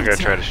biter. I'm gonna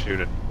try to shoot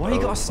it. Why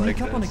you gotta sneak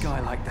like up on a this. guy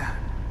like that?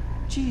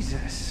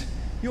 Jesus.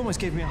 You almost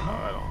gave me a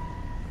heart. I don't.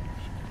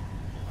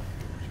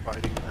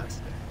 Fighting in that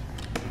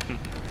stage.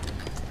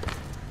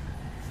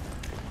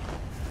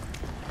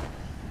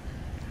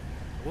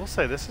 I will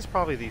say this is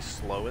probably the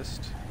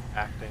slowest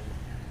acting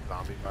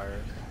zombie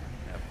virus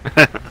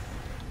ever.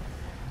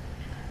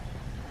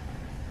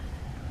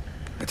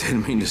 I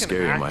didn't mean to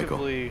scare you, Michael.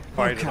 Actively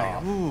fight it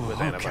off with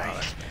okay.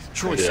 antibiotics.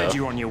 Troy said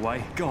you were on your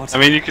way. God. I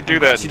mean, you could do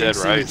that She in didn't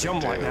Dead see me Rising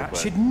jump like too, that. but-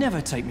 She'd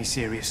never take me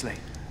seriously.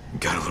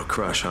 Got a little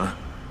crush, huh?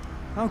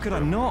 How could I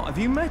not? Have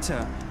you met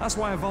her? That's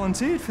why I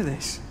volunteered for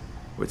this.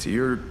 What's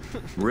you're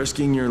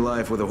risking your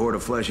life with a horde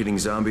of flesh-eating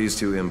zombies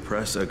to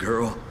impress a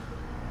girl?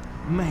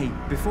 Mate,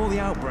 before the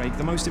outbreak,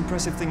 the most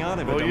impressive thing I'd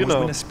ever Well, done you was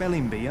know. win a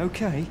spelling bee,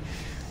 okay?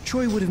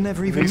 Troy would have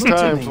never even These looked at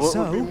times, me, what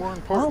would be more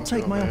so important I'll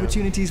take to my a man?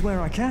 opportunities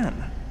where I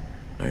can.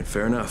 All right,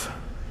 fair enough.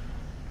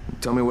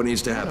 Tell me what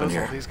needs to happen All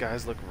here. these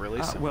guys look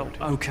really similar. Well,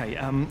 okay,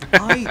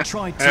 I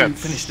tried to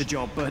finish the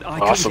job, but I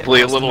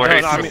Possibly a couldn't little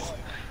get past racist. them.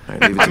 All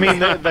right, leave it I to mean, me.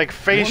 like What needs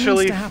facial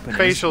to happen is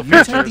features,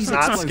 you take these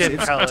not Skip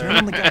explosives, turn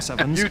on the gas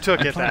Keller. ovens, You took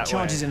and it plant that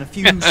charges way. in a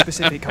few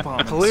specific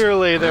compartments.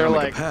 Clearly, they're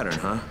Like like a pattern,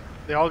 huh?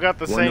 they all got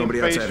the One same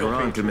nobody outside facial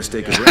Haran features. could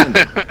mistake as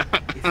random.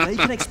 If they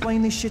can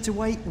explain this shit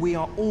away, we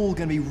are all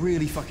going to be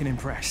really fucking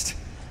impressed.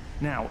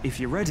 Now, if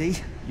you're ready,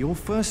 your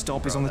first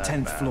stop is on the that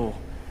 10th bad. floor.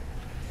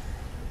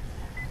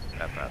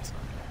 That's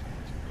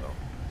not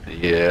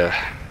Yeah.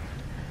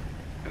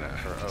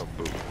 oh,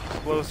 boom.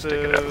 Stick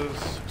it up.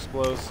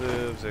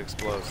 Explosives.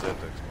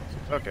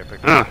 Okay, pick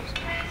Huh.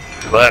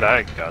 those. Glad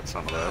I got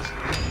some of those.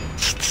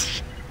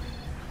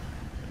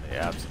 The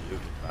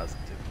absolute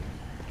positivity.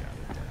 Got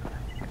it down.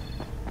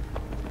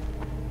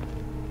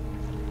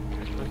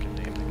 I can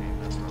name the game.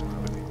 That's not how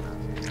to be.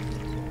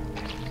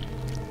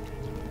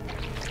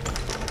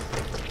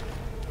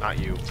 Not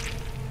you.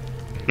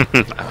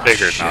 I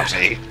figured not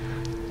me.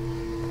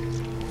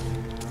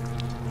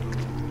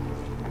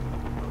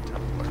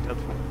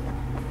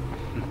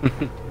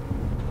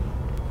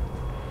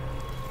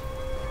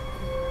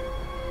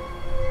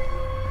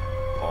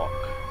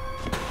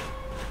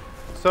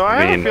 So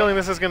I have a mean- feeling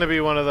this is going to be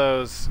one of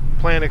those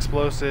plant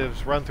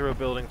explosives, run through a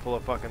building full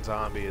of fucking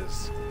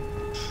zombies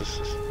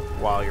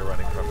while you're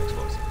running from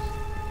explosives.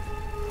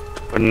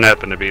 Wouldn't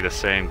happen to be the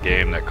same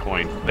game that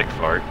coined Thick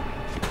Fart.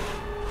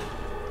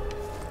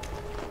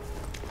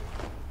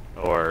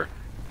 Or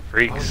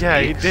Freaks. Oh, yeah,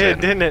 he Geeks, did,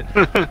 and- didn't it?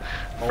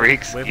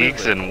 Freaks, Women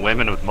Geeks, with- and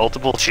Women with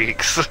Multiple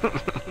Cheeks.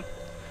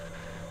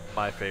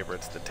 My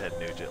favorite's the Ted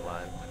Nugent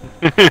line.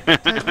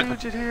 Ted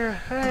Nugent here.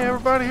 Hey,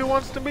 everybody who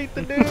wants to meet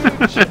the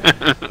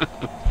Nuge.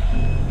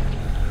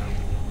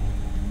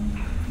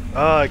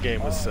 Oh, that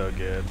game was so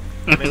good.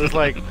 And it was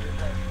like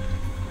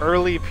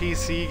early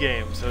PC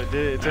game, so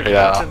it took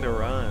Yeah. nothing to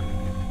run.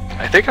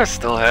 I think I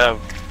still have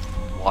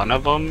one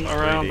of them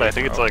around, 3D but I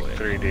think it's like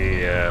probably.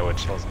 3D, yeah,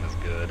 which wasn't as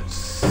good.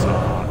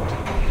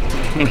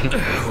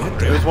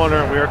 I was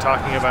wondering, we were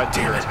talking about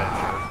Deer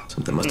Adventure.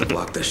 Something must have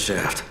blocked this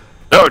shaft.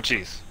 Oh,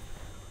 jeez.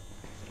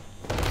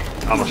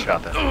 Almost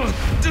shot that.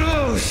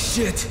 Oh,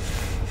 shit.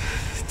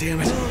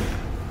 Damn it.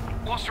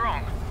 What's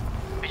wrong?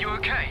 Are you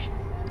okay?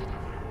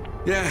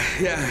 Yeah,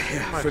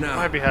 for now.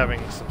 Might be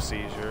having some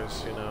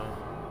seizures, you know.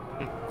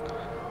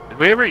 Did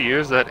we ever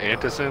use that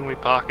Antacin we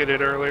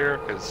pocketed earlier?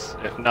 Because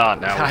if not,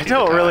 now we I need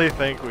don't to really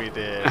think we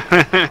did.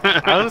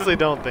 I honestly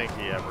don't think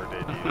he ever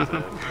did use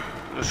it.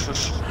 This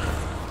is...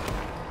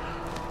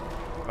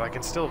 But I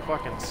can still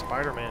fucking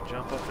Spider-Man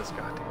jump up this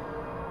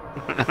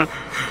goddamn.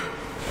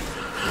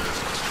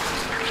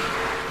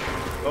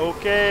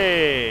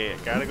 Okay,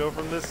 gotta go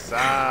from this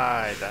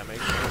side. That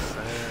makes no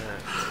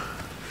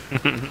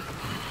sense.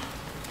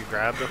 You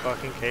grab the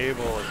fucking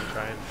cable as you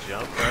try and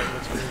jump right in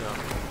between them.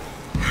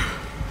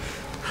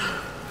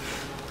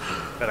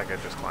 Bet I could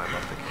just climb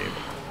up the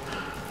cable.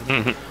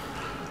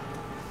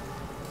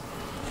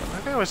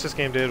 I think what this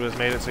game did was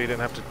made it so you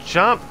didn't have to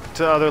jump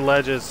to other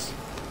ledges.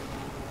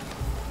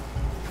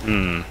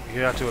 You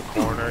got to a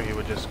corner, you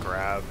would just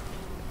grab.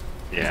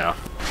 Yeah.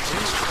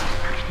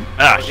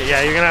 Ah, okay,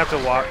 yeah, you're gonna have to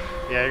walk.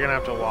 Yeah, you're gonna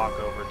have to walk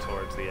over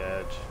towards the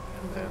edge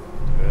and then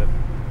do it.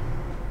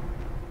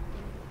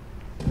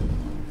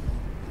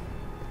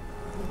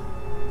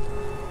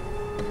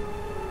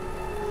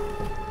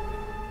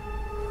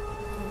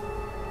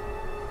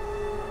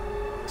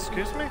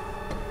 Excuse me?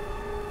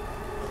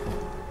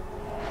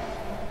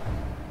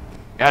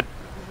 God.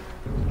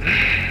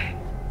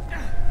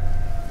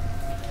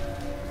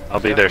 I'll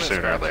be there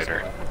sooner or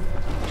later.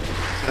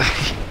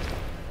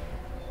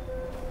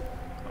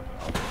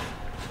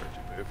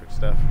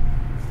 Stuff.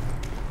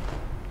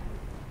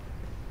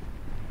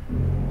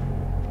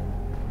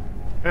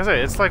 I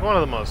say it's like one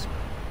of the most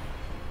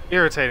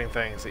irritating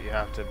things that you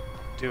have to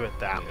do it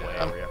that way,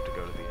 where you have to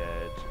go to the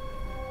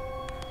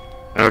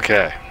edge.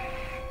 Okay.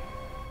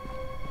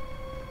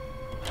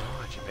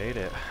 Oh, but you made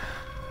it.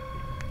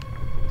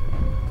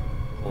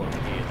 Pull up the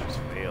key and just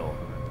fail.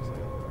 And then just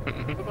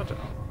like, a bunch of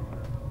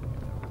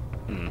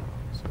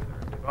so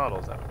there are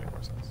bottles. That would make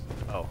more sense.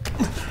 Oh,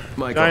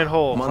 Michael, giant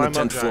hole. I'm on the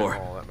 10th floor.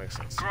 Hole. That makes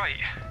sense. Great.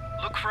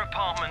 Look for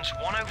apartments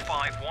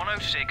 105,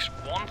 106,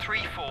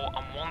 134,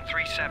 and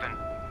 137.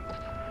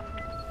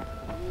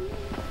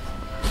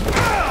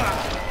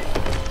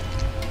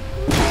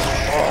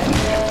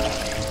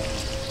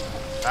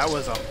 That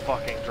was a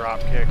fucking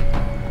drop kick.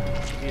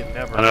 He had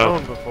never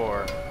known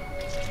before.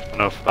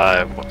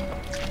 105.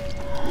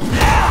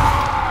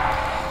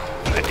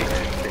 I think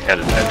they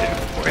headed that dude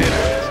before he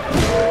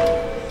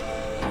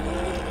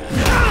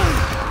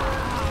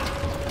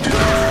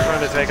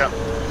Trying to take up.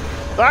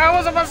 That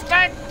was a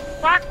mistake!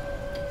 Fuck!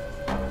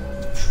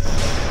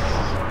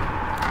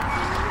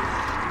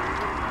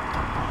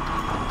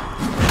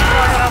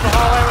 Walking down the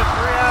hallway with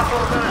 3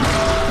 assholes in it.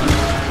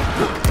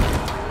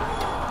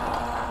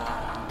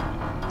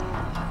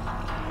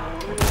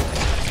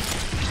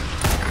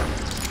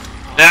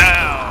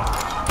 Now!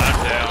 I'm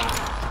down.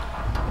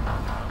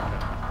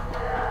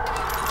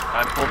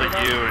 I pulled at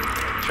you and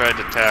tried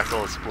to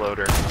tackle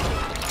Exploder.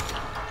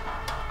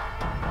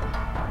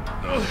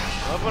 I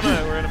love when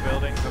we're in a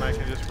building and I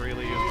can just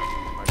freely use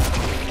my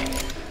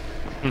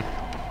gun.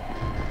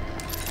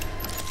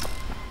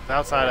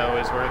 Outside, I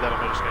always worry that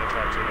I'm just going to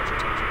attract too much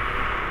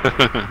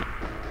attention.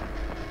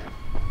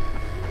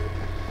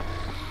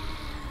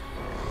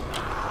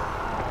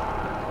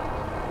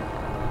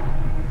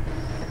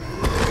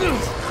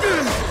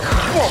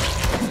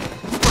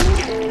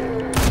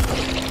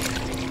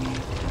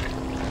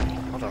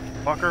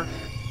 Motherfucker.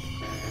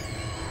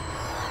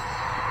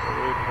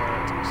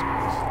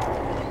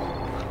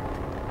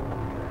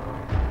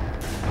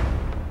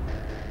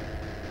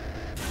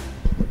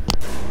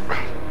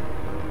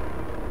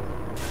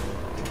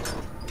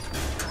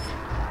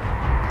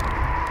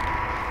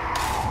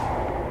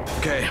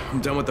 Okay, I'm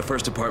done with the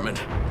first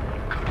apartment.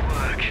 Good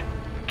work.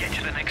 Get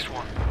to the next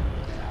one.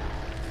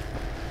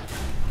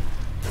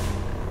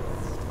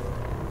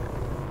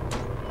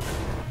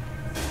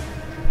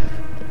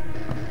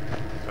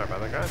 Sorry about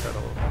that, guys.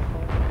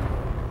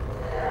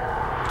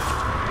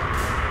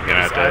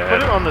 I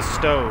put it on the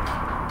stove.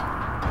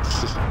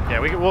 Yeah,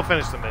 we'll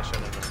finish the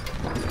mission.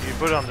 And then you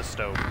put it on the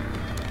stove.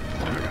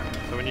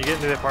 So when you get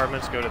into the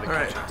apartments, go to the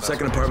kitchen. Alright,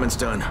 second apartment's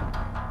done.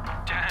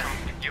 Damn,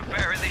 you're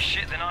better at this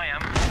shit than I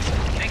am.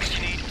 Next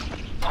you need...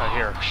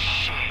 Here.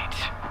 Shit.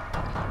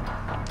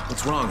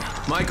 What's wrong?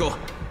 Michael!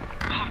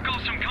 I've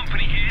got some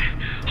company here.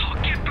 I'll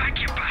get back,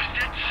 you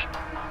bastards.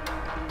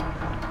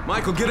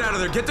 Michael, get out of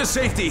there! Get to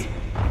safety!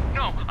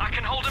 No, I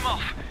can hold him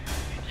off.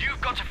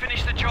 You've got to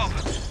finish the job.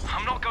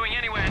 I'm not going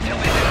anywhere until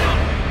this is done.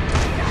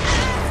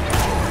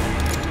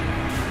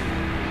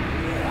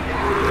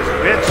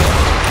 Bitch!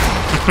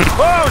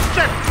 Whoa,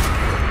 shit!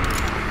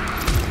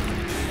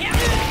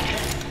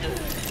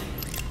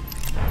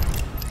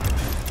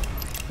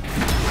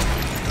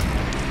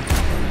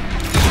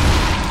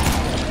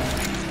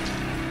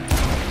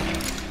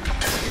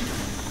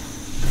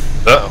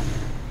 Uh-oh.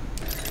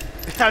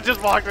 I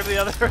just walked into the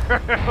other room.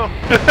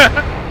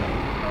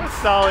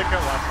 Solid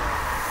come on.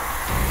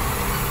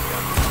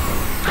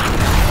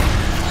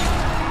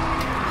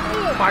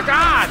 Oh my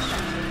god!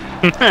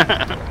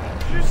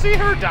 Did you see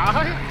her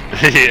die?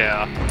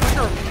 Yeah. Like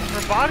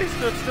her body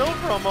stood still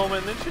for a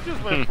moment and then she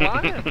just went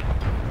flying. That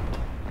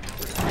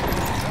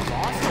was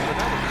awesome, but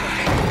that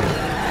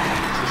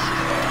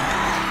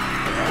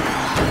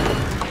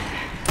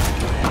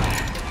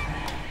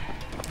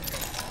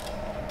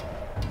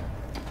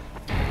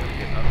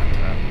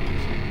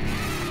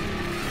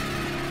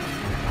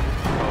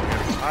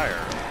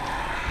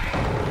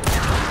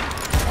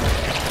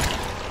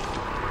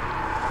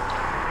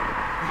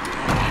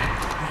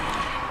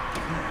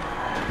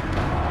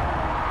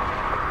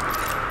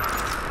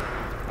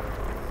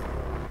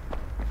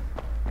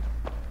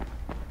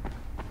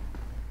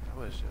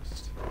is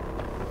just...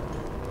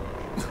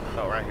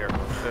 Oh, right here.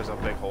 There's a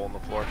big hole in the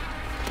floor.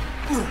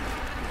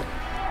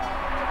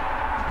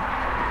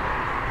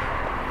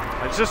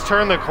 I just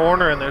turned the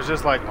corner and there's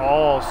just like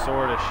all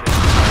sort of shit.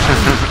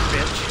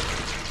 Bitch.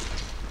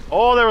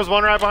 Oh, there was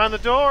one right behind the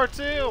door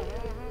too.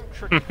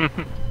 Tricky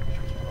little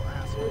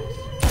assholes.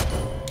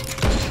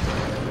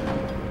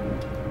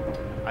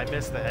 I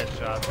missed the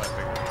headshots. I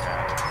figured we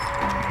had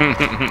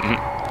it.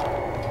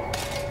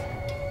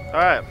 All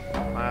right,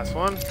 last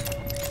one.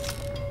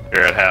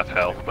 You're at half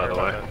health, by the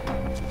way.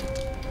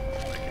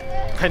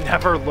 I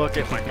never look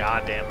at my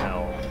goddamn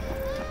health.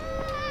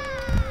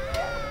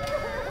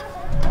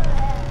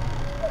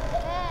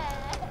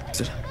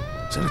 Is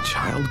that a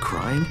child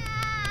crying?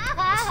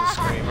 This is a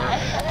screamer.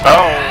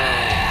 Oh!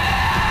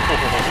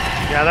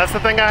 Yeah, that's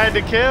the thing I had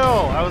to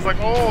kill. I was like,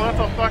 oh, that's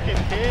a fucking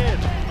kid.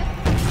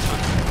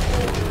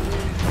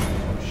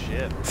 Oh,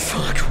 shit.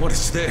 Fuck, what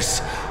is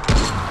this?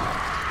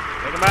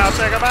 Take him out,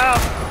 take him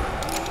out!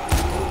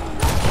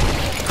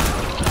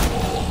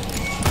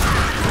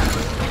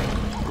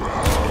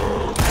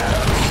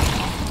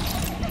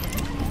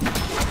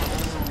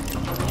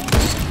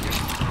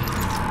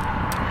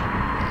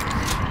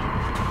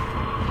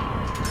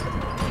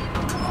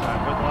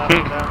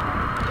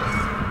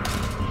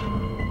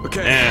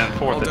 Okay. And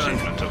fourth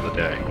achievement of the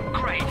day.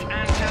 Great,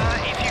 and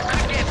if you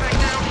could get back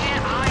down here,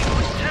 I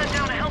would turn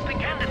down a helping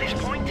hand at this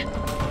point.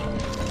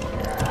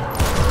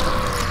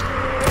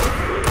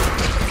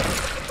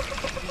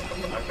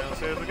 Back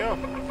downstairs we go.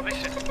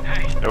 Listen,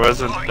 hey. There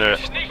wasn't the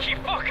Sneaky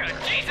fucker,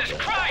 Jesus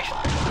Christ!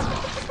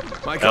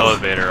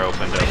 elevator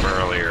opened up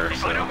earlier,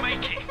 so. I don't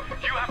make it.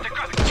 You have to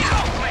grab it. Get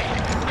off me!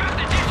 Grab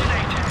the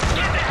detonator!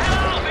 Get the hell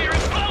out of here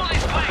and blow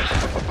this place!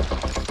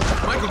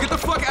 Michael, get the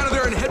fuck out of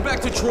there and head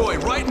back to Troy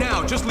right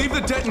now. Just leave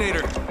the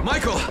detonator.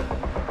 Michael!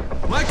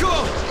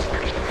 Michael!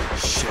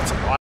 Shit.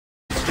 I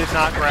did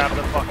not grab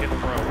the fucking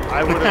rope.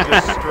 I would have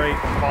just straight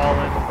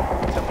fallen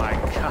to my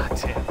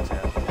goddamn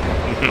death.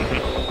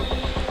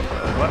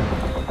 What?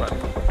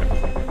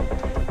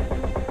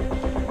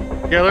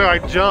 Yeah, look, I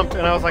jumped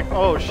and I was like,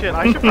 oh shit,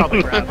 I should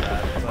probably grab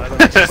that. So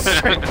I just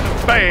straight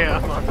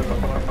bam onto the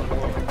fucking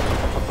floor.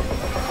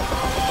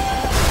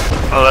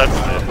 Oh, that's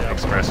the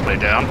expressway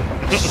down.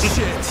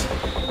 Shit.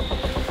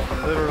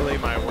 Literally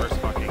my worst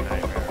fucking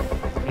nightmare.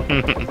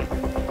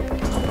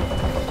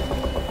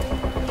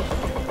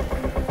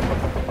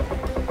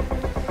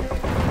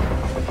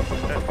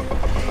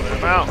 Let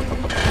him out.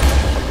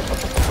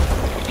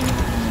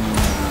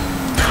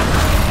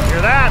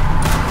 Hear that?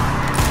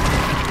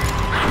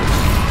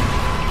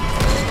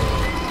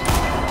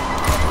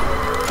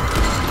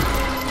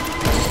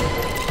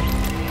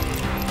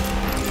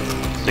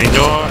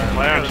 Senor,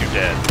 why aren't you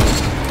dead?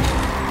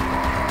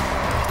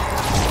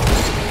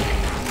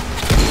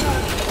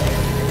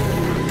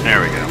 There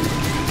we go.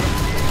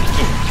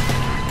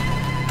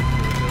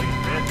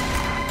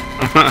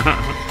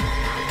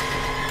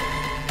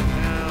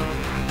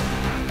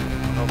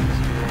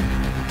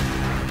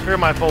 Here,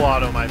 my full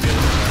auto might be.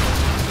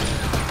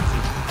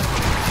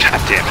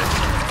 God damn it.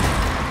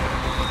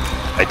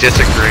 I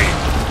disagree.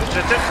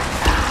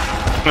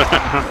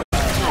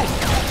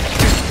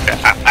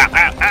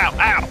 Ow, ow,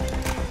 ow.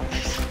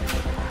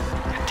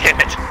 Damn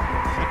it.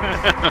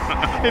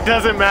 It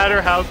doesn't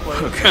matter how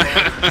close. Okay.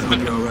 That'll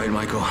be alright,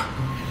 Michael.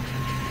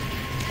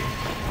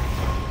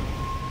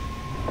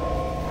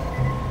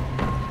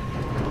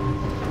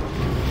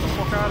 Get the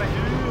fuck out of here.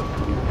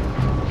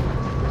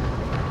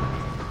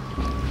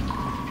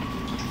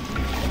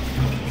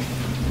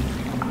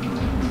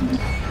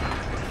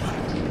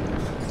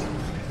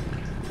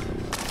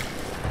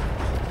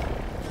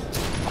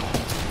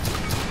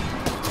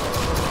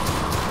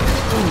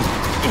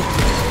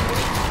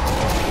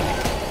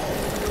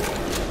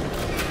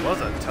 Was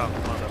a tough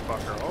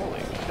motherfucker. Holy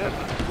shit. I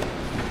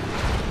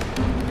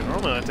can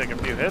normally only take a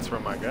few hits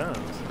from my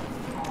guns.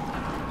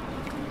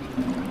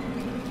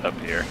 Up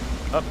here.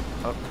 Up.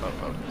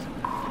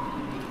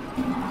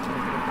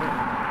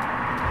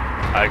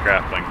 High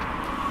grappling.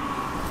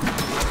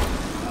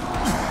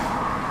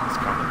 It's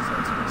common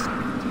sense.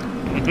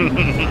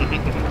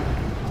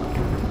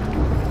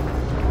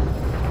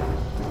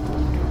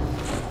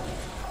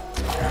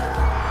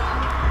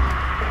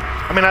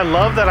 I mean, I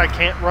love that I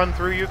can't run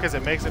through you because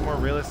it makes it more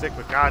realistic,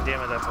 but god damn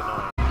it, that's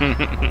annoying.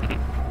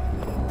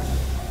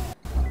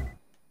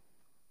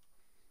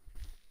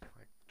 I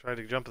tried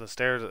to jump in the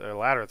stairs or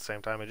ladder at the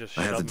same time, it just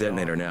I have the shoved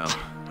me detonator off.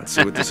 now. Let's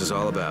see what this is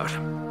all about.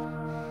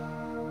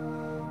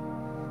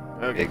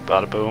 Okay. Big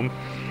bada boom.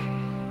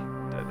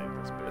 Detonate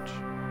this bitch.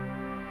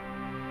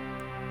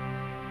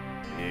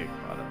 Big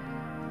bada.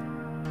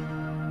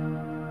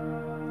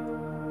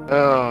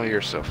 Oh,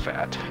 you're so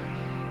fat.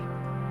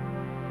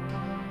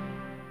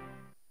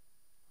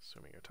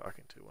 Assuming you're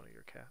talking to one of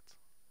your cats.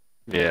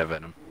 Yeah,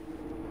 Venom.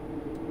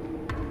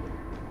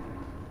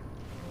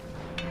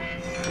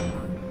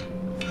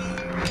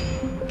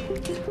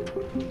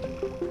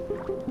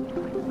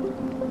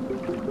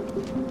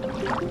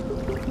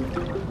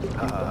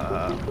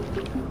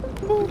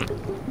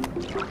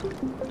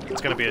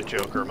 It's gonna be a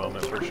Joker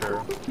moment for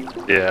sure.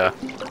 Yeah.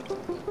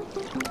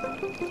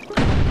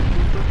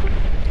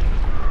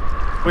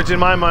 Which in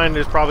my mind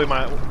is probably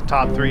my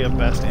top 3 of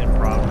best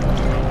improv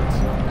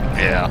moments.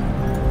 Yeah.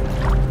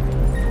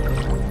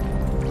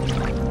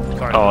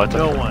 Sorry, Oh, it's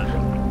no a- one.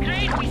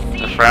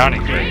 The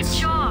frowning face.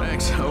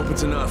 Thanks. I hope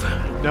it's enough.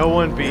 No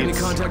one Any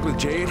beats contact with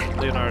Jade?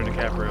 Leonardo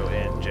DiCaprio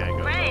in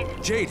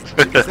Django. Jade,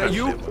 is that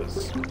you? It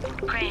was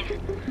Crane,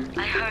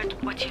 I heard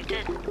what you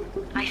did.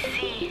 I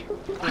see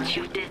what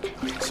you did.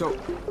 So,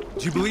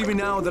 do you believe me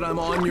now that I'm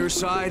on your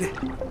side?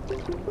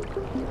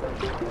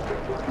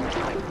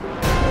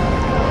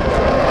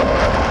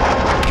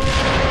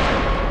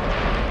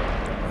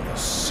 Those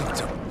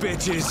sons of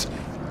bitches.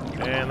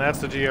 And that's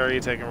the GRE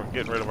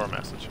getting rid of our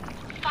message.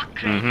 Fuck,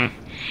 Crane.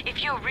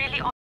 If you're really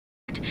on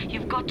it,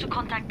 you've got to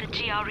contact the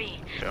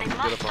GRE. They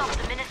must stop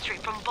the Ministry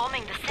from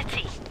bombing the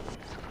city.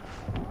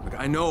 Look,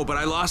 I know, but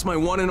I lost my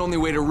one and only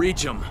way to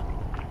reach him.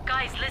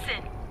 Guys,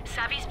 listen.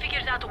 Savvy's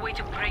figured out a way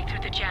to break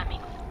through the jamming.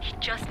 He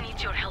just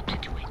needs your help to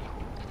do it.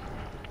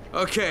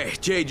 Okay,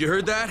 Jade, you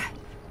heard that?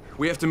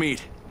 We have to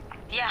meet.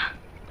 Yeah.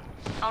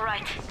 All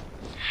right.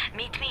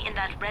 Meet me in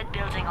that red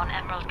building on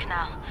Emerald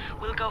Canal.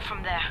 We'll go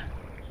from there.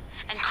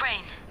 And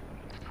Crane,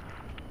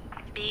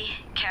 be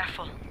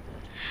careful.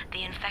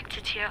 The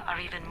infected here are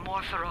even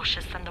more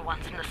ferocious than the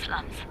ones in the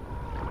slums.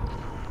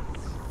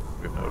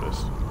 We've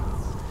noticed.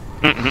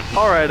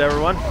 Alright,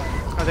 everyone.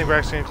 I think we're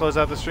actually going to close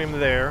out the stream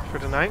there for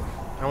tonight.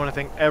 I want to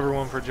thank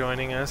everyone for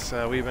joining us.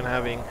 We've been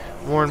having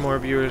more and more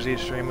viewers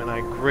each stream, and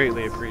I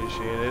greatly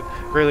appreciate it.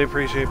 Greatly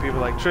appreciate people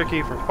like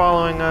Tricky for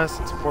following us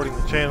and supporting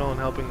the channel and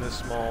helping this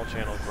small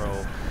channel grow.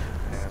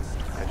 And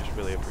I just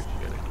really appreciate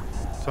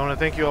it. So I want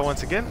to thank you all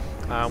once again.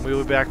 We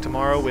will be back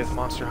tomorrow with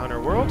Monster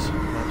Hunter Worlds. Feel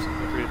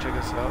free to check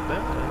us out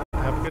then.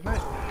 And have a good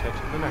night. Catch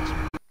you in the next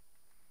one.